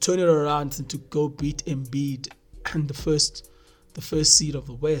 Like, to turn it around and to go beat Embiid and the first seed of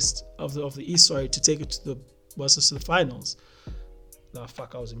the West of the East, to take it to the finals. Nah,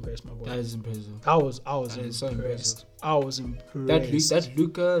 fuck, I was impressed, my boy. That is impressive. I was That is so impressed. I was impressed.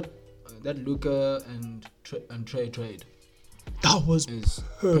 That Luka and Trey trade That was is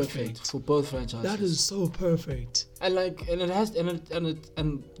perfect for both franchises. That is so perfect. And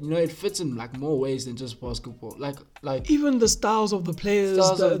it fits in like more ways than just basketball. Like Even the styles of the players,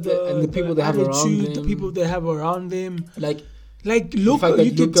 and the people they have around attitude, them. the people they have around them. like Like, the fact that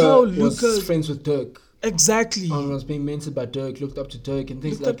you can tell was Luka friends with Dirk. exactly. Was being mentored by Dirk, looked up to Dirk and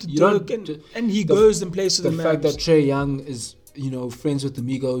things Looked like up to you Dirk don't- and he the- goes and plays to the the fact max. that Trae Young is friends with the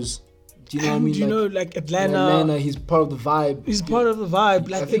Migos. Do you know what I And mean? like in Atlanta, he's part of the vibe. he's part of the vibe.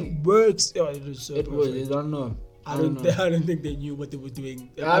 Like, I think it works. Oh, it is so It was. I perfect. don't know. I don't think they knew what they were doing.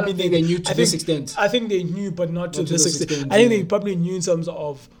 I don't think they knew to this extent. I think they knew, but not to Not to this this extent. extent, I think yeah. they probably knew in terms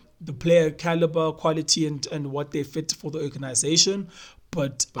of the player caliber, quality, and what they fit for the organization.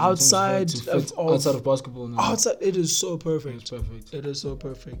 But But in terms outside to fit of outside of basketball, no. outside, it is so It's perfect. perfect. It is so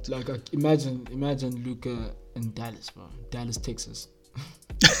perfect. Like imagine Luka in Dallas, bro. Dallas, Texas.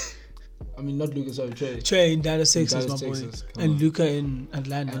 I mean, not Luka, sorry, Trey. Trey in Dallas, Texas, Dallas, my boy. Texas, come And on. Luka in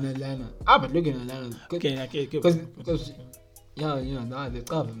Atlanta. And Atlanta. But Luka in Atlanta. Okay, Because they're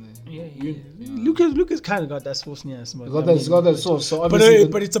covered, man. Yeah. Luka's kind of got that sauciness. It's got that sauce. So But obviously,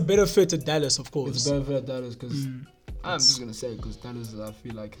 but it's a better fit to Dallas, of course. it's better for Dallas because I'm just gonna say because Dallas, I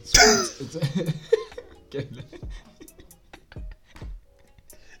feel like it's okay.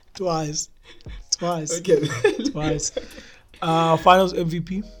 Twice. Okay. Twice. Finals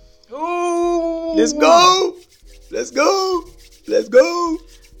MVP. Oh, Let's go.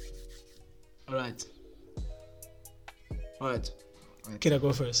 All right. Can I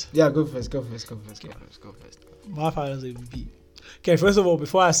go first? Yeah, go first. My finals MVP. Okay, first of all,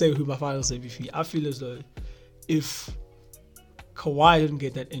 before I say who my finals MVP, I feel as though if Kawhi didn't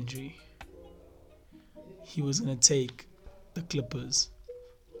get that injury, he was going to take the Clippers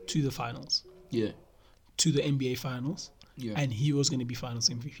to the finals, Yeah. to the NBA finals, Yeah. and he was going to be finals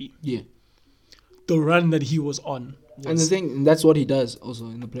MVP. Yeah. The run that he was on. And the thing, and that's what he does also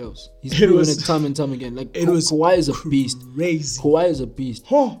in the playoffs. He's It proven was- it time and time again. Like it was Kawhi is a beast. Crazy. Kawhi is a beast.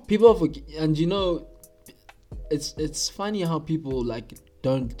 Huh. People forget, and you know, it's funny how people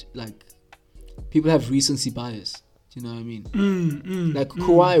don't people have recency bias. Do you know what I mean?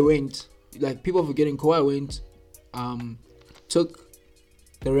 Kawhi went, people forgetting Kawhi went, took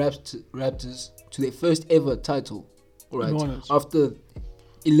the Raptors to their first ever title. All right, Honest. after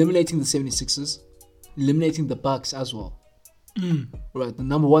eliminating the 76ers, eliminating the Bucks as well. Right, the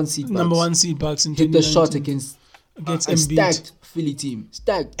number one seed Bucks Number one seed Bucks in hit the shot 2019 against a Embiid. stacked Philly team.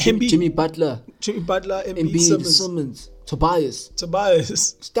 Stacked. Embiid. Jimmy Butler, Jimmy Butler, Embiid, Embiid, Simmons, Simmons, Tobias.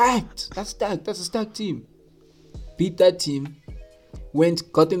 Tobias. Stacked. That's stacked. That's a stacked team. Beat that team.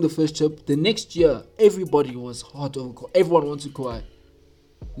 Got them the first chip. The next year, everybody was hot over Kawhi. Everyone wanted Kawhi.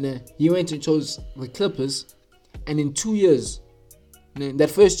 Nah, he went and chose the Clippers. And in 2 years, that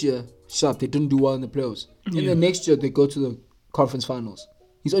first year, they didn't do well in the playoffs. And Yeah. the next year, they go to the conference finals.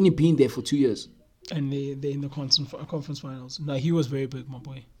 He's only been there for 2 years. And they're in the conference finals. No, he was very big, my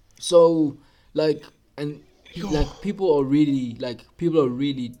boy. So, people are really,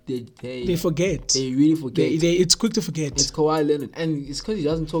 They forget. they really forget. It's quick to forget. It's Kawhi Leonard, and it's because he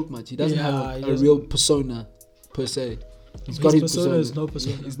doesn't talk much. He doesn't Yeah, have he a doesn't. real persona per se. He's His got his persona persona. is no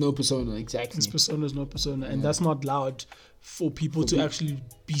persona. He's no persona, exactly. His persona is no persona, and Yeah. that's not loud for people to people. actually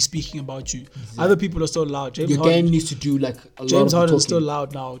be speaking about you. Other people are still loud. James Your Harden, game needs to do a lot James of Harden talking. is still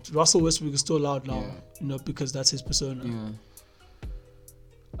loud now. Russell Westbrook is still loud now. Yeah. Because that's his persona.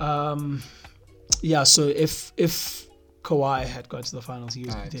 Yeah. Yeah. So if Kawhi had gone to the finals, he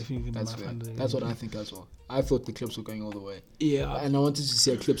was Alright, definitely going to that's be my fair. finals. That's what I think as well. I thought the Clips were going all the way, Yeah. and I wanted to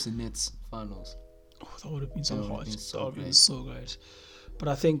see a Clips and Nets finals. Oh, that would have been so That would have hard. been so That would have been great. so great. But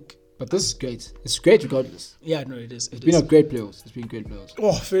I think, But this is great. It's great regardless. yeah, no, it is. It's been a great playoffs. It's been great playoffs.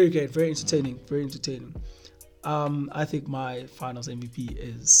 Oh, very great, very entertaining, very entertaining. I think my finals MVP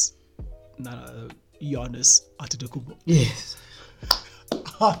is none other than Giannis Antetokounmpo. Yes.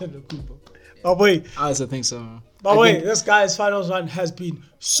 Antetokounmpo. My boy, I also think so. by the way, this guy's finals run has been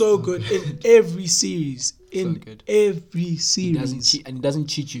so good in every series. In good. every He series. doesn't cheat, and he doesn't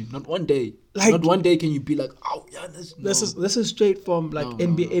cheat you. Not one day. Like- Not one day can you be like, oh yeah, this. This is straight from No,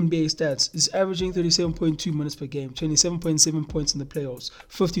 NBA stats. He's averaging 37.2 minutes per game, 27.7 points in the playoffs,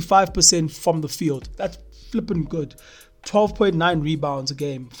 55% from the field. That's flipping good. 12.9 rebounds a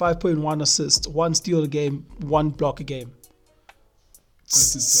game, 5.1 assists, 1 steal a game, 1 block a game.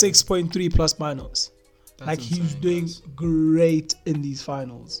 That's insane. 6.3 plus minus. That's he's insane, doing guys. great in these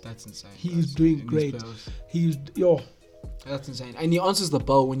finals. That's insane. He's guys. doing In these great. playoffs. That's insane. And he answers the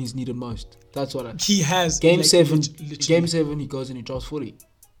bell when he's needed most. That's what I. He has Game 7. literally. Game 7, he goes and he drops 40.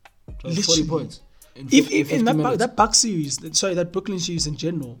 Drops 40 Literally. points. In If 50 in minutes. that Bucks series, that Brooklyn series in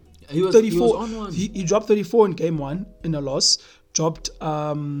general, he was 34. He was on one. He dropped 34 in game 1 in a loss. Dropped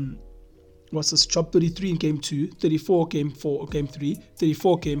dropped 33 in game 2, 34 game 4, game 3,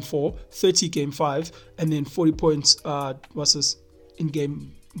 34 game 4, 30 game 5, and then 40 points in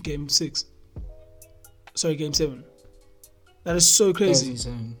game 6. Sorry, game 7. That is so That's crazy.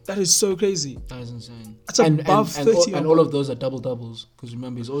 insane. That is so crazy. That is insane. That's above 30 And all of those are double doubles. Because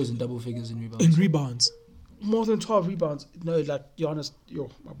remember, he's always in double figures in rebounds. In rebounds. More than 12 rebounds. No, Giannis,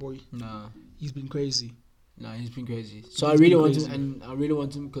 my boy, Nah. he's been crazy. Nah, he's been crazy. So He's I really been want crazy. him, and I really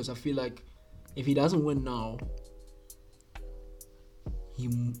want him because I feel like if he doesn't win now,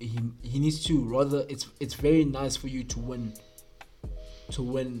 he needs to. Rather, it's very nice for you to win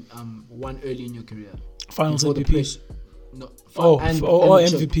one early in your career. Finals Before the MVP. press- No. And the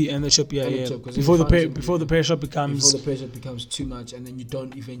chip. MVP and the chip, yeah, And the yeah. chip, 'cause Before in the finals before the pressure becomes Before the pressure becomes too much, and then you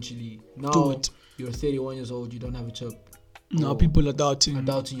don't eventually. Now Do it. you're 31 years old. You don't have a chip. Now or people are doubting are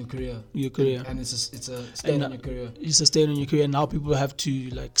doubting your career. your career. And it's a stain on your career. It's a stain on your career. Now people have to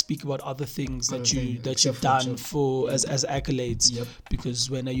like speak about other things Other that you things, that except you've for a done chip. for as accolades. Yep. Because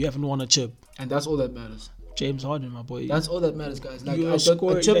when you haven't won a chip, And that's all that matters. James Harden, my boy. That's all that matters, guys. Like You're I thought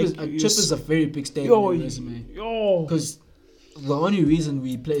scoring- a chip, like, is, a very big stain on your resume. yo, Because the only reason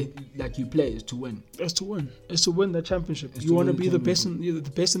we play like you play is to win. it's to win. It's to win the championship. It's You to want to win the be the best championship.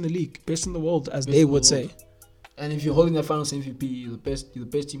 the best in the league, best in the world, as Best they in the would world. say. And if you're holding that finals MVP, you're the best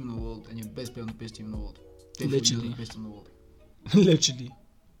team in the world, and you're the best player on the best team in the world. Therefore, Literally. you're the best in the world. Literally.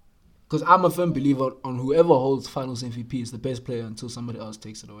 Because I'm a firm believer on whoever holds finals MVP is the best player until somebody else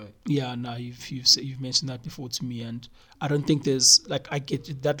takes it away. Yeah, no, you've mentioned that before to me, and I don't think there's like I get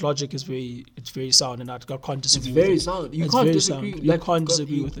it, that logic is very sound, and I can't It's disagree. very with it. sound. You It's can't very disagree. sound. You can't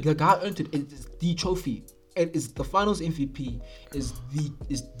disagree with it. The guy earned it. It's the trophy. It is the finals MVP. Is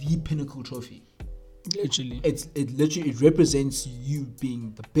the pinnacle trophy. Literally. It represents you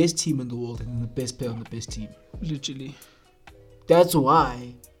being the best team in the world and the best player on the best team. Literally. That's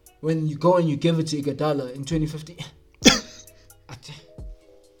why when you go and you give it to Iguodala in 2015,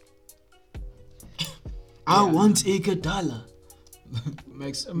 I want Iguodala.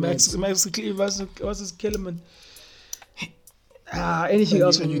 Max versus Kellerman. Anything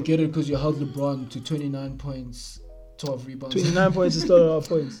else? And you get it because you held LeBron to 29 points, 12 rebounds. 29 points is still our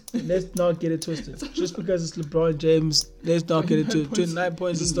points. Let's not get it twisted. Just because it's LeBron James, let's not get it twisted. 29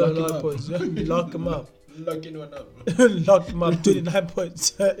 points is still a lot of points. Lock him up. Locking one up. Lock him up. 29 points.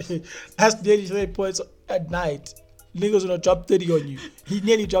 That's nearly 30 points at night. Niggas gonna drop 30 on you. He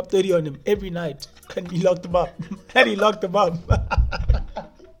nearly dropped 30 on him every night. And he locked him up. Hey,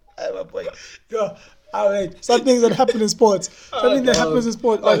 my boy. Yo, alright. Some things that happen in sports. Something that happens in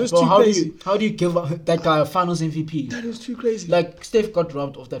sports. Like, it's too crazy. How do you give that guy a finals MVP? That is too crazy. Like Steph got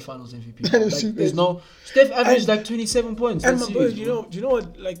robbed of that finals MVP. That is Like, too there's crazy. no Steph averaged like 27 points. And that my boy, series, do you know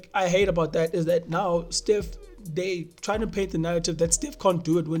what like I hate about that is that now Steph, they trying to paint the narrative that Steph can't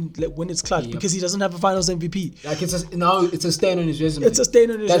do it when it's clutch Yep. because he doesn't have a finals MVP. Like it's a stain on his resume. It's a stain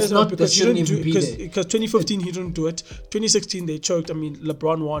on his That's resume not- that because he shouldn't didn't do even be there. because 2015 he didn't do it. 2016 they choked. I mean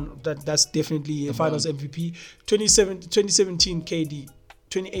LeBron won. That's definitely a finals MVP. 2017 KD,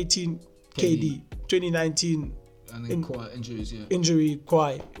 2018 KD, 2019 and then Kawhi injuries, yeah. injury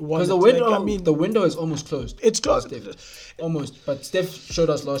Kawhi. Because the window is almost closed. It's for closed. Steph. Almost. But Steph showed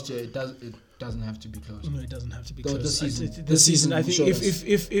us last year it doesn't have to be closed. No, it doesn't have to be No, close. this season I he think showed if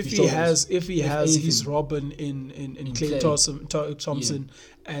us. he showed has us. if he If has his anything. Robin in Clay. Klay Thompson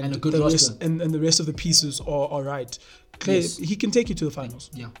And a good the roster. rest, and the rest of the pieces are right. Clay, Yes. he can take you to the finals.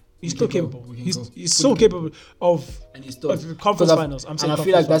 Yeah. He's We still can go. capable. We can He's go. he's still capable of And he's still of the conference finals. I'm saying and I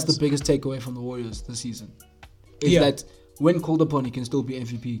feel like that's the conference biggest takeaway from the Warriors this season. Is Yeah. that when called upon, he can still be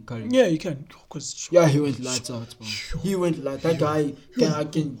MVP. Curry. finals. Yeah, you can. Because Yeah, he went lights out, bro. He went like that guy.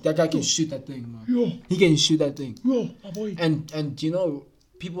 That guy can shoot that thing, man. yo, He can shoot that thing. yo, my boy. And you know,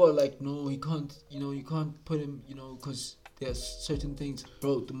 people are like, no, he can't. You can't put him. Because there's certain things,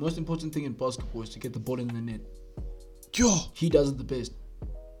 bro. The most important thing in basketball is to get the ball in the net. Yo, He does it the best.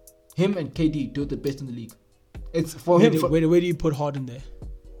 Him and KD do it the best in the league. It's for him. where do you put Harden there?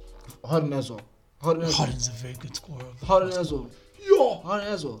 Harden as well. Harden's a very good scorer. Harden as well. Yo, Harden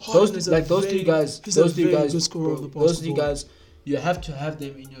as well. Harden is a Those three very- guys. he's a Those three very guys. good scorer of the Those three basketball. guys. You have to have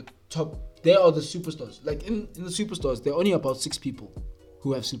them in your top. They are the superstars. Like in the superstars, there are only about 6 people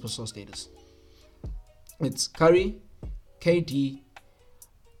who have superstar status. It's Curry, KD,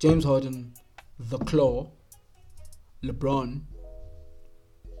 James Harden, The Claw, LeBron,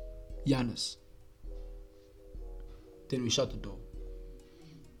 Giannis. Then we shut the door.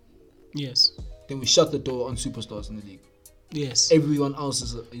 yes, Then we shut the door on superstars in the league. yes. Everyone else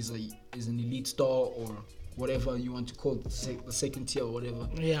is an elite star or whatever you want to call it, the second tier or whatever.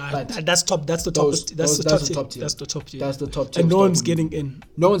 Yeah, But that's top. That's the top. those- That's the that's top the tier. top tier. That's the top tier. That's the top tier. And no of one's stardom. getting in.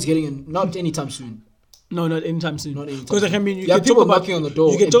 No one's getting in. Not anytime soon. No, not anytime soon. Not anytime Because soon. I mean, you There are can people talk about knocking on the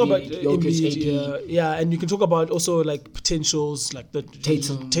door. You can talk about Embiid, Jokic, AD. yeah, and you can talk about also like potentials like the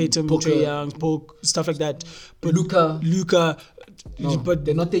Tatum, Booker. Trae Young, Poke, stuff like that. But Luka. No, but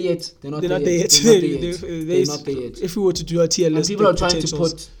they're not there yet. They're they're not there yet. They're not there yet. If we were to do a tier And list, people the are trying to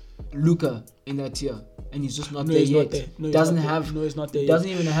potentials- put Luka in that tier, and he's just not No, there he's yet. not there. No, he's Doesn't not there. have. No, he's not there. Doesn't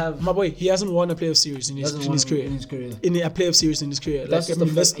yet. even have. My boy, he hasn't won a playoff series in his career. In his career. In a playoff series in his career. That's just I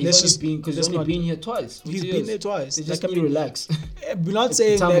mean, the fact. let's He's just only been because he's let's only not- been here twice. He's 2 been years. there twice. They just Like, I need to mean, relax. We're not The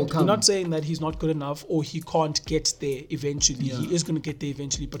saying time will that we're come. not saying that he's not good enough or he can't get there eventually. Yeah. He is going to get there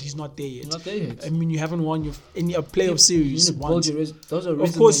eventually, but he's not there yet. Not there yet. I mean, you haven't won a playoff series You need to build once. your those are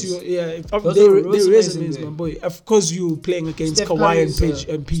Of course, resumes. their Those are resumes, resumes my there. boy. Of course, you playing against Steph Kawhi Curry and is,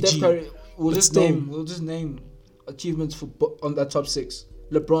 PG. Steph Curry, we'll But just still- name. We'll just name achievements on that top 6.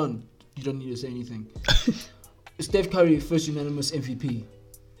 LeBron, you don't need to say anything. Steph Curry, first unanimous MVP.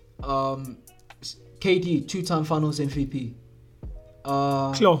 KD, 2-time Finals MVP.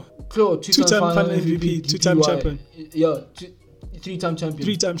 Klo, two-time final MVP, 2-time champion. Yeah, 3-time champion.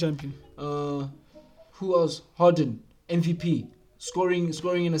 3-time champion. Who else? Harden, MVP. Scoring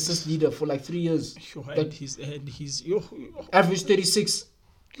and assist leader for like 3 years. He's average 36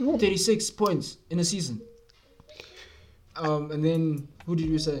 points in a season. And then who did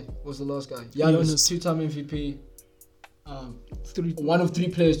you say was the last guy? Giannis, 2-time MVP. One of 3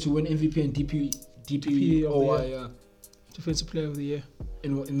 players to win MVP and DPOY, Defensive Player of the Year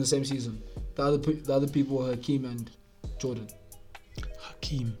in the same season. The other people were Hakeem and Jordan.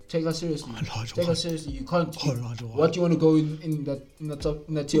 Hakeem. Take that seriously. Take that seriously. You can't. What do you want to go in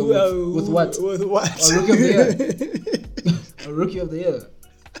that tier with what? With what? A rookie of the year. A rookie of the year.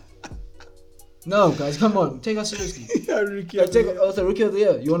 No, guys, come on. Take us seriously. Rookie of the rookie of the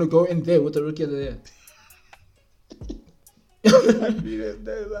year. You want to go in there with the rookie of the year?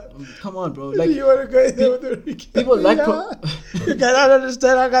 Come on, bro. Like, you want to go in there with the rookie? People like. You cannot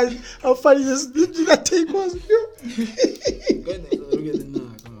understand how funny that take was. Go in there with the rookie of the year.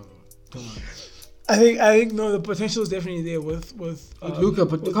 No, come on. I think no, the potential is definitely there with Luka,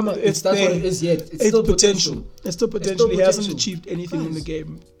 but come on, that's there. what it is yet. It's still potential. It's still potential. He hasn't achieved anything in the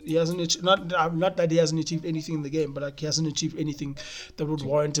game. He hasn't not that he hasn't achieved anything in the game, but like he hasn't achieved anything that would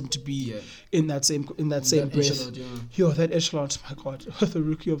warrant him to be in that same breath. Echelon, Yo, that echelon, my God, the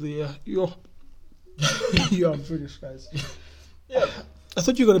rookie of the year. Yo, I'm British, guys. Yeah, I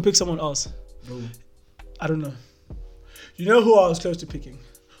thought you were gonna pick someone else. Bro. I don't know. You know who I was close to picking?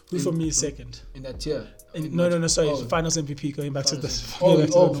 Who for me is second? In that tier? No, sorry. Finals MVP, going back to this.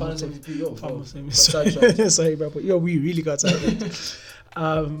 Finals MVP. Finals MVP. Sorry, bro. Yo, we really got sidetracked.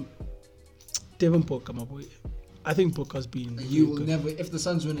 Devin Booker, my boy. I think Booker's been. He will never. If the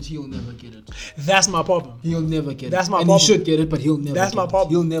Suns win it, he'll never get it. That's my problem. He'll never get it. That's my and problem. He should get it, but he'll never. That's my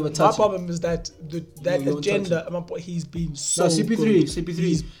problem. He'll never touch it. My problem is that that agenda. My boy, he's been so. No, CP3. Good.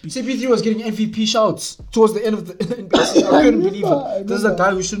 CP3 was getting MVP shouts towards the end of the. I couldn't believe it. This is a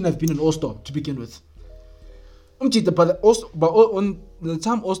guy who shouldn't have been an All-Star to begin with. But on the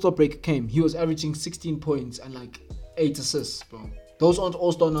time All-Star break came, he was averaging 16 points and like 8 assists, bro. Those aren't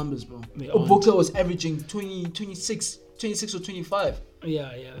All-Star numbers, bro. Booker was averaging 26 or 25.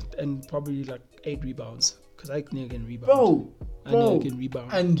 Yeah, and probably like 8 rebounds. Because I knew again rebound. Bro.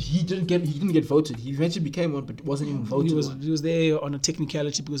 And he didn't get voted. He eventually became one, but wasn't even voted. He was there on a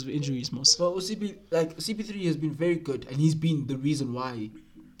technicality because of injuries, most. But CP3 has been very good, and he's been the reason why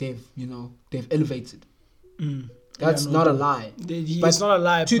they've elevated. That's not a lie. It's not a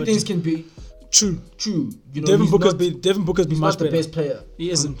lie. Two things can be true. You know, Devin Booker's been much better. He's not the best player.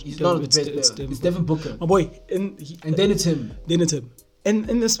 He isn't. He's not the best player. It's Devin Booker. My boy. And then it's him.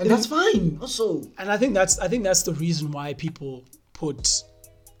 And that's fine. Also. And I think that's the reason why people put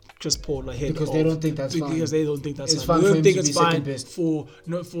Chris Paul ahead. Because they don't think that's fine. Because they don't think that's it's fine. They don't think it's fine best. for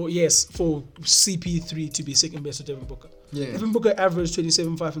CP3 to be second best to Devin Booker. Yeah. Devin Booker averaged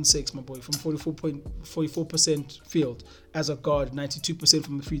 27, 5, and 6, my boy, from 44% field as a guard, 92%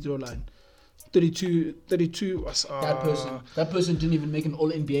 from the free throw line. 32 That person didn't even make an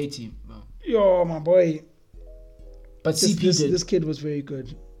all NBA team. No. Yo, my boy. But CP did. This kid was very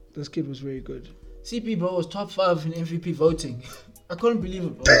good. CP, bro, was top 5 in MVP voting. I couldn't believe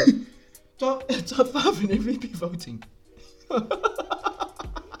it, bro. top 5 in MVP voting.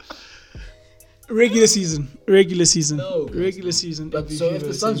 Regular season. No, regular season. But MVP so if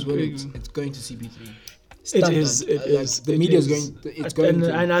the Suns win it, it's going to CP3. It is. The media is going. It's going.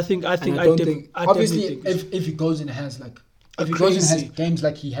 And I think. Obviously, if he goes and has games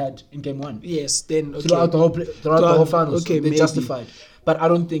like he had in game 1. Yes, then okay. Throughout the whole finals, okay, they're justified. But I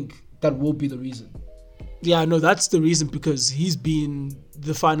don't think that will be the reason. Yeah, no, that's the reason, because he's been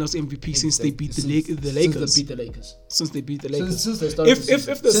the finals MVP since they beat the Lakers. Since they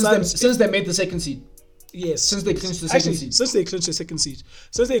started. Since they made the second seed. Yes. Since they clinched the second seed. Since they clinched the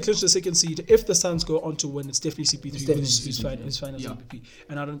second seed, if the Suns go on to win, it's definitely CP3 who's finals MVP.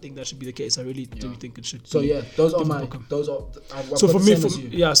 And I don't think that should be the case. I really do think it should. So yeah, those are so for me,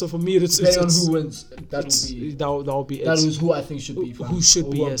 it's depending on who wins, that will be it. That is who I think should be. Who should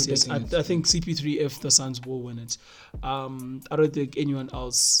be? Yes. I think CP3 if the Suns will win it. I don't think anyone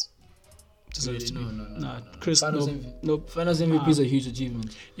else. No. Chris, nope. Finals MVP is a huge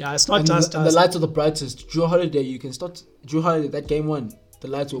achievement. Yeah, it's not just and the lights are the brightest. Drew Holiday, that game 1, the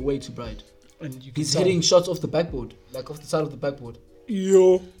lights were way too bright. And he's hitting shots off the backboard, like off the side of the backboard.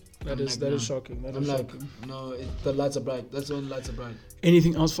 Yo, that is shocking. No, the lights are bright. That's when the lights are bright.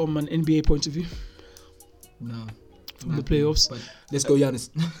 Anything else from an NBA point of view? No. from the playoffs. But let's go, Giannis.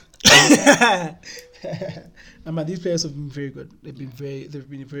 Man, these players have been very good. They've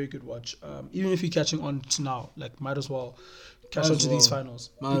been a very good watch. Even if you're catching on to now, like might as well catch on to these finals.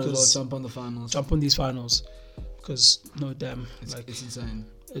 Might as well jump on the finals. Jump on these finals, because no damn, it's insane.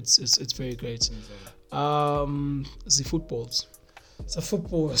 It's very great. It's insane. The footballs. So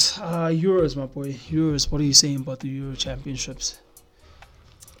footballs. Euros, my boy. Euros. What are you saying about the Euro Championships?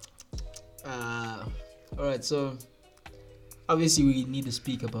 Alright, so obviously we need to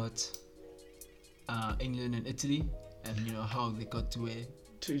speak about England and Italy, and how they got to where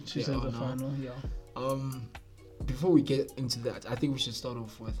To the final, yeah. Before we get into that, I think we should start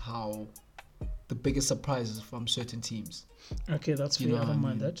off with how the biggest surprises from certain teams. Okay, that's fair. I don't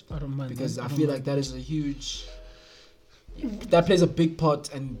mind that. I don't mind because that. I feel like that is a huge. That plays a big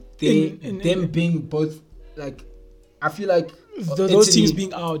part, and them being both like. I feel like those teams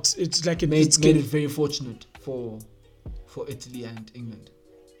being out, it's like made it very fortunate for Italy and England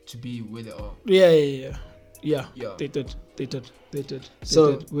to be where they are. Yeah. They did.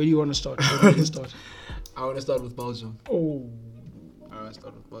 So where do you want to start? I want to start with Belgium. Oh, I want to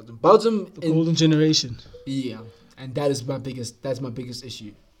start with Belgium. Belgium, the golden generation. Yeah, and that's my biggest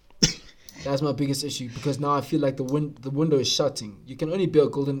issue. That's my biggest issue, because now I feel like the window is shutting. You can only be a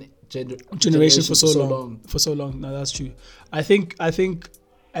golden generation for so long. For so long. No, that's true. I think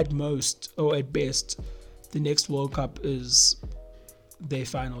at most or at best, the next World Cup is their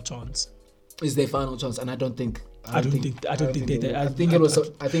final chance. Is their final chance, and I think the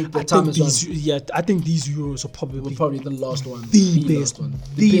time is on. Yeah, I think these Euros are probably the last one. The best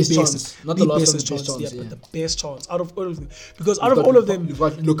chance. Not the last one, the best chance. But the best chance out of all of them. Because out of all of them, you've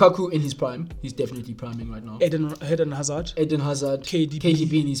got Lukaku in his prime. He's definitely priming right now. Eden Hazard,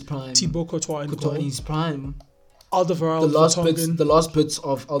 KDB in his prime. Thibaut Courtois in his prime. Alderweireld, the last bits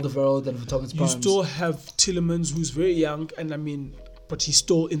of Alderweireld and Vertonghen's prime. You still have Tielemans, who's very young, and but he's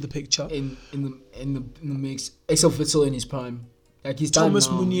still in the picture. In the mix. Except Witsel in his prime. Like he's Thomas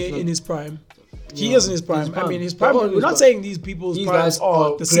Meunier in his prime. He is in his prime. His prime. We're not saying these people's primes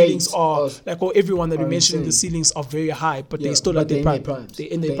are the ceilings are like everyone that we mentioned. The ceilings are very high, but they're still at their prime. They're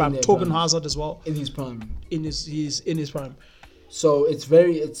in their prime. Torgan Hazard as well. In his prime. He's in his prime. So it's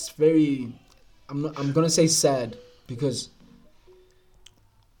very. I'm gonna say sad, because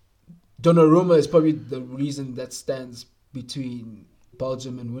Donnarumma is probably the reason that stands between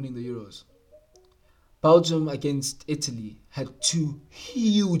Belgium and winning the Euros. Belgium against Italy had two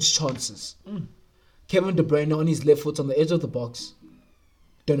huge chances. Kevin De Bruyne on his left foot on the edge of the box.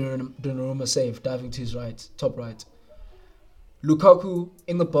 Donnarumma save, diving to his right, top right. Lukaku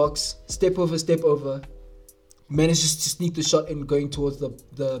in the box, step over, manages to sneak the shot in, going towards the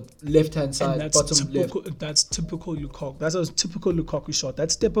left-hand side, bottom left. That's typical Lukaku. That's a typical Lukaku shot.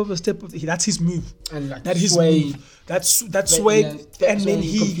 That step over. That's his move. And like that his move. That's sway. And then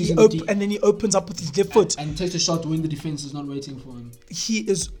he opens up with his left foot and takes a shot when the defense is not waiting for him. He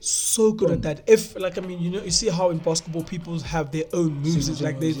is so good at that. If you see how in basketball people have their own moves. It's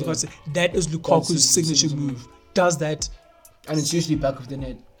like that is Lukaku's signature move. Does that, and it's usually back of the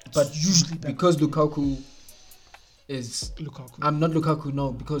net. But usually because Lukaku. I'm not Lukaku,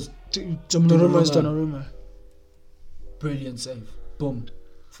 no, because Donnarumma is Donnarumma. Brilliant save. Boom.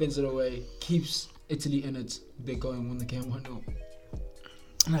 Fends it away. Keeps Italy in it. They're going when the game 1-0.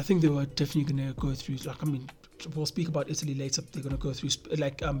 And I think they were definitely going to go through. We'll speak about Italy later. They're going to go through.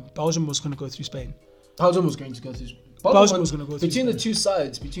 Belgium was going to go through Spain. Belgium was going to go through. Belgium was going to go through between Spain. The two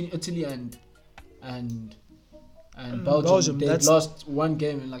sides, between Italy and Belgium, they lost one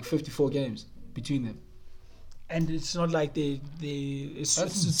game in like 54 games between them. And it's not like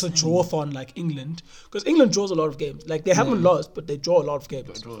it's a draw-thon like England, because England draws a lot of games. Like they haven't lost, but they draw a lot of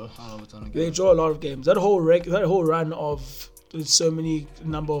games. They draw a lot of games. That whole run of so many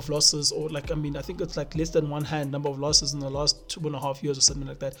number of losses, or I think it's like less than one hand number of losses in the last 2.5 years or something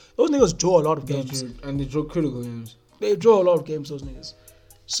like that. Those niggas draw a lot of games, and they draw critical games. They draw a lot of games. Those niggas.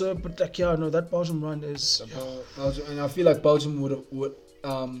 So, but that Belgium run is. Belgium, and I feel like Belgium would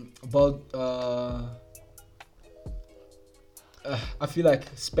I feel like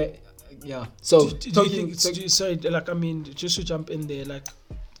Spain, yeah. So do you think? Just to jump in there, like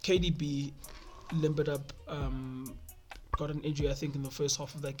KDB limbered up, got an injury I think in the first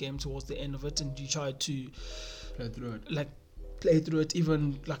half of that game towards the end of it, and you tried to play through it,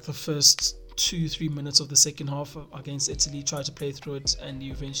 even like the first 2-3 minutes of the second half against Italy, tried to play through it, and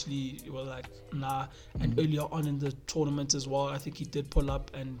you eventually were like nah. And earlier on in the tournament as well, I think he did pull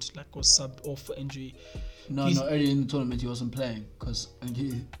up and was subbed off for injury. No, earlier in the tournament he wasn't playing because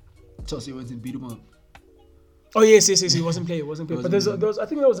Chelsea went and beat him up. Oh yes, he wasn't playing. But Wasn't there playing. was, I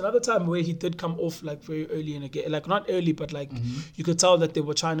think there was another time where he did come off like very early in a game, like not early, but like you could tell that they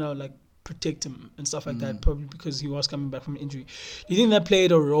were trying to like protect him and stuff like that, probably because he was coming back from injury. Do you think that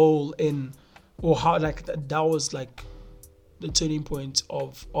played a role in, or how like that was like the turning point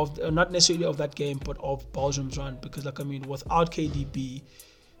of not necessarily of that game, but of Belgium's run? Because like I mean, without KDB,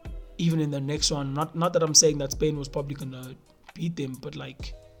 even in the next round, not that I'm saying that Spain was probably gonna beat them, but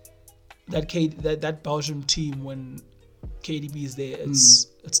like that Belgium team when KDB is there, it's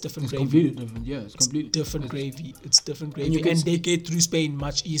different It's gravy. completely different. Yeah, it's completely Different gravy. It's different gravy, you can and s- they get through Spain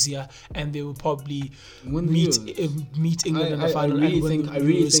much easier, and they will probably Win the meet Euros. meet England in the I final. really and win think- the I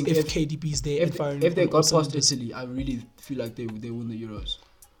really Euros think if if- KDB is there and firing If they on all got past cylinders. Italy, I really feel like they win the Euros,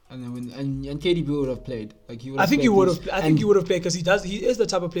 and they win. And KDB would have played. Like he would. I think he played would these- have. I think he would have played because he is the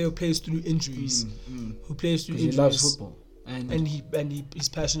type of player who plays through injuries. Who plays through 'cause he injuries. loves football. And he's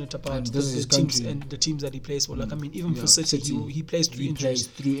passionate about And the, this is his teams country. and the teams that he plays for. Like I mean, even Yeah, for City, City, he plays through he injuries.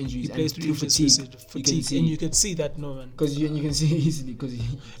 plays through injuries. He plays and through injuries, fatigue, and you can see that no man. Because you can see easily because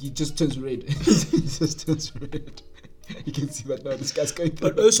he just turns red. He just turns red. You can see that now. This guy's going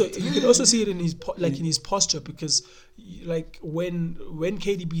through. But also, you can also see it in his in his posture because, like when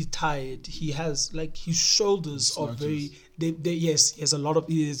KDB is tired, he has like his shoulders are very. Yes, he has a lot of.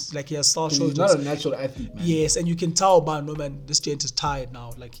 He has star he's shoulders. not a natural athlete, man. Yes, and you can tell by no man, this gent is tired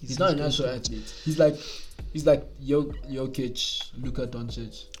now. Like He's not a natural athlete. He's like Jokic, Luka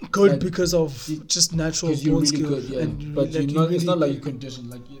Doncic. good Like, because of just natural because you're ball really skill. good, yeah. And But like, you're not. you It's not really- like you condition.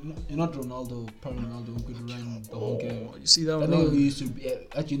 Like you're not Ronaldo, probably Ronaldo, who could run the whole game. You see that I one? know he used to be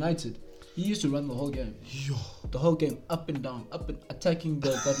at United. He used to run the whole game. Yo. The whole game, up and down, up and attacking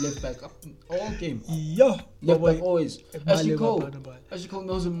that left back, up and, all game. Yo, Left back always. Ashley Ekbalekwa Cole. bana bana. Ashley Cole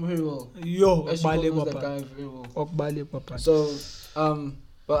knows him very well. Yo, Ashley Cole knows Ekbalekwa that bana. guy very well. Ekbalekwa bana. So,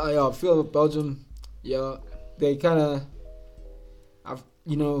 but yeah, I feel about Belgium. Yeah, they kind of,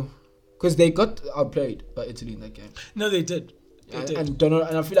 because they got outplayed by Italy in that game. No, they did. They And, did.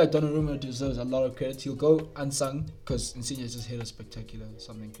 and I feel like Donnarumma deserves a lot of credit. He'll go unsung because Insigne just hit a spectacular,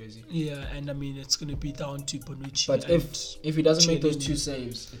 something crazy. Yeah, and I mean it's gonna be down to Bonucci. But and if he doesn't make those Chiellini. 2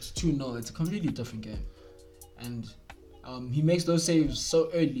 saves, it's 2-0. It's a completely different game, and he makes those saves so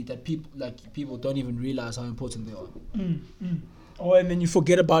early that people don't even realize how important they are. Oh, and then you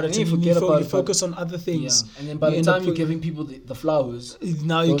forget about it. And then you and forget about you it, focus on other things. Yeah, and then by You the end up time you're put- giving people the flowers,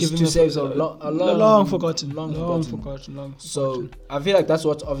 Now you're those giving 2 them saves are long forgotten. long Long forgotten. forgotten. So I feel like that's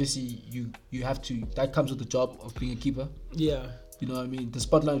what obviously you have to. That comes with the job of being a keeper. Yeah, You know what I mean? The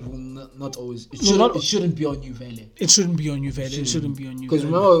spotlight will not always. not- It shouldn't be on you, Vele. it shouldn't be on you, Vele. It shouldn't be on you. Because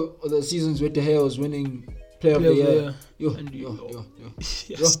Vele. remember the seasons where De Gea was winning Player of the Year. Yo, And yo.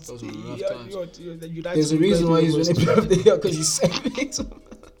 Yes. Those were rough Yeah, times. United There's a reason why he's winning Player of the Year because he's saving. It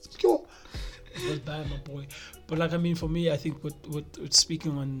was bad, my boy. But like I mean, for me, I think with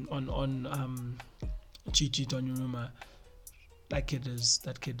speaking on Gigi Donnarumma, that kid is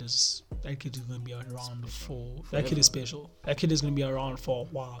gonna be around for. That kid is special. That kid is gonna be around for a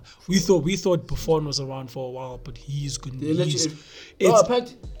while. We thought Buffon was around for a while, but he's gonna.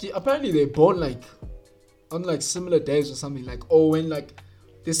 Apparently they're born like on like similar days or something. Like when like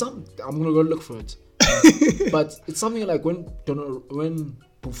there's some. I'm gonna go look for it. But it's something like when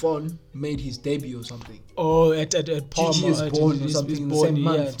Buffon made his debut or something. Oh, at Parma. Gigi is born or something in the same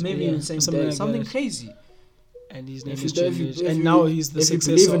month, maybe in the same day, like something that. crazy. And his name If is you- if changed. you- if And you- now he's the if you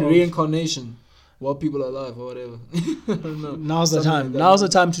successor. believe in of- reincarnation, while people are alive or whatever. I don't know. Now's the Something time. like that. Now's the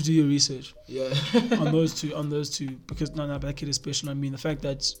time to do your research Yeah, on those two. Because no, that kid is special. I mean, the fact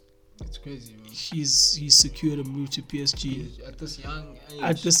that it's crazy, man. he's secured a move to PSG. At this young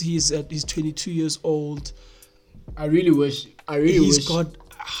age, He's 22 years old. I really wish. He's got.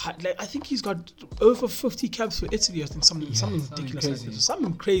 I think he's got over 50 caps for Italy. I think something something ridiculous crazy. like this.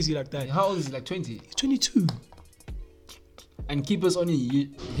 Something crazy like that. How old is he? Like 20. He's 22. And keepers only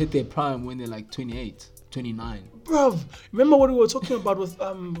hit their prime when they're like 28, 29. Bruv, remember what we were talking about with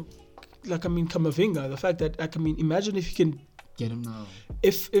Kamavinga? The fact that imagine if you can, Get him now.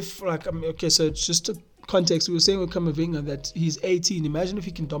 okay, so it's just a context. We were saying with Kamavinga that he's 18. Imagine if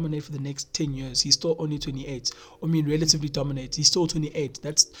he can dominate for the next 10 years. He's still only 28. I mean, relatively dominate. He's still 28.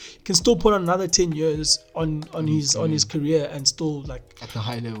 He can still put on another 10 years on his career and still like At the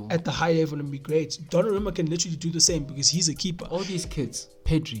high level. at the high level and be great. Donnarumma can literally do the same because he's a keeper. All these kids,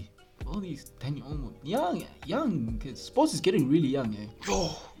 Pedri, all these Daniel Olmo, young kids. Sports is getting really young, eh?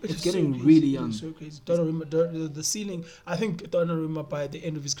 Yo, It's getting really young. It's so crazy. Donnarumma, the ceiling. I think Donnarumma by the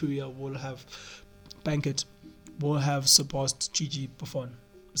end of his career will have surpassed Gigi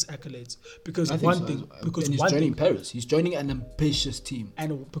Buffon's accolades because I think one so. thing. And Because he's one joining thing. Paris. He's joining an ambitious team.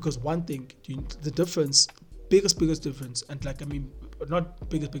 And because one thing, the difference biggest difference, and like I mean, not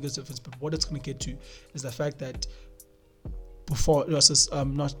biggest difference, but what it's going to get to is the fact that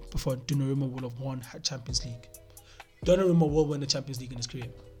not before Donnarumma would have won Champions League. Donnarumma will win the Champions League in his career,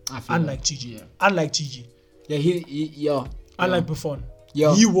 unlike Gigi. Yeah. Unlike Gigi. Yeah. Unlike Buffon.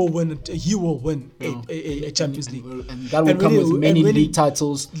 Yeah. He will win a Champions League. And that will come with many league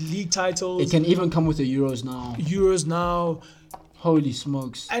titles. It can even come with the Euros now. Holy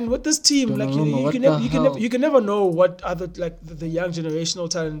smokes! And with this team, like you can never know what other like the young generational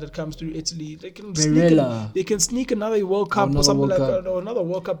talent that comes through Italy. They can sneak another World Cup or something or another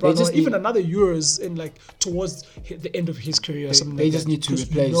World Cup run, or even another Euros in like towards the end of his career or something. They just need to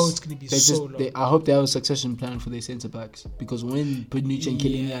replace. You know it's going to be so long. I hope they have a succession plan for their centre backs, because when Bonucci and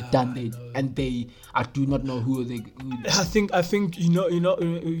Chiellini are done, I do not know who they. I think you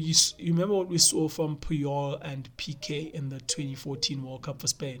remember what we saw from Puyol and Piqué in the 2014 World Cup for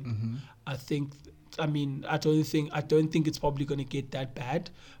Spain. Mm-hmm. I don't think it's probably going to get that bad,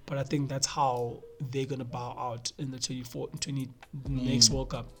 but I think that's how they're going to bow out in the next World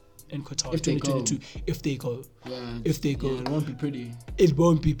Cup in Qatar 2022 if they go. It won't be pretty. It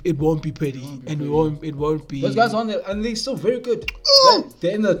won't be pretty, it won't be. Those guys on there, and they're still very good.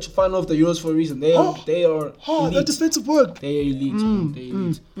 They're in the final of the Euros for a reason. They are elite. That defensive work. They are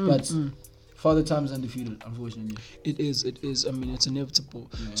elite. But Father Time is undefeated, unfortunately. It is. I mean, it's inevitable.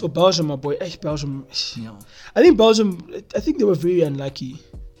 Yeah. So Belgium, my boy. Belgium. Yeah. I think they were very unlucky.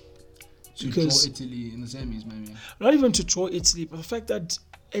 To draw Italy in the semis, maybe. Not even to draw Italy, but the fact that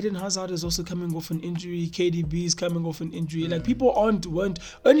Eden Hazard is also coming off an injury. KDB is coming off an injury. Like people weren't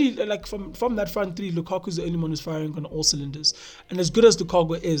only like from that front three. Lukaku's the only one who's firing on all cylinders. And as good as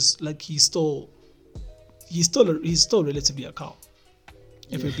Lukaku is, like he's still relatively a cow.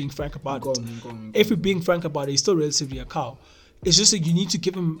 If we're being frank about it. If we're being frank about it, he's still relatively a cow. It's just that you need to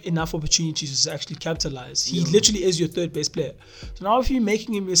give him enough opportunities to actually capitalize. He literally is your third best player. So now if you're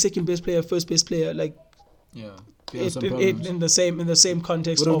making him your second best player, first best player, like in the same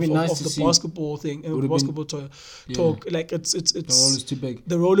context of the basketball thing, basketball talk, like it's the role is too big.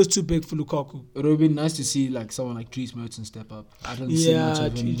 The role is too big for Lukaku. It would have been nice to see like someone like Dries Mertens step up. I don't see much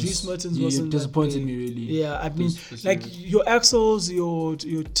of him. Dries Mertens wasn't disappointed me really. Yeah, I mean, like your Axels, your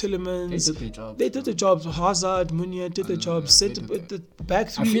Tillemans, they did their jobs. Hazard, Meunier did their jobs. The back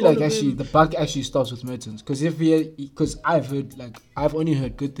three. I feel like actually the back actually starts with Mertens, because I've only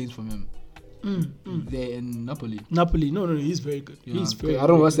heard good things from him. They're in Napoli. No, he's very good. Yeah, he's very. I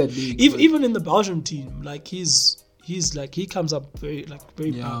don't watch that league. Even in the Belgium team, like he's like he comes up very back.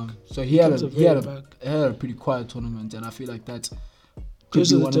 So he had a pretty quiet tournament, and I feel like that could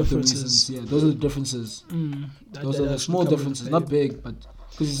be one of the reasons. Yeah, those are the differences. Those are the small differences, not big, but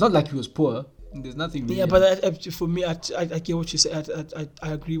because it's not like he was poor. There's nothing really. Yeah, but for me, I get what you say.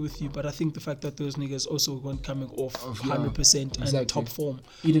 I agree with you, but I think the fact that those niggas also weren't coming off 100% and top form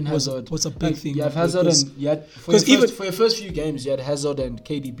Eden Hazard was a big thing. You have Hazard and you had for your first few games you had Hazard and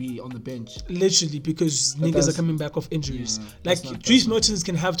KDB on the bench. Literally, because niggas are coming back off injuries. Like Dries Mertens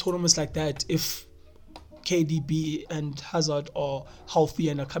can have tournaments like that if KDB and Hazard are healthy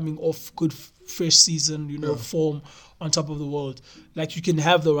and are coming off good fresh season, form on top of the world. Like you can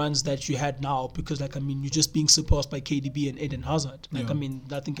have the runs that you had now because you're just being surpassed by KDB and Eden Hazard.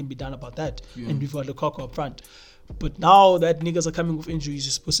 Nothing can be done about that. And we've got Lukaku up front. But now that niggas are coming with injuries,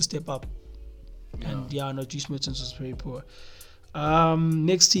 you're supposed to step up. And Dries Mertens was very poor.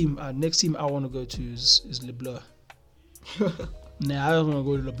 Next team I want to go to is Le Bleu. Nah, I don't want to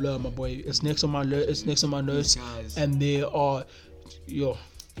go to Le Bleu, my boy. It's next on my notes. And they are,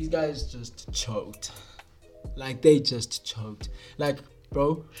 these guys just choked. Like they just choked. Like,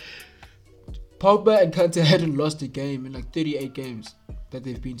 bro, Pogba and Kante hadn't lost a game in like 38 games that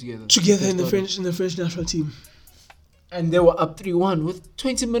they've been together. In the French national team. And they were up 3-1 with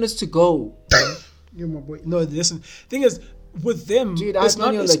 20 minutes to go. Yeah, my boy. No, listen. Thing is, with them, dude, I on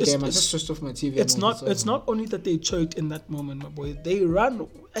that game. I just switched off my TV. It's not only that they choked in that moment, my boy. They ran.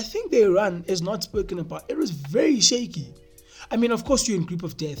 I think their run is not spoken about. It was very shaky. I mean, of course, you're in group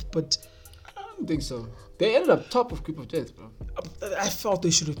of death, but I don't think so. They ended up top of group of death, bro. I felt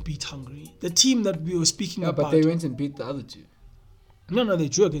they should have beat Hungary, the team that we were speaking about. But they went and beat the other two. No, they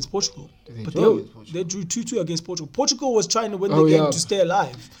drew against Portugal. They drew 2-2 against Portugal. Portugal was trying to win the game to stay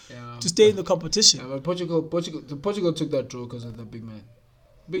alive, to stay in the competition. Yeah, but Portugal took that draw because of the big man.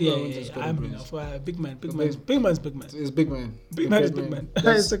 Big man's big man. It's big man. Big man is big man.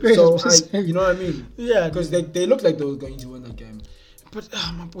 It's a great. You know what I mean? Yeah, because they looked like they were going to win that game. But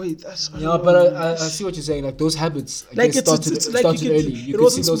my boy, that's but I see what you're saying. Like those habits, like it started early. You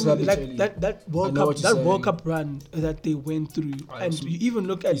could see those habits like early. That World Cup run that they went through, and you even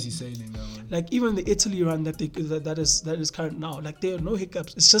look at easy sailing. Like even the Italy run that that is current now, like there are no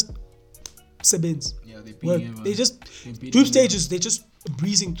hiccups. It's just Sebens. Yeah, they're Well, beating him. they just They're beating group him. stages. They're just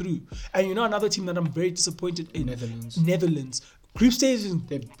breezing through. And you know another team that I'm very disappointed in. Netherlands. Group stages.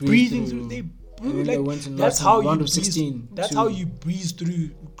 They Breathing through. through. They And then they went in that's last how round you of breeze, 16 That's to- how you breeze through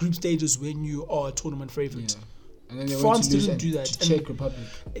group stages when you are a tournament Yeah. favorite. And then they France went to lose didn't do that. to And Czech Republic.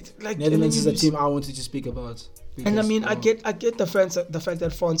 It's like Netherlands and is then a you team I wanted to speak about. And I because, mean, I oh, get the fact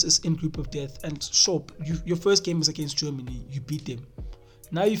that France is in group of death, and sure, your first game is against Germany, you beat them.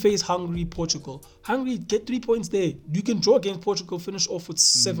 Now you face Hungary, Portugal. Hungary, get 3 points there. You can draw against Portugal, finish off with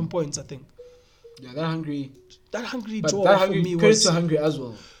 7 points, I think. Yeah, that Hungary. That Hungary But draw that for Hungary, me credit was to Hungary as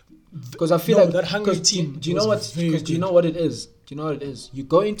well. Because I feel No, like that Hungary 'cause team Do you know was what? very Because do you good. know what it is? Do you know what it is? You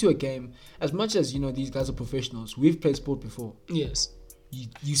go into a game as much as these guys are professionals. We've played sport before. yes.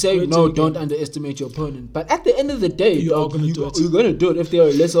 You say Go into no, a game. don't underestimate your opponent. But at the end of the day, You are dog, gonna do it. You're gonna do it if they are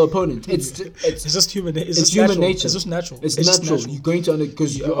a lesser opponent. It's It's just human. It's just human natural. nature. It's just natural. It's just natural. You're going to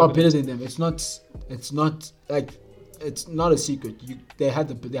because You you are are gonna better do than them. It's not like it's not a secret. They had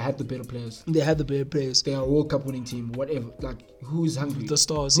the better players. They had the better players. They are a World Cup winning team. Whatever. Like who is hungry? The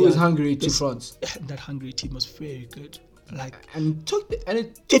stars. Who is yeah. hungry to This- France? That Hungary team was very good. Like And it took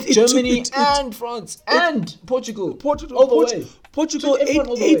It took- Germany it- and France and Portugal. Portugal, all the way. Portugal, Took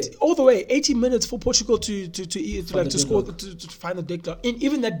everyone all the way. 80 minutes for Portugal to Find the score deadlock. to find the deadlock. And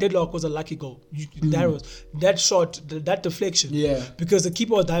even that deadlock was a lucky goal. That shot, that deflection. Yeah. Because the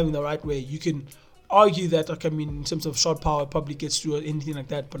keeper was diving the right way. You can argue that, like, I mean, in terms of shot power, it probably gets through or anything like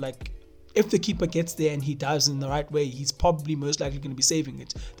that. But like, if the keeper gets there and he dives in the right way, he's probably most likely going to be saving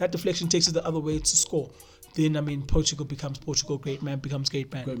it. That deflection takes it the other way to score. Then I mean, Portugal becomes Portugal. Great man becomes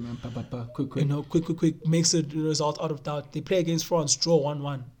great man. Great man, quick. Quick, makes a result out of doubt. They play against France, draw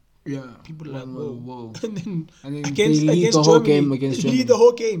 1-1. Yeah. People are like, whoa. And then And then against they lead against the whole Germany, game against they lead Germany. the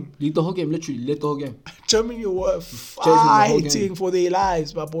whole game. Lead the whole game, literally. Led the whole game. Germany were the whole game. fighting for their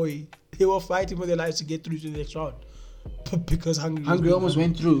lives, my boy. They were fighting for their lives to get through to the next round. But because Hungary almost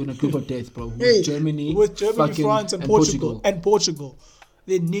went through in a group of death, bro. Hey, Germany, with Germany, fucking- France, and Portugal.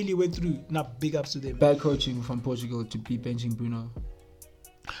 They nearly went through. Now, big ups to them. Bad coaching from Portugal to be benching Bruno.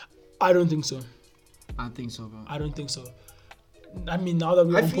 I don't think so. I think so, bro. I don't think so. I mean, now that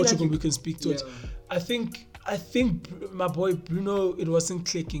we're I on feel like Portugal, you- we can speak to it. Yeah. I think my boy Bruno, it wasn't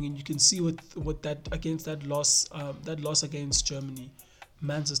clicking, and you can see with that against that loss against Germany,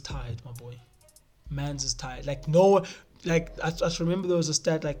 Mans is tired, my boy. Mans is tired. Like no one, like I just remember there was a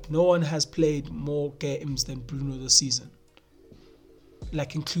stat like no one has played more games than Bruno this season.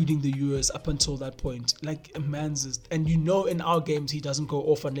 Like including the Euros up until that point, like Mans is, and in our games he doesn't go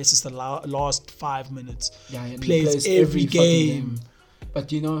off unless it's the last 5 minutes. Yeah, and he plays every fucking game. But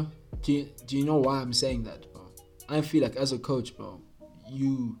do you know why I'm saying that, bro? I feel like as a coach, bro,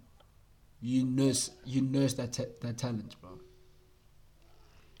 you nurse that talent, bro.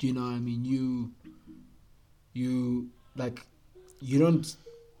 Do you know what I mean? You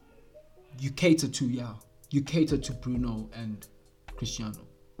cater to Bruno and Cristiano.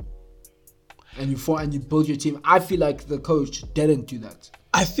 And you build your team. I feel like the coach didn't do that.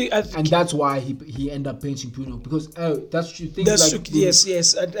 I think And that's why he ended up benching Bruno, because that's true. Things that's like true.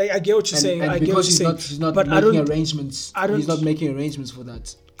 Yes. I get what you're saying. And I get what because you're he's saying. not But making arrangements. I don't- He's not making arrangements for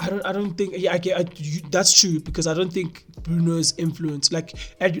that. I don't think. Yeah, that's true, because I don't think Bruno's influence. Like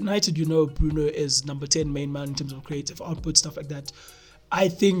at United, Bruno is number 10 main man in terms of creative output, stuff like that. I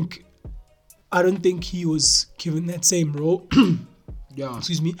don't think he was given that same role. Yeah.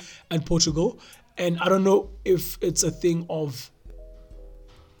 Excuse me, and Portugal. And I don't know if it's a thing of,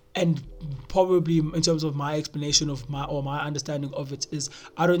 and probably in terms of my explanation of my understanding of it is,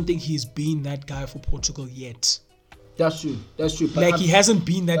 I don't think he's been that guy for Portugal yet. That's true. But Like he hasn't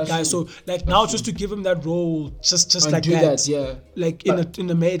been that That's guy. true. So like now just to give him that role, just and like do that, yeah. like in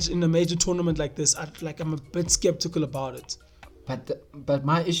a major tournament like this, I'm a bit skeptical about it. But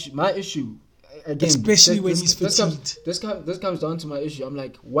my issue again, Especially when he's fatigued. This comes down to my issue. I'm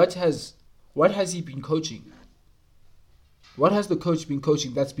like, what has he been coaching? What has the coach been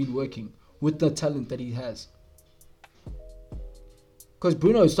coaching that's been working with the talent that he has? Because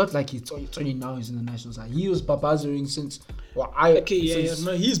Bruno, it's not like he's only now he's in the national side. He was barbazzering since.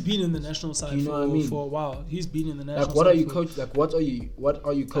 He's been in the national side You know what I mean? for a while. He's been in the national Like, what side are you for- coaching? Like, what are you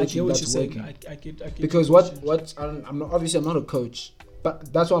I get coaching what that's you're saying. working? I get Because what I'm not, obviously I'm not a coach,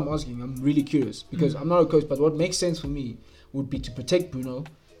 but that's why I'm asking. I'm really curious because I'm not a coach. But what makes sense for me would be to protect Bruno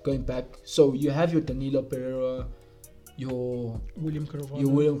going back. So you have your Danilo Pereira, your William Carvalho,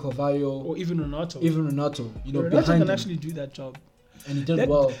 William Carvalho, or even Renato. even Renato. Renato behind can him. actually do that job. and he did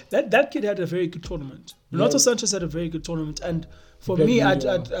well. That kid had a very good tournament. Renato Sanchez had a very good tournament, and for played me, I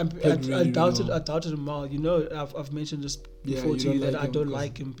really doubted well. I doubted him well. You know, I've mentioned this before to you that I don't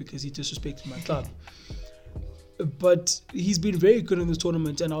like him because he disrespected my club. But he's been very good in this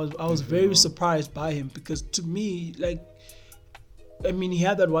tournament, and I was very surprised by him because to me, like, I mean, he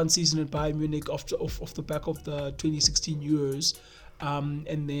had that one season at Bayern Munich off the back of the 2016 Euros. And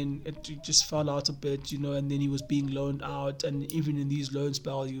then it just fell out a bit, you know, and then he was being loaned out, and even in these loan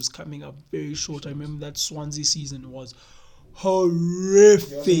spells, he was coming up very short. I remember that Swansea season was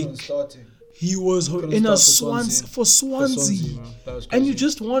horrific. He was in a Swansea. And you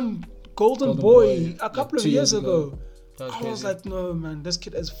just won Golden Boy a couple of years ago. I was like, no, man, this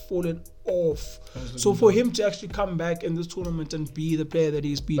kid has fallen off. So for him to actually come back in this tournament and be the player that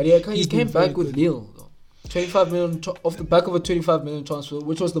he's been, but he came back with Lille, though. 25 million off the back of a 25 million transfer,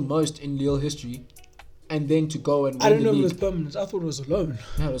 which was the most in Lille history, and then to go and win I don't know the if it was league. permanent. I thought it was a loan.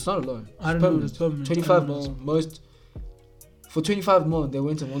 No, it's not a loan. I don't know if it was permanent. 25 million, most. For 25 million, they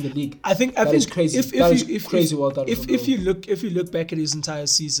went and won the league. I think is crazy. Crazy well done. If you look back at his entire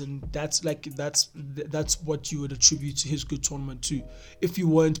season, that's what you would attribute to his good tournament too. If you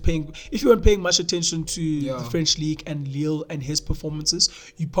weren't paying much attention to the French league and Lille and his performances,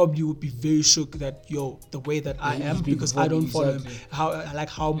 you probably would be very shook that the way that I am, because I don't follow him,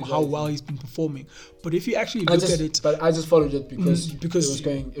 how well he's been performing. But if you actually look at it, but I just followed it because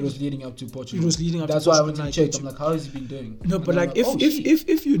it was leading up to Portugal. It was leading up. That's to why Portugal. I went and checked. I'm like, how has he been doing? No, but like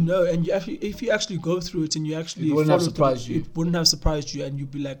if you know, and if you actually go through it and you actually it wouldn't have surprised you. It wouldn't have surprised you, and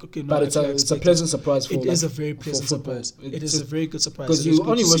you'd be like, okay, no. But it's a pleasant surprise for. It is a very pleasant surprise. It is a very good surprise. Because you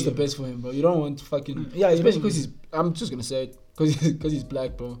only wish the best for him, bro. You don't want fucking especially because he's. I'm just gonna say it. Because he's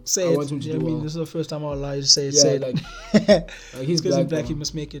black, bro. Say I want him to do well. This is the first time I'll lie to say it. Yeah, say it. like he's because black, he's black, bro. he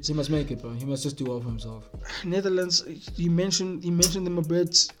must make it. He must make it, bro. He must just do well for himself. Netherlands, you mentioned them a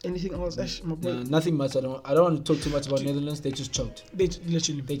bit. Anything else? My boy? Nah, nothing much. I don't want to talk too much about Netherlands. They just choked. They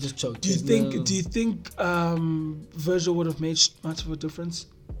just choked. Do you think Virgil would have made much of a difference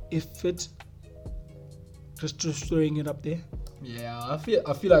if it just throwing it up there? Yeah, I feel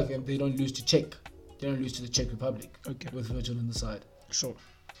like they don't lose to Czech. They don't lose to the Czech Republic. Okay. With Virgil on the side. Sure.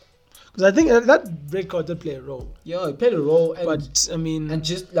 Because I think that red card did play a role. Yeah, it played a role. But I mean, and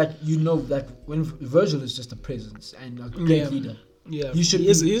just like like when Virgil is just a presence and like a great leader. Yeah, he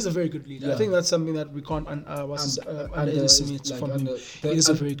is a very good leader. Yeah. I think that's something that we can't underestimate from him. He is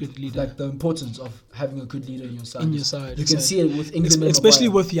a very good leader. Like the importance of having a good leader in your side. You can see it with England, especially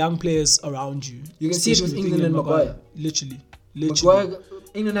with young players around you. You can see it with England and Maguire. Literally. Maguire,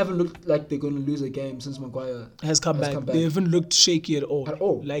 England haven't looked like they're going to lose a game since Maguire has come back. They haven't looked shaky at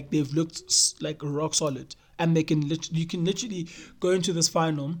all. Like they've looked like rock solid, and you can literally go into this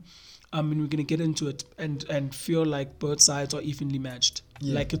final. And we're gonna get into it and feel like both sides are evenly matched.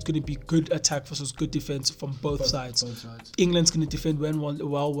 Yeah. Like it's gonna be good attack versus good defense from both sides. England's gonna defend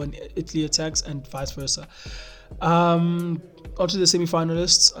well when Italy attacks, and vice versa. Onto the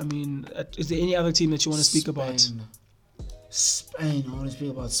semi-finalists. I mean, is there any other team that you want to speak about? Spain. I want to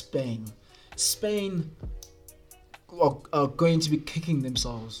speak about Spain. Spain are going to be kicking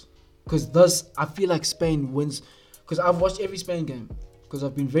themselves because I feel like Spain wins. Because I've watched every Spain game. Because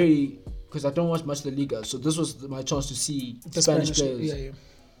I don't watch much of the Liga, so this was my chance to see the Spanish players. Yeah.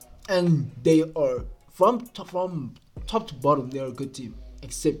 And they are from top to bottom, they are a good team,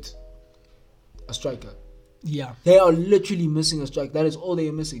 except a striker. Yeah, they are literally missing a striker. That is all they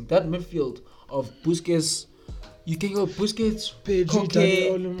are missing. That midfield of Busquets. You can go Busquets,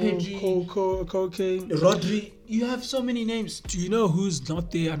 Koke, Rodri. You have so many names. Do you know who's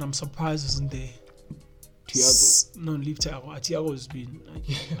not there? And I'm surprised isn't there. Thiago. No, leave Thiago. Thiago has been.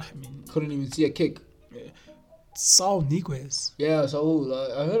 I mean, couldn't even see a kick. Yeah. Saul Niguez. Yeah, Saul.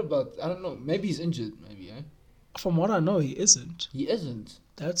 I heard about. I don't know. Maybe he's injured. Maybe. From what I know, he isn't. He isn't.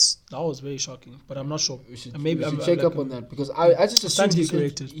 That was very shocking, but I'm not sure. We should check up on that because I just assumed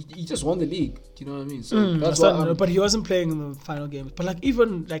he just won the league. Do you know what I mean? So that's why. But he wasn't playing in the final games. But like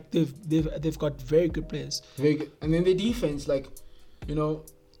even like they've got very good players. Very good, and then the defense, like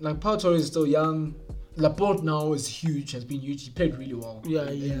Pau Torres is still young. Laporte now is huge. Has been huge. He played really well. Yeah,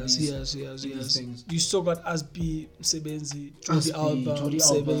 he has. You still got Aspi, Sebenzi, Jordi Alba,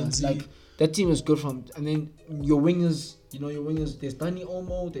 Sebenzi. Like that team is good from. And then your wingers. There's Dani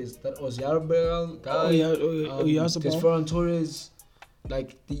Olmo. There's that Oyarzabal guy. There's Ferran Torres.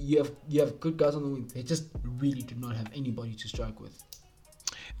 Like you have good guys on the wing. They just really do not have anybody to strike with.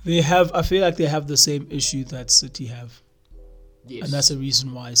 I feel like they have the same issue that City have. Yes. And that's the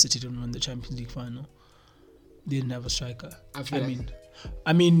reason why City didn't win the Champions League final. They didn't have a striker.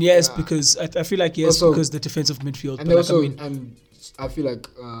 I mean, yes, because I feel like also, because the defensive midfield. And also, I feel like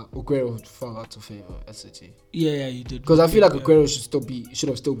Aguero fell out of favor at City Yeah, you did. because I feel like Yeah. Aguero should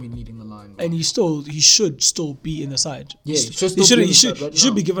have still been leading the line. Bro. And he should still be in the side. Yeah, he should he still be in he the should side right he should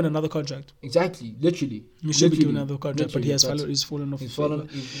now. be given another contract. Exactly, literally. He should be given Literally. another contract, but he has Literally, he's fallen off. He's of fallen.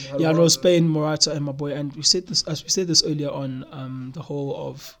 favor. He's had a Yeah, lot no, of- Spain, Morata, and my boy, and we said this earlier on. The whole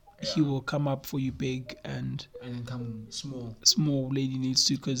of he will come up for you big and and then come small. small lady needs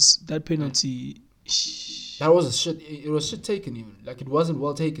to, because that penalty. That was a shit. It was shit taken even. Like it wasn't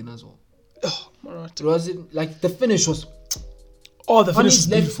well taken as well. Oh, Morata. It wasn't like the finish was. Oh, the On finish his was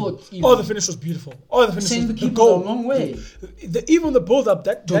left beautiful. foot, even. Oh, the finish was beautiful. Oh, the finish Send the was keeper goal. the wrong way. Even the build up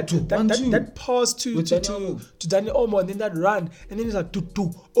that Two, two, 1-2. that pass to With Dani Olmo. Daniel Olmo, and then that run, and then he's like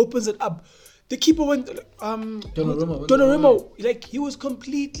opens it up. The keeper went Donnarumma, like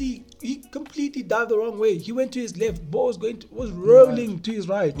he completely dived the wrong way. He went to his left, ball was rolling to his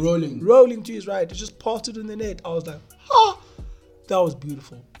right. Rolling to his right. It just passed it in the net. I was like, that was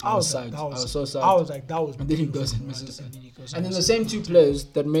beautiful. I was psyched. like, I was so psyched. I was like, that was And then he beautiful. goes and misses. And then he goes And then the misses. same two players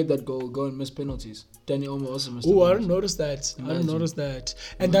that made that goal go and miss penalties. Danny Olmo also missed. a Oh, I penalty. didn't notice that. I Imagine. didn't notice that.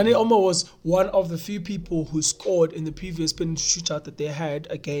 And Daniel Olmo was one of the few people who scored in the previous penalty shootout that they had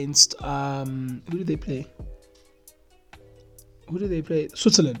against who did they play?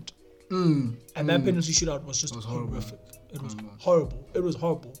 Switzerland. And that penalty shootout was just horrific. It was horrible. It was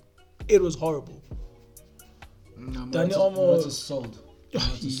horrible. It was horrible. No, Daniel Olmo- Morata's sold.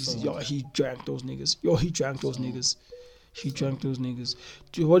 He drank those niggas. He drank those niggas.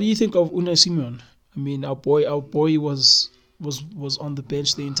 What do you think of Unai Simon? I mean, our boy was on the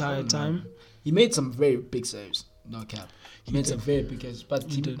bench the entire time. He made some very big saves. No cap. He made some very big saves. But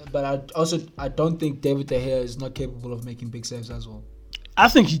I don't think David De Gea is not capable of making big saves as well. I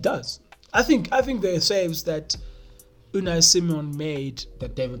think he does. I think the saves that Unai Simon made,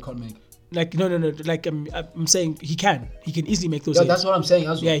 That David can't make. like no, like I'm saying he can easily make those Yeah, saves. that's what I'm saying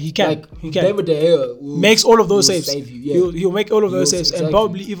as well. Yeah, he can. Like, He can. David De Gea Makes all of those will saves. Save you. Yeah. He'll make all of those He will, saves, and exactly.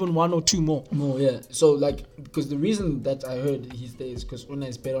 probably even one or two more. No, yeah. So like, because the reason that I heard he's there is because Unai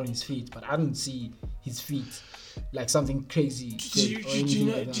is better on his feet, but I didn't see his feet like something crazy. Do you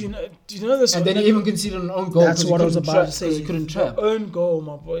like that. know this? And then he even conceded an own goal. That's 'cause he what I was couldn't about trap, to say. 'cause he couldn't trap. The own goal,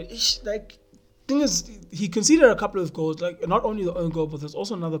 my boy. Like, thing is, he conceded a couple of goals. Like, not only the own goal, but there's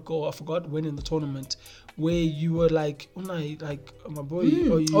also another goal. I forgot when in the tournament where you were like, Unai, like my boy,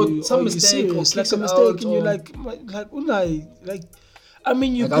 some are mistake you or serious? Like kicks a it mistake, out and you're or- like Unai, like. I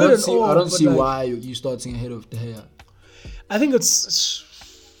mean, you Like, could I and all, don't but see like, why you starting ahead of De Gea. I think it's.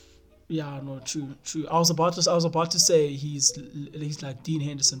 Yeah, no, true. I was about to say he's like Dean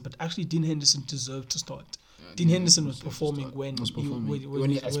Henderson, but actually Dean Henderson deserved to start. Dean Henderson was performing when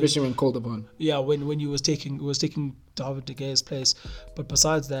Especially when called upon. yeah, when he was taking David De Gea's place. But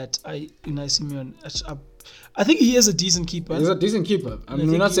besides that, Unai Simon, I think he is a decent keeper. He's a decent keeper. I mean,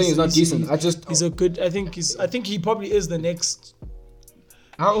 think we're not saying he's not decent. He's a good. I think he probably is the next.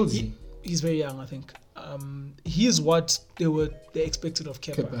 How old is he? He's very young. I think. He is what they expected of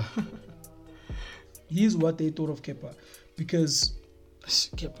Kepa. He is what they thought of Kepa, because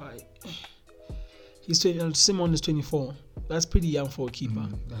Kepa. Simon is 24. That's pretty young for a keeper.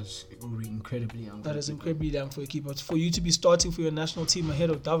 That's incredibly young. That is incredibly young for a keeper. For you to be starting for your national team ahead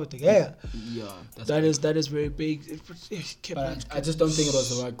of David De Gea, Yeah, that is very big. But I just don't think it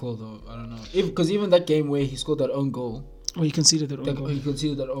was the right call, though. I don't know. Because even that game where he scored that own goal, Well, he conceded that own goal. he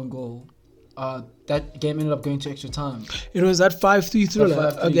conceded that own goal. That game ended up going to extra time. It was that 5-3 thriller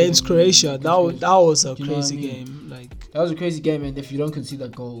 5-3 against game, Croatia. That was a Do you know what crazy I mean? game. Like, That was a crazy game, and if you don't concede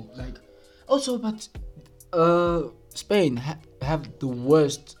that goal, like, also, but Spain have the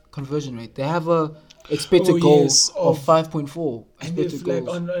worst conversion rate. They have a expected goal of 5.4 and expected if like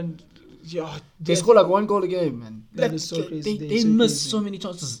goals. yeah, They score like one goal a game, man. That Like, is so crazy. They They're so missed crazy. so many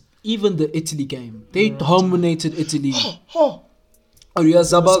chances. Even the Italy game, they dominated Italy. Ariel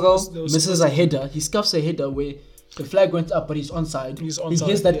Zabago there was misses supposed a to- header. He scuffs a header where the flag went up, but he's onside. He's He onside,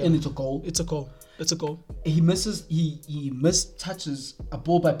 hits that yeah. in, it's a goal. It's a goal. He misses. He mistouches a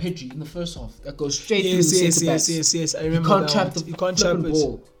ball by Pedri in the first half that goes straight through the Yes. centre backs. I You remember can't that trap one. the You can't trap flipping it.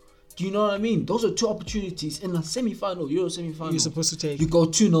 ball. Do you know what I mean? Those are two opportunities in a semi-final, Euro semi-final. You're supposed to take. You go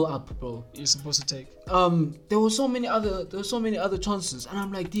 2-0 up, bro. You're supposed to take. There were so many other chances, and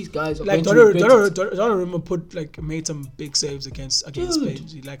I'm like, these guys are Like going to regret it. Donnarumma made some big saves against Dude,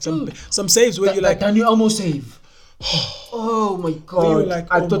 Spain. Like some saves where That, you're like, Daniel Olmo save. Oh my where god! you're like,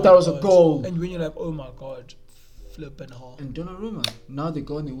 I oh thought my that was a God. goal. And when you're like, oh my god, flip and hard. And Donnarumma, now they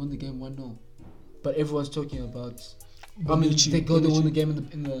go and they win the game 1-0, but everyone's talking about. They win the game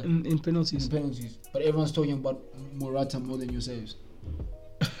in penalties. in penalties, but everyone's talking about Morata more than your saves.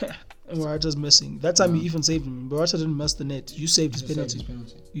 Morata's missing. That time you even saved him. Morata didn't miss the net. You saved his penalty.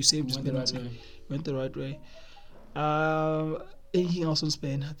 You saved his penalty. Went the right way. Anything else on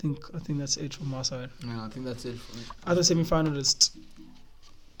Spain? I think that's it from my side. Yeah, I think that's it for me. Other semi-finalist,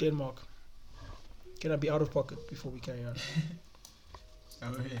 Denmark. Can I be out of pocket before we carry on?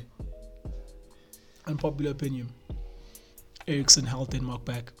 Okay. Unpopular opinion. Eriksen held Denmark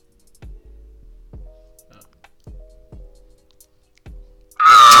back.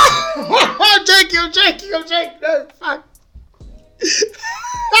 I'm joking. No, fuck.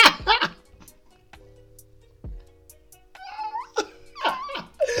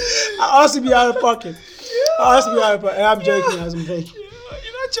 I asked to be out of pocket. I'm joking. You're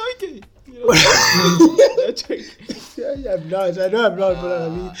not joking. Yeah, I'm not. I know I'm not, but I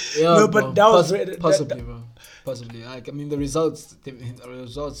mean, Yeah, no, bro. but that was possibly, bro. Possibly. Like, I mean, the results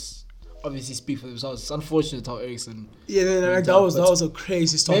obviously speak for themselves. It's unfortunate how Eriksen. Yeah, that was a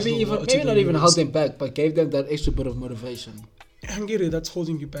crazy start. Maybe not even held them back, but gave them that extra bit of motivation. Hungary, that's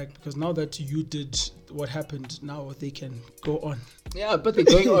holding you back because now that you did what happened, now they can go on. Yeah, but they're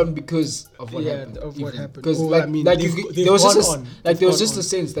going on because of what happened. What happened. Because They've there was gone just on. a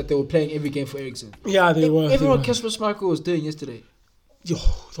sense that they were playing every game for Eriksen. Yeah, they were. Even what Kasper Schmeichel was doing yesterday. Yo,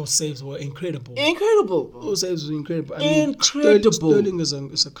 those saves were incredible. Incredible, bro. Those saves were incredible. Incredible. Sterling is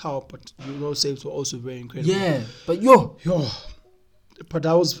a cow, but those saves were also very incredible. Yeah, but yo. But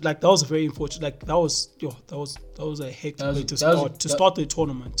that was very unfortunate. Like that was a hectic way to start the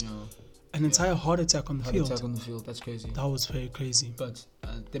tournament. Yeah. An entire heart attack on the field. Attack on the field. That's crazy. That was very crazy. But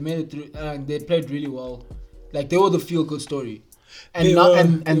they made it through, and they played really well. Like they were the feel-good story. And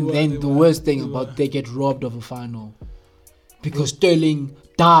the worst thing about they get robbed of a final because Sterling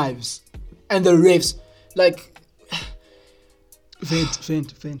dives, and the refs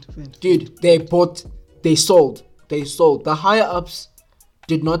Faint. Dude, they sold. The higher ups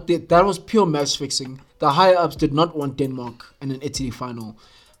did not. That was pure match fixing. The higher ups did not want Denmark in an Italy final.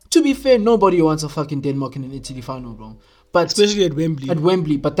 To be fair, nobody wants a fucking Denmark in an Italy final, bro. But especially at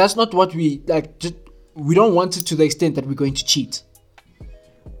Wembley. But that's not what we like. We don't want it to the extent that we're going to cheat.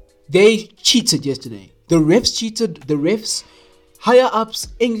 They cheated yesterday. The refs cheated. The refs, higher ups,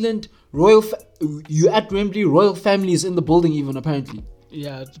 England, you at Wembley, royal family is in the building even apparently.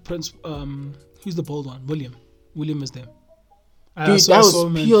 Yeah, the Prince. Who's the bold one? William is there. Dude, that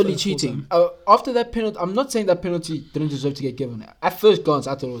was purely cheating. After that penalty, I'm not saying that penalty didn't deserve to get given. At first glance,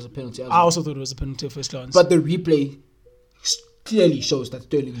 I thought it was a penalty. I also thought it was a penalty at first glance. But the replay clearly shows that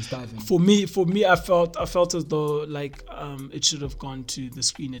Sterling is diving. For me, I felt as though it should have gone to the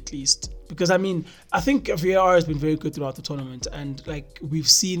screen at least, because I mean I think VAR has been very good throughout the tournament, and we've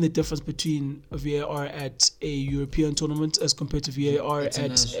seen the difference between VAR at a European tournament as compared to VAR at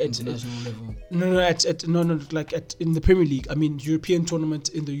international level. In the Premier League. I mean European tournament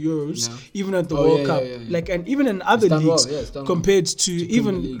in the Euros, even at the World Cup, and even in other leagues compared to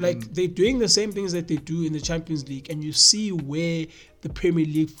even League, they're doing the same things that they do in the Champions League, and you see where the Premier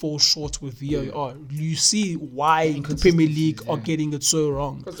League falls short with VAR. You see why the Premier League are getting it so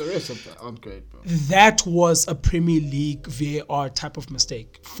wrong. Because the rest of them aren't great, bro. That was a Premier League VAR type of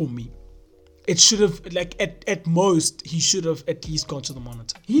mistake for me. It should have, at most, he should have at least gone to the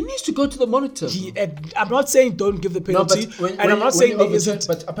monitor. He needs to go to the monitor. I'm not saying don't give the penalty, I'm not saying there isn't.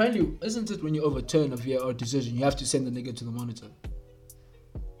 But apparently, isn't it when you overturn a VAR decision, you have to send the nigga to the monitor?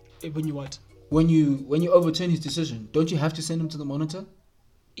 When you what? When you overturn his decision, don't you have to send him to the monitor?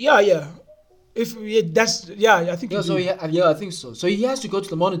 Yeah. I think. I think so. So he has to go to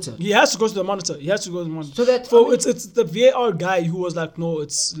the monitor. He has to go to the monitor. So that it's the VAR guy who was like, no,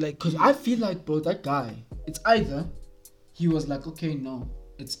 it's like. Because I feel like, bro, that guy. It's either he was like, okay, no,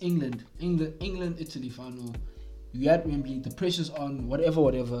 it's England, Italy final. You at Wembley, the pressure's on,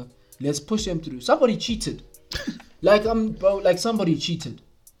 whatever. Let's push them through. Somebody cheated. Somebody cheated.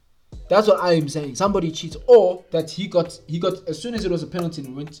 That's what I am saying. Somebody cheated, or that he got as soon as it was a penalty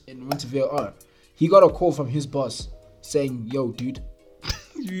and went to VAR, he got a call from his boss saying, "Yo, dude,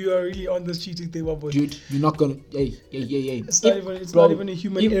 you are really on this cheating thing, my boy. Dude, you're not gonna. Hey. It's not even a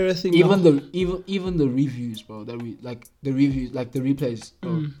human error thing. Even the reviews, bro. The replays,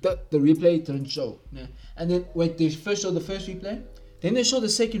 bro. The replay didn't show. Yeah. And then when they first show the first replay, then they show the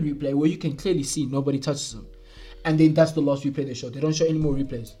second replay where you can clearly see nobody touches them, and then that's the last replay they show. They don't show any more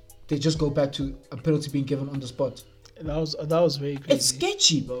replays. They just go back to a penalty being given on the spot. That was very crazy. It's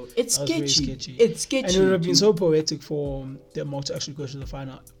sketchy, bro. It's sketchy. And it would have been so poetic for Denmark to actually go to the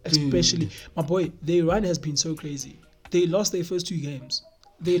final. Especially, my boy, their run has been so crazy. They lost their first two games.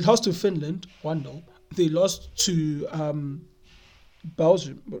 They lost to Finland 1-0. They lost to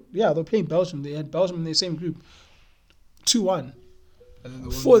Belgium. Yeah, they're playing Belgium. They had Belgium in the same group 2-1. And then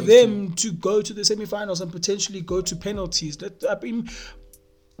the for women next them to go to the semi-finals and potentially go to penalties. I mean,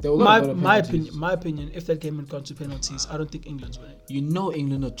 They were gonna go to my penalties. opinion, if that game had gone to penalties, I don't think England's winning. You know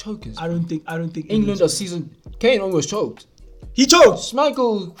England are chokers. I don't think England England's are season. Kane almost choked. He choked.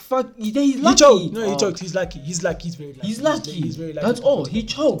 Schmeichel, fuck, he's lucky. He choked. No, he choked. He's lucky. He's very lucky. He's lucky. He's very lucky. That's all. He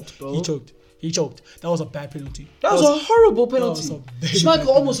choked, bro. He choked. That was a bad penalty. That was a horrible that penalty. was a very Schmeichel bad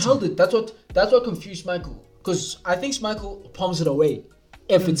almost penalty. held it. That's what confused Schmeichel. Because I think Schmeichel palms it away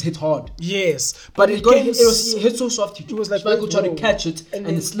if it's hit hard. Yes, But it came hit so soft. It was like, Schmeichel tried to whoa. catch it And and,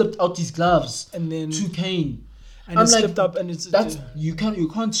 then- it slipped out his gloves and then to Kane. and it slipped up and it's That's you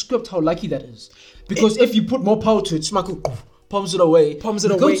can't script how lucky that is. Because if you put more power to it, Schmeichel palms it away. palms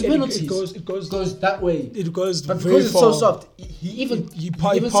it We away. Go to and penalties. it goes that way. It goes But very because it's far. so soft, he even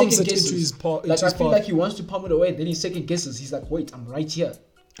palms second it guesses. into his path. Like I feel like he wants to palm it away, then he second guesses. He's like, wait, I'm right here.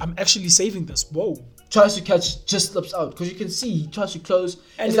 I'm actually saving this. Whoa. Tries to catch, just slips out because you can see he tries to close.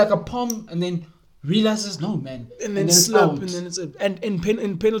 And It's then- like a palm, and then realizes no man, And then it's slip, out. and then it's and in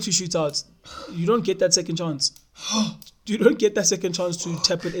penalty shootouts, you don't get that second chance. You don't get that second chance to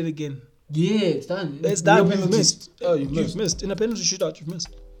tap it in again. Yeah, it's done. It's Real done. You've penalties. missed. Oh, you've missed. In a penalty shootout. You've missed.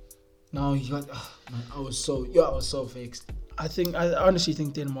 No, he got. Man, I was so vexed. I honestly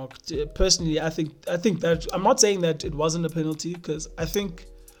think Denmark. Personally, I think that I'm not saying that it wasn't a penalty because I think,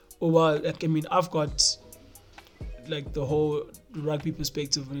 I've got like the whole rugby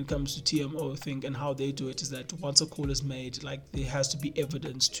perspective when it comes to TMO thing and how they do it is that once a call is made, like there has to be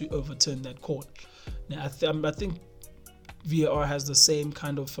evidence to overturn that call. Now, I think VAR has the same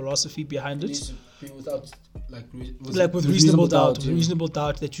kind of philosophy behind It it. needs to be without With reasonable doubt, yeah. reasonable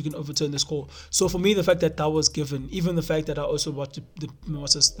doubt that you can overturn the score. So for me, the fact that was given, even the fact that I also watched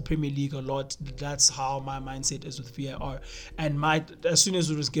the Premier League a lot, that's how my mindset is with VAR. And as soon as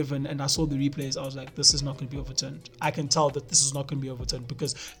it was given and I saw the replays, I was like, this is not going to be overturned. I can tell that this is not going to be overturned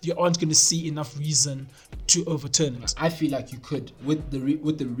because you aren't going to see enough reason to overturn it. I feel like you could with the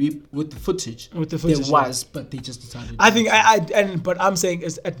footage. With the footage, there was, but they just decided. I think but I'm saying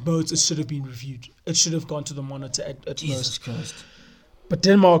is at most it should have been reviewed. It should have gone to the monitor at Jesus most. Christ. But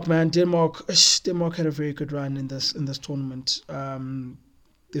Denmark had a very good run in this tournament.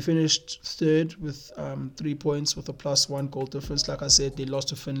 They finished third with 3 points with a +1 goal difference. Like I said, they lost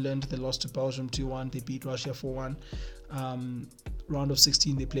to Finland, they lost to Belgium 2-1, they beat Russia 4-1. Round of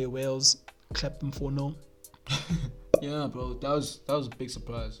 16, they play Wales, clap them 4-0. Yeah, bro, that was a big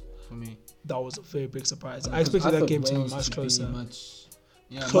surprise for me. That was a very big surprise. Yeah, I expected that thought game to be Wales much closer.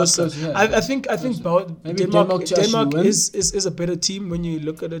 Closer. Yeah. I think Closer. Maybe Denmark to actually win. is a better team when you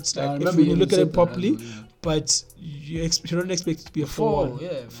look at it. Like if remember you you look at said it that as properly, well, yeah. but you don't expect it to be a 4-1. Yeah,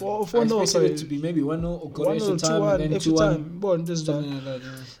 4-0. I Sorry, expected it to be maybe 1-0 or go 1-0, extra time 2-1, and then extra 2-1. time. Well, just Something like that, yeah.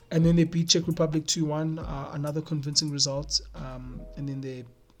 and then they beat Czech Republic 2-1, another convincing result. And then they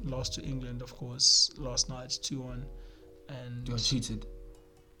lost to England, of course, last night 2-1. And You got cheated.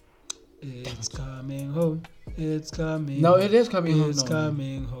 it's coming home. It's coming. No, it is coming home. It's no.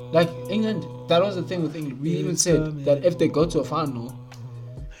 coming home. Like England, that was the thing with England. We even said that if they go to a final,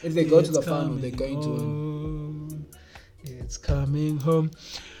 they're going to win. It's coming home.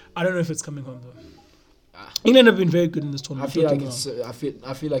 I don't know if it's coming home though. Ah. England have been very good in this I tournament. feel don't like get me it's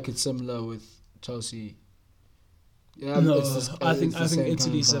I feel like it's similar with Chelsea. Yeah, wrong. No, I it's think the same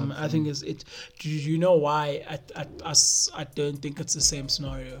Italy's. kind of vibe I think it's it. Do you know why? I don't think it's the same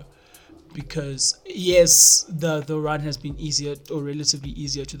scenario. Because yes, the run has been easier or relatively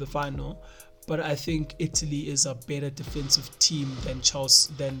easier to the final, but I think Italy is a better defensive team than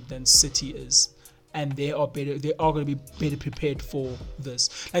Chelsea than City is, and they are better. They are going to be better prepared for this.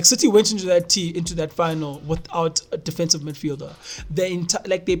 Like City went into that final without a defensive midfielder.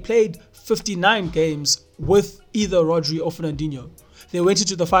 They played 59 games with either Rodri or Fernandinho. They went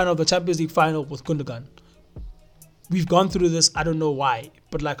into the final of the Champions League final with Gundogan. We've gone through this. I don't know why,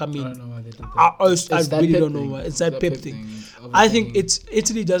 but I I don't know why they did that. I really don't know thing. why. It's that Pep thing. I think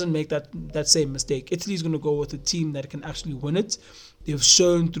Italy doesn't make that same mistake. Italy's going to go with a team that can actually win it. They've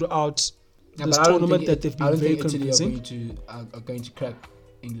shown throughout this tournament that they've been very convincing. Are going to crack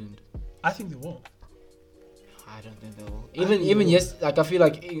England. I think they will. I don't think they will. Even yes, like I feel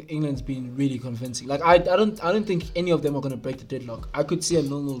like England's been really convincing. Like I don't think any of them are going to break the deadlock. I could see a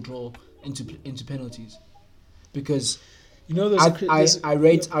 0-0 draw into penalties, because You know, I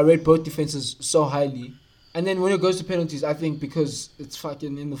rate both defenses so highly, and then when it goes to penalties, I think because it's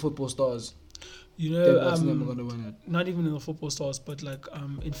fucking in the football stars, Denmark's never going to win it. not even in the football stars, but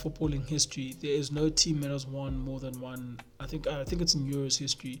in footballing history, there is no team that has won more than one. I think it's in Euros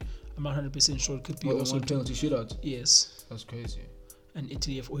history. I'm not 100% sure. It could be also one penalty shootout. Yes, That's crazy. and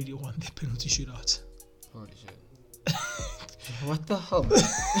Italy have already won their penalty shootout. Holy shit. What the hell?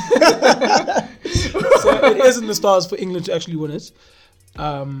 So it is in the stars for England to actually win it.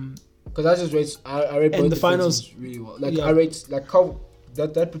 Because I just rate. I rate both the finals defenses really well. Like yeah. I rate like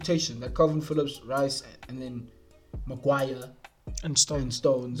that rotation, like Calvin Phillips, Rice, and then Maguire and Stones.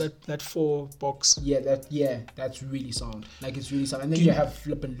 That 4 box. That's really sound. Like it's really sound. And then Do you you- have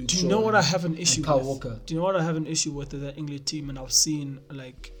flipping Luke Do you Shaw know what and- I have an issue and Kyle with? Walker. Do you know what I have an issue with that England team? And I've seen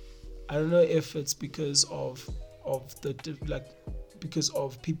like, I don't know if it's because of the because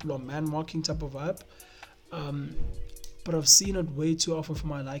of people on man marking type of vibe, but I've seen it way too often for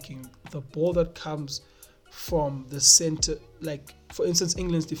my liking. The ball that comes from the center, like for instance,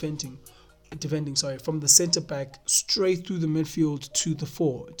 England's defending, from the center back straight through the midfield to the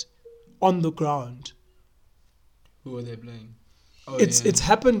forward, on the ground. Who are they playing? Oh, It's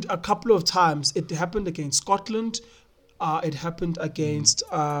happened a couple of times. It happened against Scotland. It happened against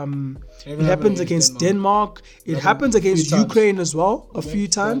it happens against Denmark. It happens against few times. Ukraine as well a few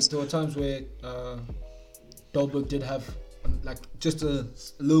times. There were times where Dolberg did have like just a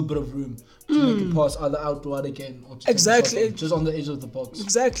little bit of room to make a pass either outward again or to take a Exactly. shot just on the edge of the box.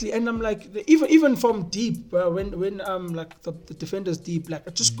 Exactly, and I'm like, even from deep, when like the defender's deep, like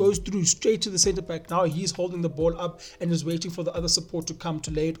it just goes through straight to the centre back. Now he's holding the ball up and is waiting for the other support to come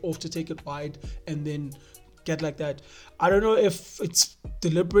to lay it off to take it wide and then get like that. I don't know if it's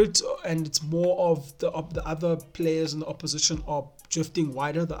deliberate and it's more of the other players in the opposition are drifting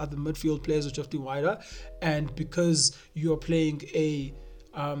wider. The other midfield players are drifting wider, and because you're playing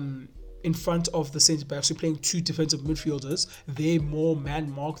in front of the centre backs, you're playing 2 defensive midfielders. They more man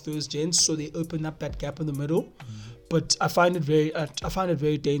mark those gents, so they open up that gap in the middle. But I find it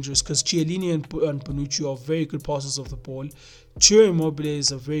very dangerous because Chiellini and Bonucci are very good passers of the ball. Ciro Immobile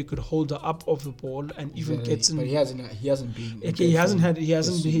is a very good holder up of the ball and even gets in. But he hasn't been. Okay, he hasn't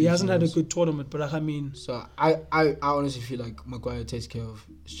had a good tournament. But I mean, So I honestly feel like Maguire takes care of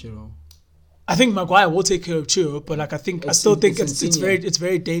Chiro. I think Maguire will take care of Chiro, but like I still think it's Insigne.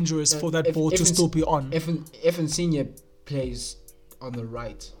 very dangerous for that ball to still be on. If Insigne plays on the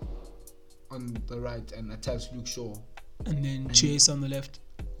right and attacks Luke Shaw, And then Chase on the left.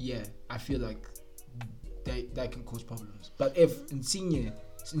 yeah, I feel like that can cause problems. But if Insigne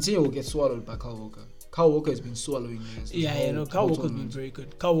will get swallowed by Kyle Walker. Kyle Walker has been swallowing this. Kyle Walker's been very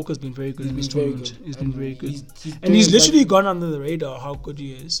good. Kyle Walker's been very good in this tournament. He's been very good. And He's literally gone under the radar how good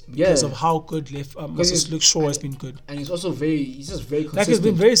he is because Yeah. of how good Luke Shaw has been good. And he's just very consistent. Like he's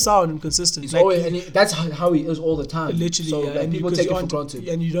been very sound and consistent. He's Like, always, that's how he is all the time. literally, so yeah. like, And people because take it you for aren't- granted.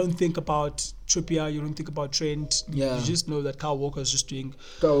 And you don't think about Trippier, you don't think about Trent. Yeah. You just know that Kyle Walker is just doing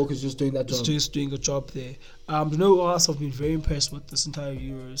Kyle Walker's just doing that job. a job there. You know who else I've been very impressed with this entire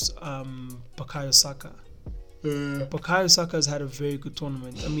Euros? Bukayo Saka. Bukayo Saka has had a very good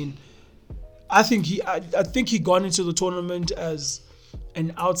tournament. I mean, I think he gone into the tournament as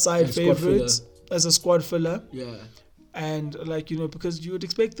an outside As squad favorite, as a squad filler. Yeah. And because you would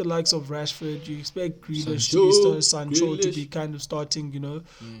expect the likes of Rashford, you expect Grealish Sancho to be kind of starting,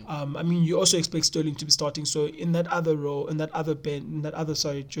 I mean, you also expect Sterling to be starting. So in that other role,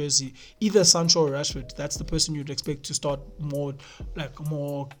 jersey, either Sancho or Rashford, that's the person you'd expect to start more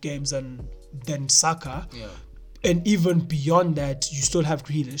games than Saka. Yeah. And even beyond that, you still have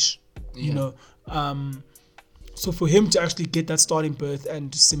Grealish, so for him to actually get that starting berth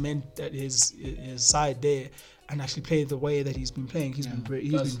and cement that his side there and actually play the way that he's been playing, he's been very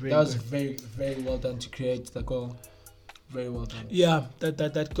That was good. very, very well done to create the goal. Very well done. Yeah,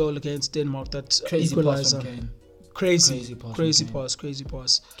 that goal against Denmark, that Crazy equalizer. pass from Kane. Crazy Crazy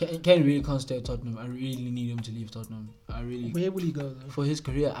pass. Kane really can't stay at Tottenham. I really need him to leave Tottenham. Where will he go though? For his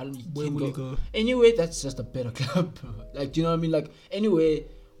career, Where will he go? Anyway, that's just a better club. Like, do you know what I mean? Like, anyway,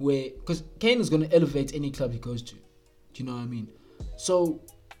 because Kane is going to elevate any club he goes to. Do you know what I mean? So,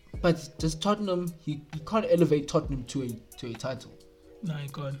 but does Tottenham? He can't elevate Tottenham to a title. No, he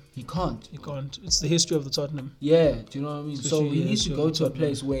can't. He can't. He can't. It's the history of the Tottenham. Yeah, do you know what I mean? So Especially he needs to go to a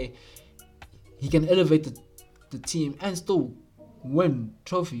place where he can elevate the team and still win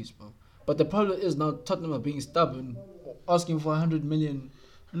trophies, bro. But the problem is now Tottenham are being stubborn, asking for 100 million.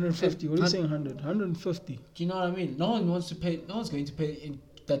 150. What are you saying? 100? 150. Do you know what I mean? No one wants to pay. No one's going to pay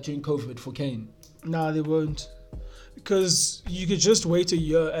that during COVID for Kane. Nah, they won't. Because you could just wait a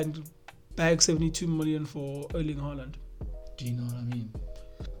year and bag 72 million for Erling Haaland. Do you know what I mean?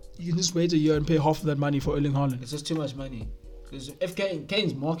 You can just wait a year and pay half of that money for Erling Haaland. It's just too much money. Because if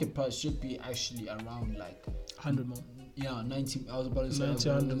Kane's market price should be actually around like 100 mil. Yeah, 90. I was about to say 90,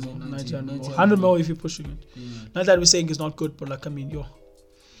 100 mil. 90, 100 mil if you're pushing it. Yeah. Not that we're saying it's not good, but like, I mean,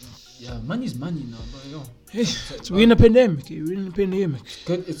 Yeah, money's money now, but yo. Hey, we're in a pandemic. We're in a pandemic.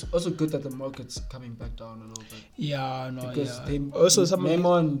 Good. It's also good that the market's coming back down a little bit. Yeah, no, Because yeah. they Also, some of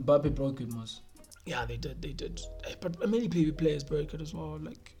Neymar and Mbappe broke it, most. yeah, they did. But many players broke it as well.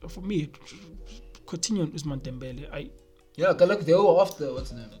 Like for me, Coutinho and Ousmane Dembele. Yeah, cause look, they were after what's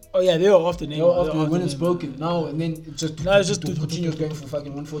the name? Oh yeah, they were off the name. They were after when it's broken now, and then it's just Coutinho's going for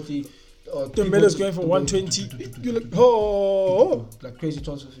fucking 140. Dembele's going for 120. You're like, oh, like crazy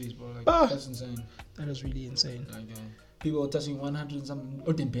transfer fees, bro. Like that's insane. that is really insane. Like people are touching 100 and something.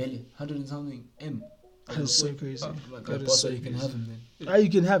 Or Dembele, 100 and something M. That is so crazy. Like That a is boss, so you can crazy. have him then. You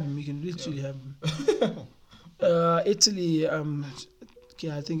can have him. You can literally have him. Italy.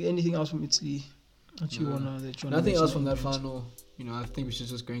 Yeah, I think anything else from Italy that you wanna. Nothing else from that final. You know, I think we should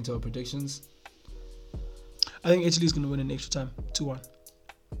just go into our predictions. I think Italy's gonna win in extra time, 2-1.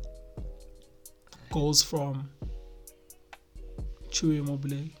 Goals from Ciro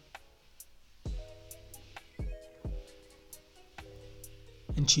Immobile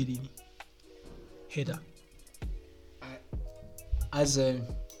and Chiellini. Header. I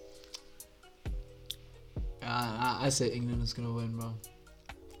say England is gonna win, bro.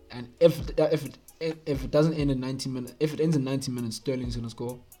 And if it doesn't end in 90 minutes, if it ends in 90 minutes, Sterling's gonna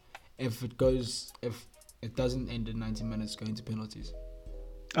score. If it doesn't end in 90 minutes, going to penalties.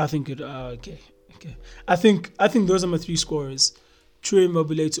 I think it. Okay. I think those are my three scorers: Ciro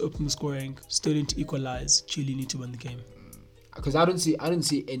Immobile to open the scoring, Sterling to equalize, Chiellini to win the game. Because I don't see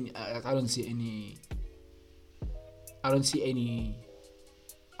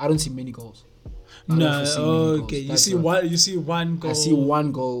many goals. No, okay. You see one goal. I see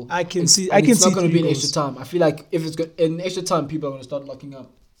one goal. I can see. It's not going to be three an goals. extra time. I feel like if it's in extra time, people are going to start locking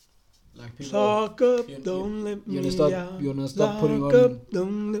up. Like people. Lock up, you- don't let me you're gonna out. You're gonna start putting Lock on. up,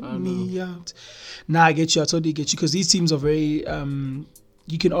 don't let me out. Nah, I get you. I totally get you because these teams are very.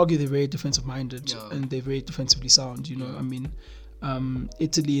 You can argue they're very defensive minded and they're very defensively sound. You know, Yeah. I mean,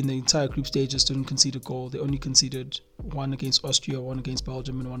 Italy in the entire group stages didn't concede a goal. They only conceded one against Austria, one against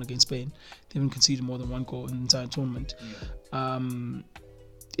Belgium, and one against Spain. They haven't conceded more than one goal in the entire tournament. Yeah.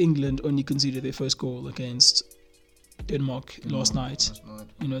 England only conceded their first goal against Denmark last night.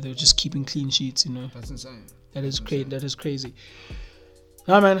 You know, they were just keeping clean sheets. You know, That's insane. that is crazy. That is crazy.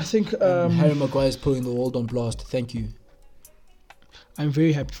 Nah, man, I think Harry Maguire is putting the world on blast. Thank you. I'm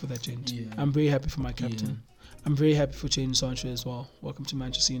very happy for that, gent. Yeah. I'm very happy for my captain. Yeah. I'm very happy for Jadon Sancho as well. Welcome to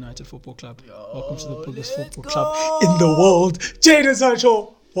Manchester United Football Club. Welcome to the biggest football club in the world. Jadon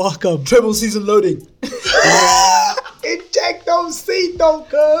Sancho, welcome. Treble season loading. Inject those seed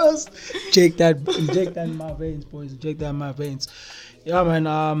cuz. Inject that in my veins, boys. Inject that in my veins. Yeah,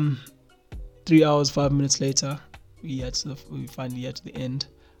 man. 3 hours, 5 minutes later, we finally at the end.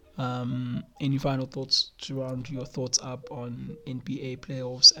 Any final thoughts to round your thoughts up on NBA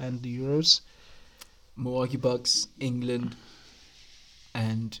playoffs and the Euros? Milwaukee Bucks, England,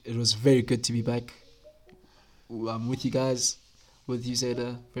 and it was very good to be back. I'm with you guys, with you,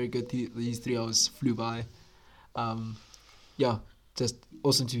 Zeta. Very good. These 3 hours flew by. Yeah, just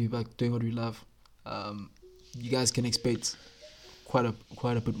awesome to be back doing what we love. You guys can expect quite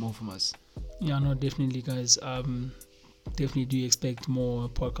a bit more from us. Yeah, no, definitely, guys. Definitely do expect more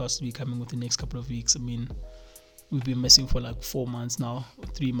podcasts to be coming within the next couple of weeks. I mean, we've been missing for like 4 months now,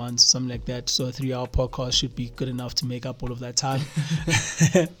 3 months, something like that. So a 3-hour podcast should be good enough to make up all of that time.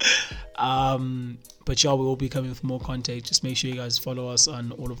 But yeah, we will be coming with more content. Just make sure you guys follow us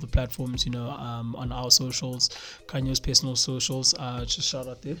on all of the platforms, you know, on our socials, Kanyo's personal socials. Just shout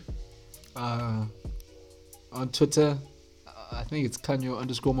out there. On Twitter, I think it's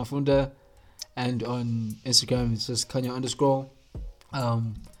Kanyo_Mafunda, and on Instagram it's just Kanyo_.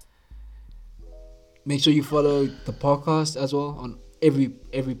 Make sure you follow the podcast as well on every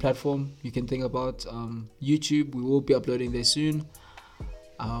platform you can think about. YouTube, we will be uploading there soon.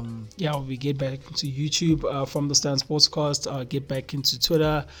 Yeah, we get back into YouTube from the Stand Sportscast. Get back into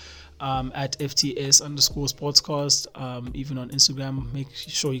Twitter at FTS_Sportscast. Even on Instagram, make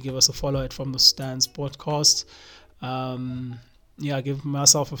sure you give us a follow at From the Stand Sportscast. Yeah, give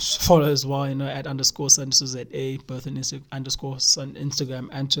myself a follow as well, you know, at _SunZA, both on Instagram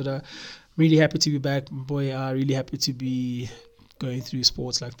and Twitter. Really happy to be back, boy. Really happy to be going through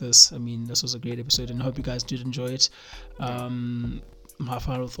sports like this. I mean, this was a great episode, and I hope you guys did enjoy it. My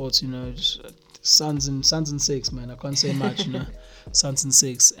final thoughts, you know, just, Suns and 6, man. I can't say much, you know. Suns and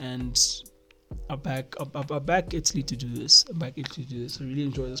 6, and I'm back Italy to do this. I really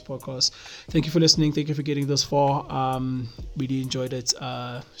enjoy this podcast. Thank you for listening. Thank you for getting this far. Really enjoyed it.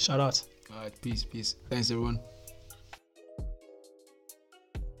 Shout out. All right, peace. Thanks, everyone.